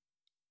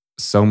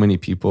 So many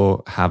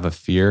people have a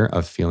fear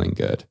of feeling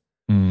good.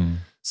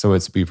 So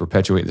we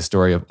perpetuate the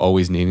story of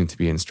always needing to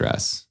be in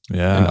stress,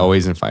 and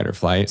always in fight or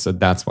flight. So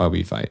that's why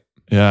we fight.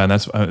 Yeah. And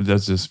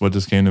that's just what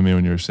just came to me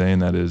when you were saying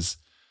that, is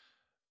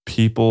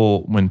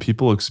when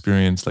people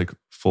experience like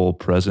full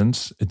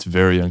presence, it's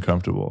very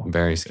uncomfortable,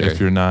 very scary if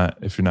you're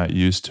not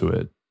used to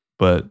it.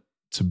 But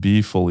to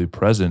be fully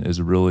present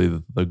is really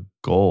the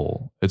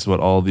goal. It's what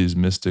all these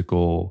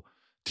mystical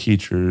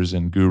teachers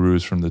and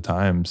gurus from the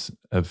times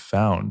have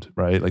found,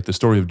 right? Like the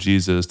story of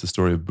Jesus, the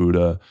story of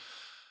Buddha,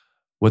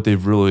 what they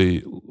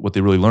really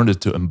learned is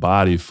to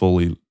embody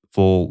full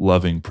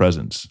loving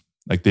presence.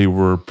 Like they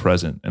were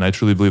present. And I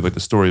truly believe like the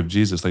story of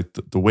Jesus, like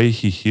the way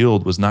he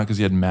healed was not because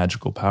he had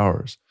magical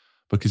powers,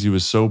 but because he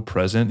was so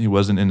present. He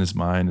wasn't in his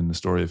mind in the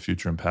story of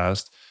future and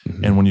past.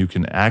 Mhm. And when you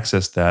can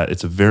access that,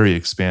 it's a very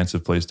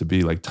expansive place to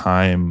be. Like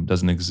time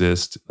doesn't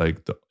exist.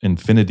 Like the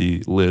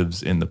infinity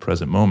lives in the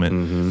present moment.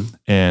 Mhm.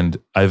 And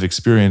I've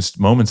experienced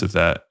moments of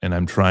that, and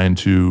I'm trying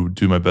to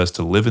do my best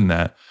to live in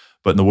that.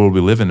 But in the world we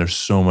live in, there's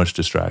so much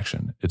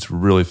distraction. It's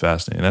really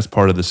fascinating. That's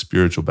part of the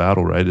spiritual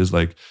battle, right? Is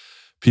like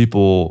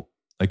people,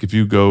 like if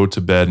you go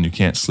to bed and you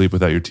can't sleep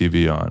without your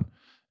TV on,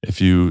 if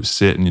you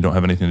sit and you don't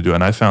have anything to do.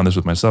 And I found this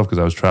with myself because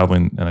I was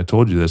traveling, and I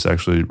told you this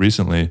actually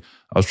recently.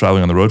 I was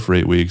traveling on the road for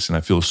 8 weeks, and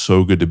I feel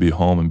so good to be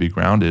home and be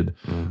grounded,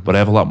 Mhm. but I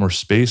have a lot more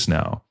space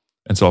now.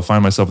 And so I'll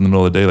find myself in the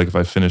middle of the day, like if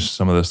I finished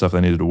some of the stuff I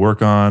needed to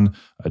work on,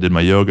 I did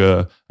my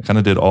yoga, I kind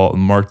of did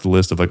marked the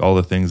list of like all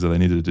the things that I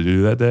needed to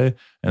do that day.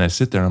 And I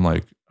sit there and I'm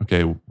like,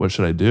 okay, what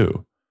should I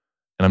do?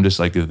 And I'm just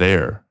like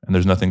there, and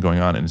there's nothing going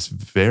on. And it's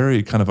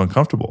very kind of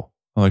uncomfortable.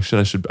 I'm like,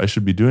 I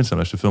should be doing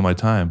something. I should fill my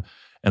time.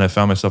 And I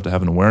found myself to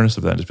have an awareness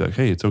of that and just be like,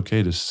 hey, it's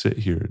okay to sit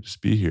here,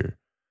 just be here.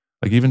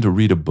 Like even to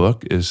read a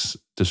book is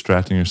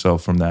distracting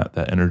yourself from that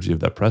energy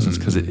of that presence,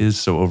 because it is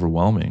so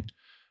overwhelming.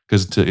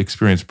 Because to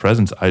experience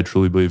presence, I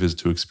truly believe, is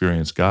to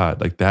experience God.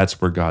 Like that's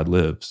where God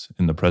lives,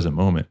 in the present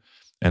moment.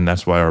 And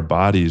that's why our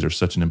bodies are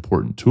such an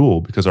important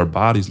tool, because our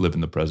bodies live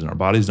in the present. Our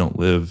bodies don't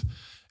live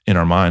in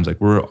our minds.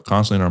 Like we're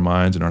constantly in our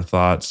minds and our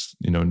thoughts,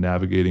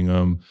 navigating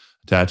them,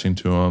 attaching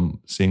to them,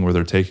 seeing where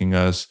they're taking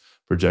us,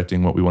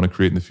 projecting what we want to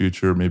create in the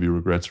future, maybe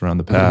regrets around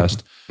the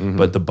past. Mhm.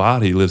 But the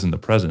body lives in the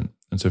present.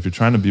 And so if you're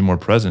trying to be more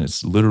present,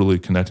 it's literally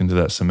connecting to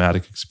that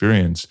somatic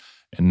experience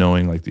and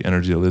knowing like the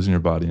energy that lives in your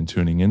body and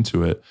tuning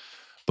into it.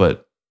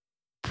 But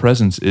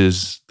presence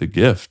is the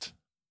gift.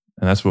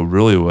 And that's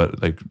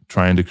what like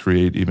trying to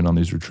create even on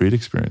these retreat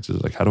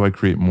experiences. Like, how do I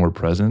create more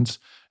presence?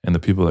 And the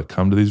people that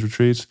come to these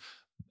retreats,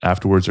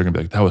 afterwards, they're going to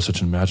be like, that was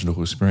such a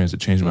magical experience. It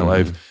changed my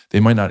life. They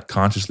might not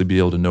consciously be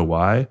able to know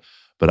why,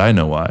 but I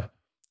know why.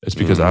 It's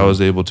because I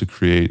was able to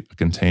create a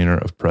container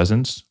of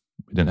presence.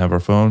 We didn't have our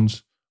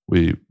phones.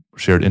 We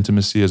shared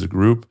intimacy as a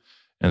group.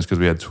 And it's because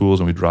we had tools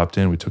and we dropped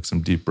in. We took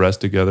some deep breaths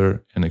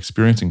together. And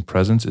experiencing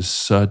presence is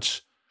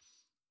such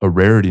a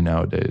rarity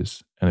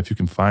nowadays. And if you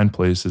can find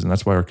places, and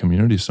that's why our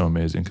community is so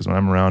amazing, because when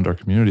I'm around our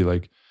community,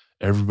 like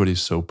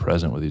everybody's so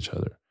present with each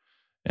other.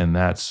 And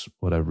that's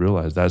what I've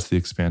realized. That's the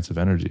expansive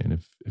energy.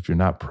 And if you're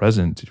not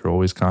present, you're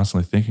always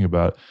constantly thinking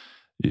about,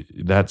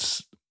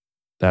 that's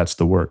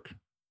the work.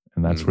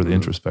 And that's where the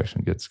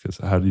introspection gets, because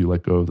how do you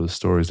let go of those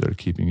stories that are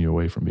keeping you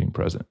away from being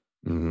present?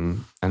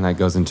 And that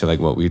goes into like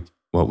what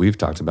we've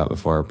talked about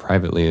before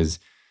privately, is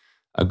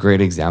a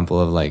great example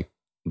of like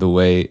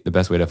the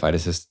best way to fight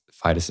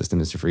a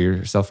system is to free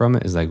yourself from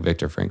it, is like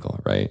Viktor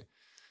Frankl, right?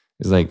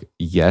 It's like,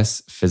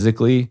 yes,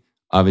 physically,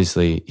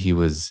 obviously he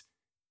was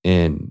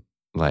in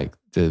like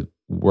the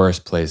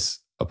worst place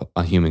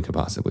a human could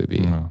possibly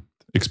be.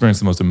 Experience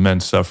the most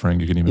immense suffering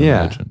you can even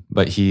imagine.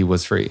 But he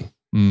was free.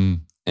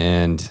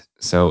 And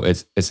so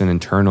it's an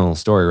internal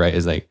story, right?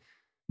 Is like,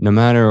 no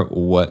matter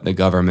what the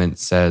government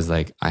says,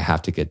 like, I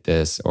have to get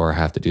this or I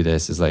have to do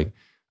this, is like,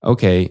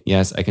 okay,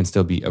 yes, I can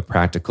still be a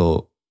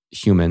practical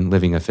human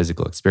living a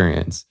physical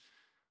experience.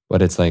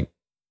 But it's like,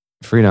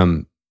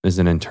 freedom is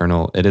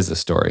it is a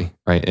story,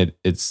 right?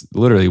 It's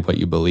literally what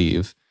you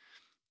believe.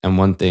 And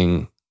one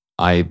thing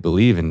I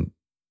believe and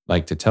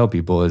like to tell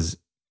people is,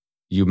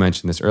 you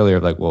mentioned this earlier,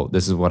 like, well,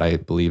 this is what I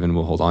believe and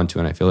will hold on to,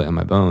 and I feel it in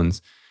my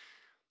bones.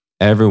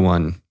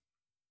 Everyone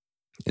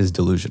is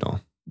delusional.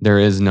 There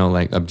is no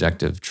like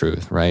objective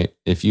truth, right?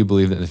 If you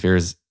believe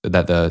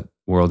that the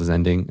world is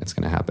ending, it's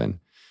going to happen.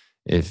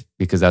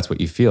 Because that's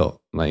what you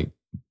feel like,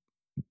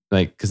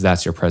 because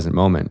that's your present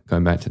moment,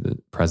 going back to the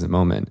present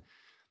moment.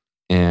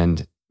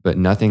 But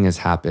nothing has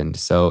happened.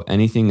 So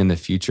anything in the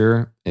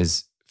future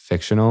is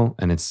fictional,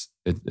 and it's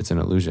an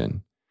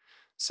illusion.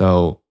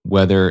 So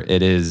whether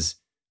it is,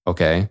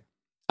 okay,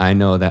 I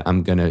know that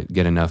I'm going to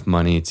get enough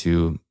money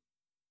to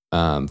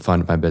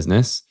fund my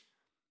business.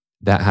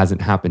 That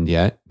hasn't happened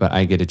yet, but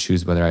I get to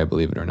choose whether I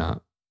believe it or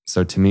not.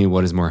 So to me,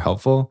 what is more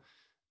helpful?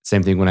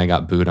 Same thing when I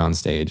got booed on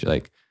stage.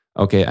 Like,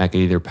 okay, I could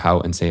either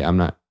pout and say I'm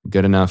not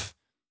good enough.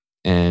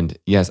 And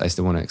yes, I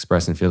still want to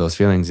express and feel those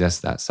feelings. Yes,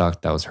 that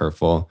sucked. That was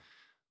hurtful.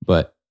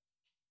 But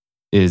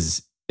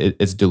it's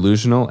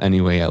delusional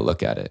any way I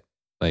look at it.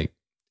 Like,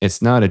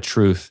 it's not a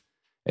truth.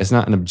 It's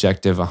not an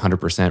objective,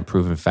 100%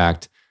 proven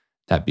fact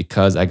that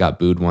because I got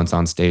booed once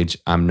on stage,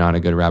 I'm not a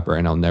good rapper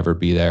and I'll never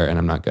be there and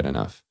I'm not good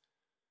enough.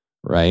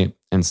 Right?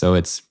 And so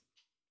it's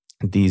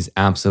these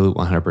absolute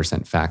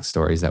 100% fact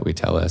stories that we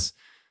tell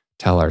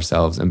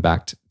ourselves, and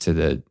back to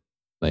the,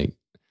 like,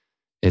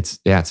 it's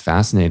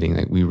fascinating.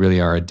 Like, we really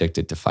are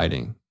addicted to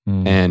fighting.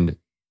 And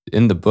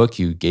in the book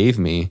you gave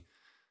me,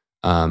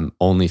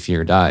 Only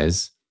Fear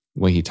Dies,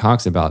 what he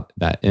talks about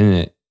that in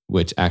it,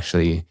 which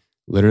actually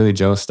literally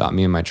Joe stopped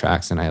me in my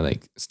tracks, and I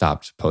like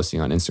stopped posting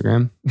on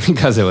Instagram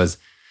because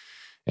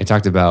it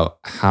talked about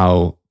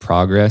how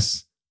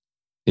progress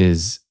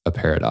is a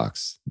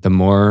paradox. The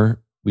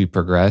more we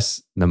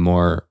progress, the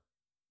more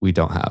we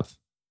don't have.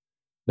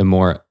 The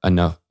more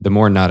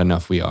not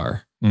enough we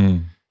are.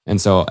 Mm. And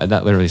so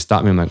that literally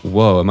stopped me. I'm like,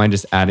 whoa, am I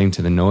just adding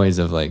to the noise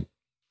of like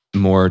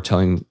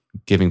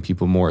giving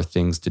people more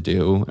things to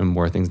do and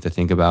more things to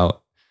think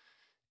about?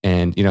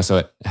 And, so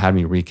it had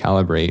me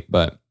recalibrate,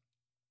 but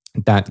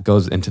that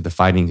goes into the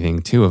fighting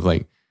thing too of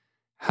like,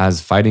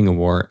 has fighting a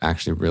war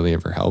actually really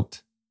ever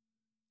helped?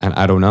 And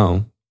I don't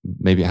know,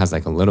 maybe it has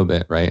like a little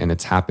bit, right? And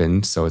it's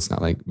happened. So it's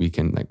not like we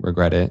can like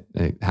regret it.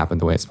 It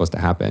happened the way it's supposed to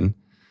happen.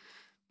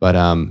 But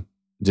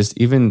just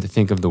even to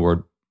think of the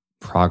word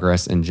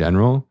progress in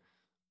general,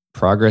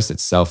 progress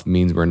itself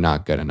means we're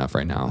not good enough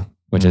right now,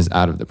 which is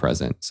out of the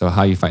present. So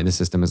how you fight the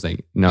system is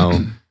like,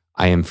 no,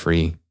 I am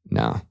free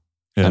now.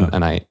 Yeah.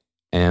 And I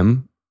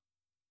am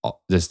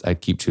I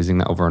keep choosing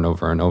that over and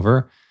over and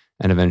over.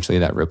 And eventually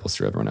that ripples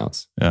through everyone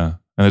else. Yeah.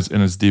 And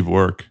it's deep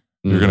work.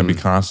 You're going to be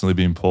Mhm. constantly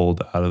being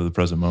pulled out of the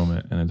present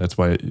moment. And that's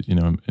why,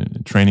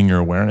 training your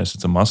awareness,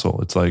 it's a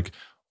muscle. It's like,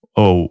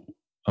 oh,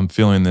 I'm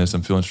feeling this.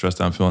 I'm feeling stressed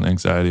out. I'm feeling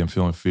anxiety. I'm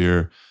feeling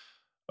fear.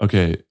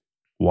 Okay.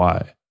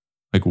 Why?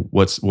 Like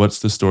what's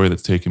the story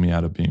that's taking me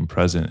out of being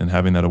present? And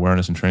having that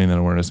awareness and training that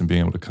awareness and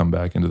being able to come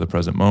back into the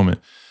present moment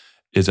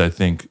is, I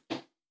think,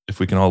 if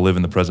we can all live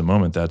in the present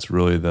moment, that's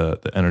really the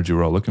energy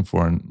we're all looking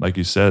for. And like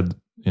you said,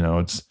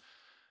 it's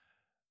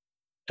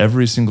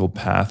every single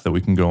path that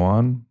we can go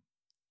on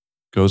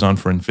goes on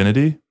for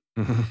infinity,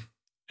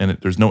 and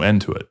there's no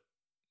end to it.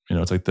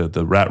 It's like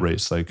the rat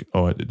race. Like,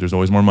 there's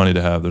always more money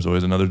to have. There's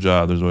always another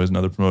job. There's always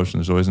another promotion.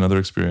 There's always another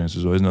experience.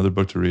 There's always another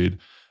book to read.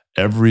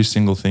 Every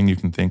single thing you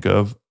can think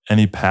of,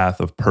 any path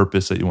of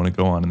purpose that you want to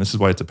go on. And this is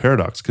why it's a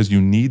paradox, because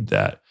you need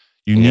that.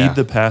 You need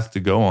the path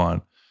to go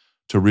on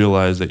to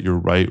realize that you're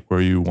right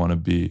where you want to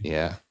be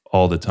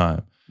all the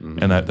time.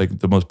 Mm-hmm. And I like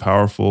the most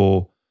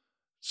powerful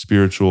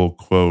spiritual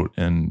quote.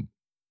 And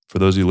for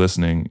those of you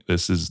listening,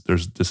 this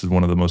is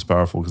one of the most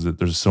powerful because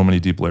there's so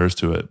many deep layers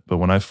to it. But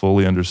when I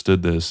fully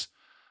understood this,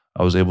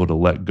 I was able to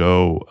let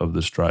go of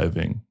the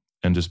striving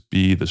and just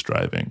be the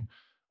striving.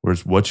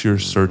 Whereas what you're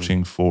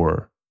searching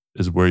for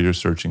is where you're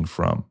searching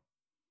from.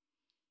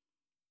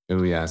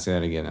 Oh yeah, say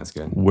that again. That's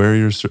good.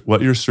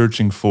 What you're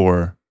searching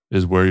for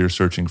is where you're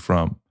searching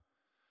from.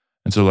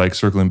 And so, like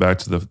circling back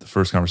to the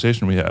first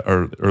conversation we had,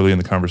 or early in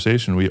the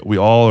conversation, we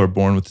all are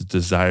born with the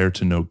desire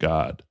to know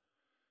God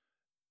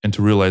and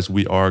to realize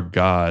we are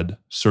God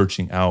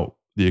searching out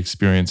the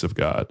experience of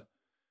God.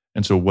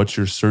 And so what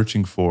you're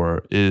searching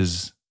for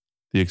is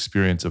the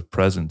experience of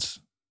presence,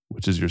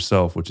 which is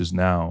yourself, which is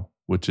now,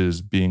 which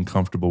is being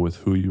comfortable with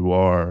who you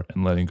are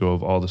and letting go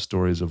of all the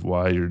stories of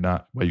why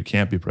you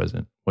can't be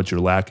present, what you're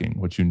lacking,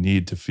 what you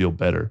need to feel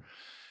better.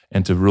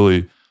 And to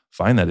really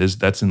find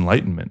that's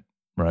enlightenment,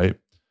 right?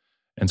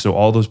 And so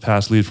all those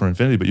paths lead for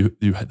infinity,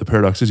 but the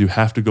paradox is you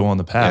have to go on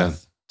the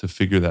path to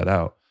figure that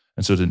out.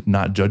 And so to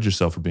not judge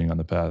yourself for being on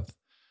the path.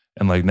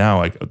 And like now,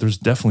 like there's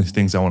definitely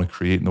things I want to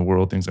create in the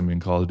world, things I'm being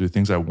called to do,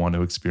 things I want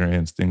to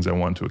experience, things I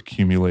want to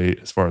accumulate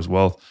as far as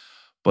wealth,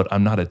 but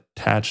I'm not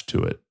attached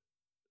to it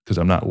because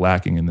I'm not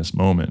lacking in this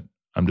moment.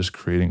 I'm just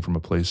creating from a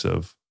place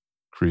of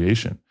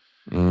creation.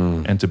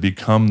 And to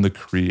become the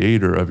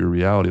creator of your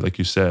reality, like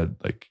you said,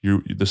 like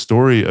the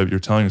story of you're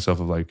telling yourself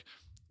of like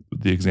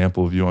the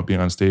example of you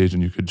being on stage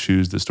and you could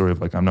choose the story of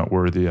like, I'm not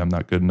worthy, I'm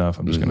not good enough,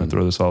 I'm just going to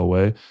throw this all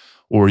away.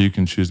 Or you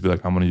can choose to be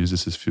like, I'm going to use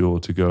this as fuel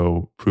to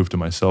go prove to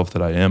myself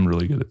that I am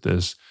really good at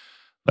this.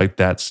 Like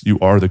you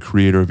are the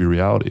creator of your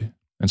reality.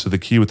 And so the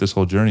key with this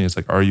whole journey is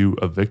like, are you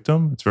a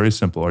victim? It's very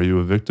simple. Are you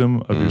a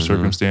victim of your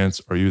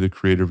circumstance? Are you the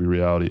creator of your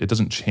reality? It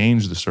doesn't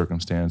change the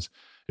circumstance.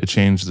 It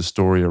changed the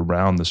story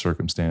around the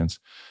circumstance.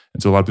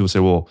 And so a lot of people say,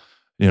 well,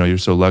 you're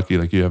so lucky,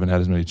 like you haven't had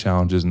as many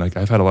challenges. And like,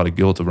 I've had a lot of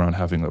guilt around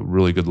having a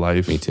really good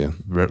life. Me too.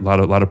 A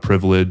lot of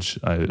privilege.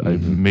 I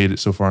made it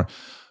so far,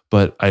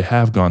 but I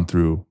have gone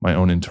through my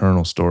own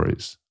internal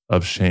stories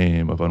of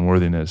shame, of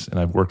unworthiness, and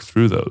I've worked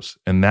through those.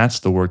 And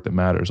that's the work that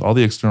matters. All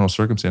the external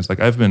circumstance,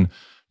 like I've been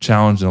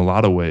challenged in a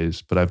lot of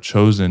ways, but I've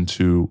chosen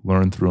to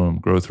learn through them,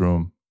 grow through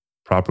them,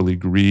 properly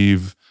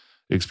grieve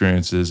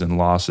experiences and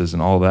losses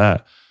and all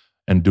that,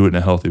 and do it in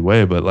a healthy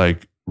way. But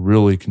like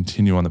really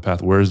continue on the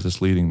path. Where is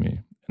this leading me?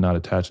 And not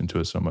attaching to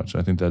it so much.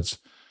 I think that's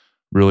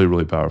really,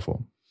 really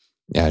powerful.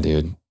 Yeah,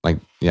 dude. Like,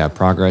 yeah,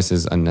 progress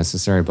is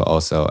unnecessary, but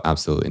also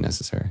absolutely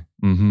necessary.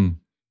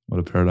 What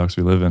a paradox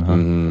we live in,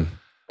 huh?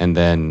 And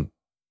then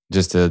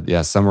just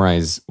to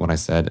summarize what I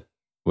said,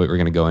 what we're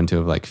going to go into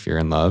of like fear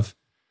and love,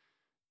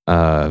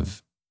 and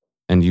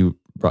you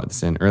brought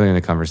this in earlier in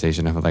the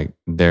conversation of like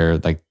they're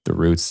like the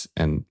roots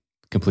and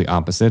complete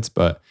opposites.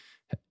 But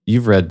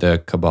you've read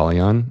the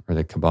Kybalion or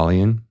the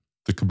Kybalion?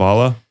 The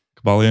Kybalion?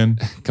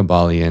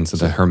 Kybalion, so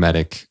the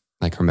Hermetic,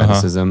 like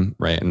Hermeticism,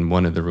 right? And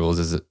one of the rules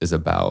is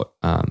about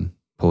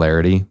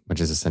polarity, which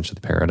is essentially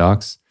the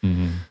paradox.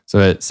 So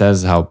it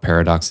says how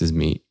paradoxes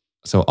meet.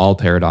 So all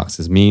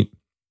paradoxes meet.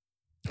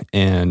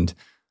 And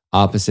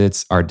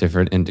opposites are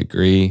different in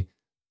degree.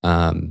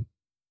 Oh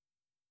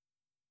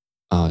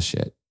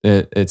shit.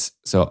 It's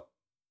so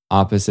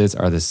opposites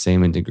are the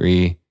same in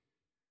degree.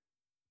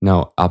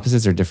 No,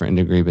 opposites are different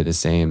in degree, but the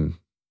same.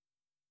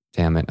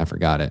 Damn it, I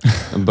forgot it.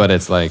 But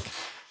it's like,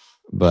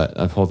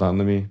 hold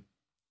on,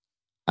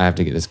 I have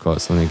to get this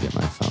quote, so let me get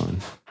my phone.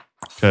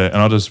 Okay, and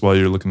I'll just, while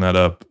you're looking that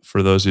up,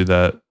 for those of you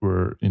that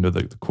were,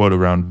 the quote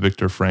around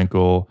Viktor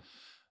Frankl,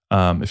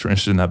 if you're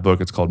interested in that book,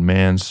 it's called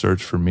Man's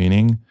Search for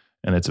Meaning,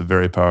 and it's a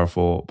very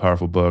powerful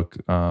book,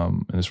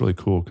 and it's really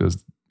cool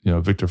because,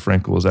 Viktor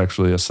Frankl was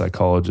actually a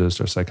psychologist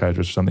or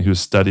psychiatrist or something. He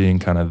was studying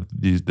kind of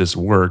this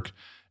work,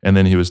 and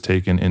then he was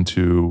taken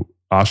into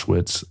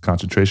Auschwitz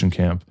concentration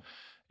camp,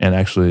 and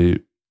actually,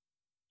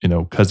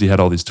 because he had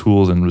all these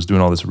tools and was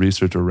doing all this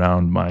research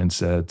around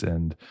mindset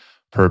and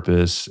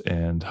purpose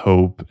and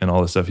hope and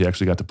all this stuff, he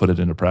actually got to put it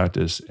into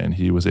practice, and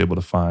he was able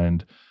to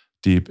find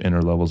deep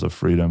inner levels of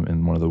freedom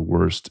in one of the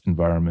worst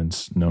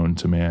environments known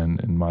to man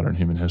in modern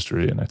human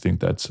history. And I think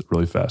that's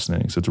really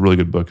fascinating. So it's a really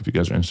good book if you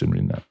guys are interested in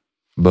reading that.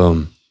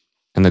 Boom.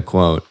 And the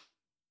quote,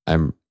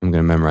 I'm going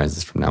to memorize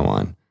this from now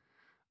on.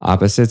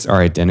 Opposites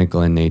are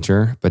identical in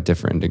nature, but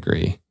different in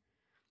degree.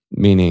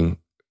 Meaning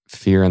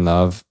fear and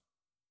love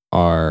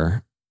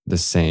are the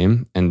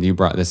same. And you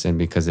brought this in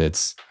because I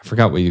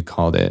forgot what you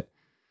called it,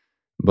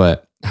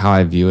 but how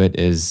I view it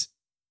is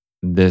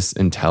this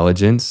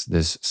intelligence,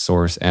 this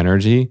source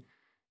energy,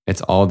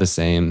 it's all the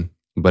same,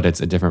 but it's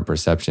a different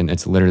perception.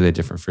 It's literally a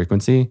different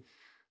frequency.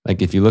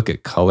 Like if you look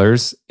at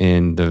colors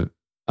in the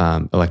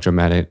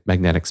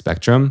electromagnetic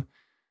spectrum,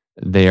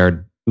 they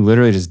are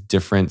literally just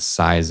different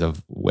size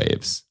of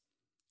waves,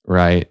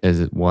 right?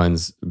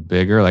 One's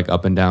bigger, like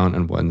up and down,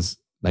 and one's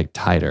like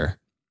tighter.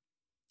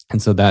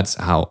 And so that's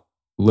how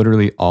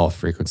literally all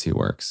frequency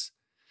works,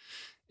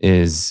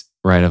 is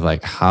right, of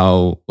like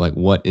how, like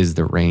what is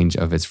the range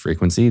of its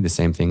frequency? The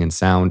same thing in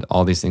sound,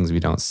 all these things we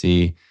don't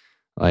see,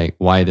 like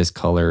why this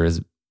color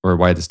is, or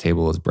why this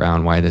table is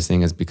brown, why this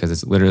thing is, because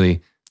it's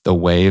literally the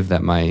wave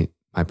that my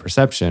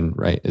perception,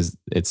 right, is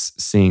it's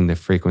seeing the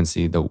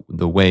frequency, the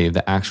wave,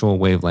 the actual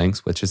wavelengths,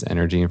 which is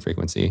energy and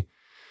frequency.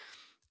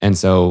 And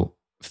so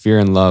fear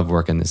and love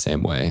work in the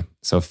same way.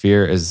 So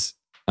fear is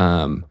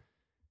a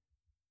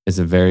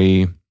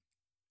very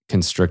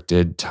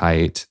constricted,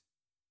 tight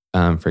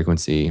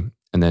frequency.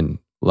 And then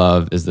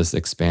love is this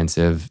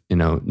expansive,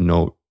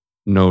 no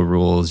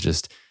rules,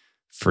 just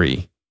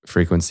free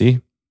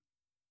frequency.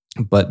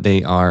 But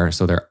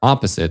they're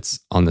opposites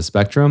on the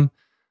spectrum,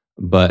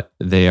 but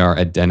they are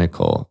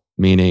identical,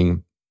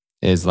 meaning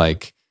is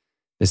like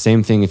the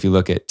same thing. If you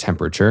look at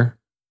temperature,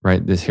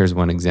 right? Here's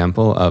one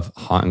example of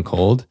hot and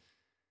cold.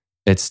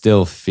 It's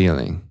still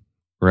feeling,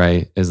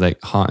 right? Is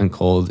like hot and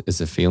cold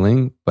is a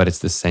feeling, but it's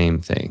the same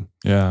thing.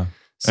 Yeah.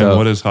 So, and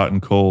what is hot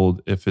and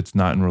cold if it's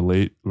not in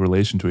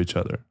relation to each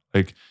other?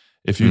 Like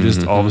if you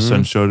just all of a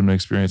sudden showed them an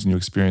experience and you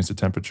experienced the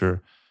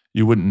temperature,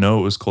 you wouldn't know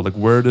it was cold. Like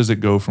where does it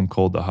go from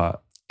cold to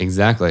hot?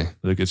 Exactly.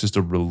 Like it's just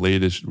a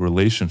related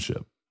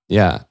relationship.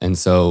 Yeah. And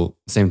so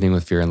same thing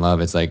with fear and love.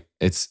 It's like,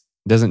 it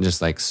doesn't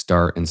just like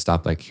start and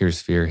stop like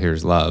here's fear,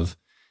 here's love.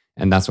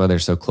 And that's why they're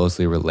so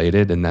closely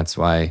related. And that's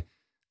why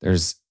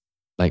there's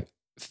like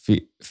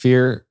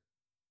fear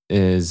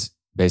is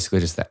basically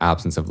just the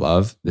absence of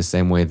love, the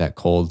same way that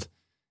cold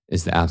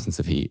is the absence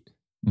of heat.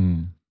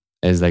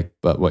 Is like,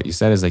 but what you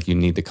said is like you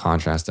need the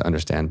contrast to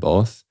understand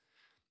both.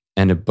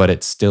 But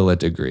it's still a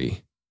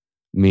degree.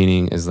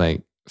 Meaning is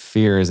like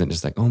fear isn't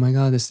just like, oh my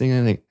God, this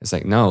thing. It's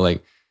like, no,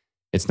 like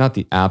it's not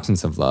the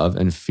absence of love.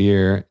 And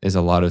fear is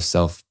a lot of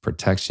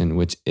self-protection,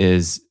 which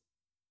is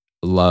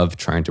love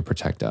trying to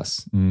protect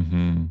us.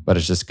 But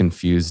it's just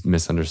confused,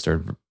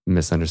 misunderstood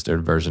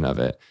version of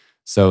it.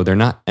 So they're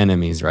not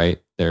enemies,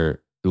 right?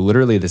 They're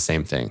literally the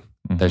same thing.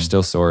 They're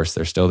still source.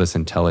 There's still this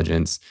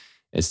intelligence.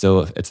 It's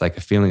like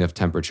a feeling of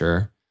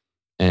temperature,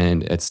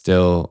 and it's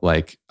still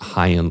like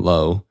high and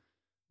low,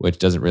 which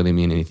doesn't really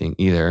mean anything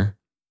either,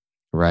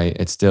 right?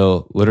 It's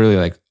still literally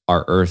like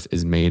our earth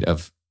is made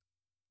of,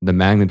 the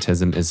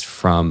magnetism is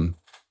from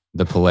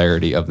the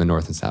polarity of the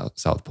North and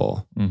South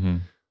Pole.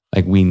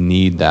 Like we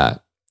need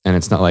that. And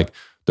it's not like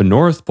the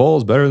North Pole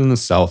is better than the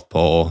South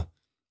Pole.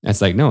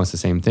 It's like, no, it's the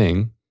same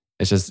thing.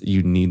 It's just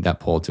you need that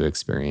pole to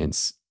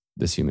experience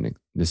this human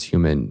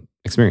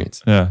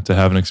experience. Yeah, to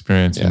have an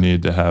experience, you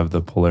need to have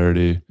the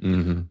polarity.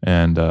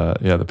 And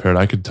the paradigm.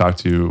 I could talk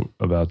to you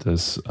about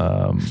this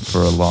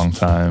for a long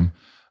time.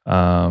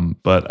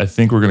 But I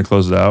think we're going to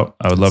close it out.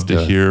 I would love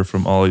to hear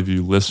from all of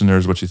you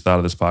listeners what you thought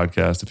of this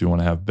podcast. If you want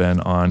to have Ben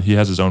on, he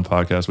has his own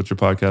podcast. What's your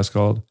podcast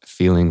called?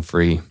 Feeling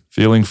Free.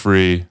 Feeling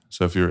Free.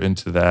 So if you're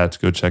into that,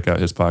 go check out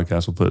his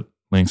podcast. We'll put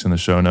links in the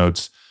show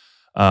notes.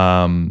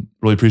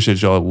 Really appreciate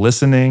y'all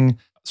listening.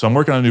 So I'm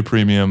working on a new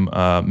premium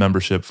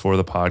membership for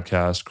the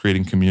podcast,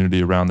 creating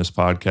community around this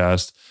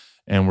podcast.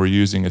 And we're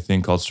using a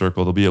thing called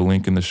Circle. There'll be a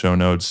link in the show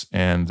notes.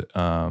 And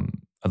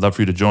I'd love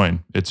for you to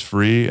join. It's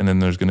free. And then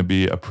there's going to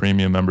be a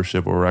premium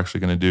membership where we're actually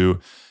going to do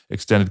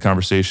extended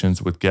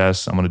conversations with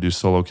guests. I'm going to do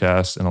solo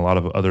casts and a lot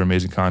of other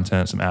amazing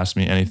content, some Ask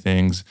Me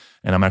Anythings.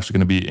 And I'm actually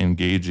going to be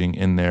engaging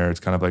in there. It's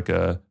kind of like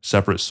a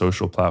separate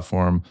social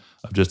platform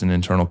of just an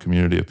internal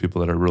community of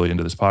people that are really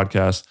into this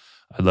podcast.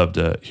 I'd love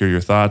to hear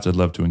your thoughts. I'd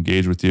love to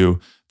engage with you.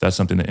 If that's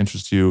something that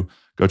interests you,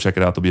 go check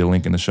it out. There'll be a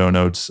link in the show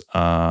notes.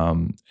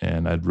 And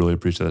I'd really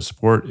appreciate that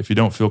support. If you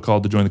don't feel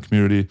called to join the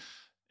community,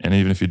 and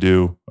even if you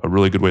do, a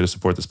really good way to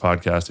support this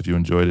podcast, if you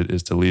enjoyed it,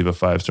 is to leave a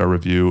 5-star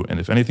review. And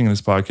if anything in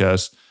this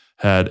podcast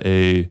had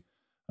a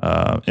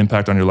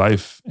impact on your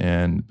life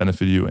and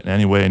benefit you in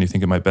any way, and you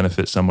think it might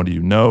benefit somebody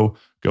you know,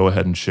 go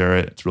ahead and share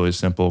it. It's really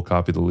simple.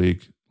 Copy the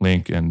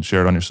link and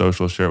share it on your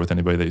social. Share it with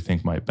anybody that you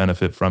think might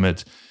benefit from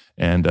it.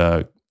 And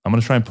I'm going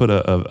to try and put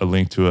a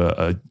link to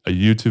a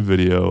YouTube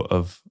video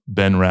of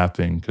Ben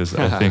rapping, because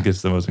I think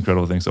it's the most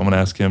incredible thing. So I'm going to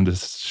ask him to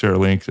share a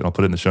link, and I'll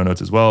put it in the show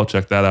notes as well.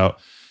 Check that out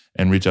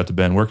and reach out to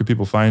Ben. Where can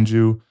people find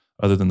you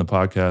other than the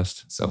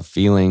podcast? So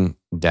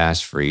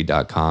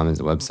feeling-free.com is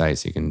the website,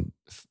 so you can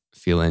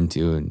feel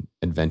into and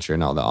adventure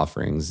in all the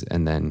offerings.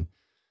 And then,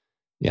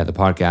 the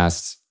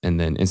podcast, and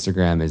then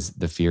Instagram is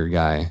the Fear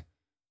Guy.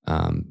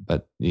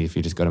 But if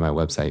you just go to my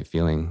website,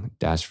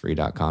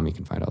 feeling-free.com, you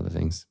can find all the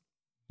things.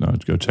 No,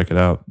 go check it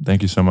out.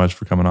 Thank you so much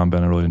for coming on,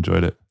 Ben. I really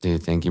enjoyed it.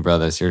 Dude, thank you,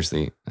 brother.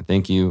 Seriously.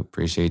 Thank you.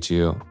 Appreciate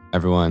you.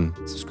 Everyone,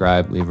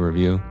 subscribe, leave a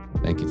review.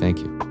 Thank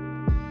you.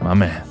 My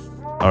man.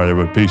 All right,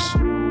 everybody. Peace.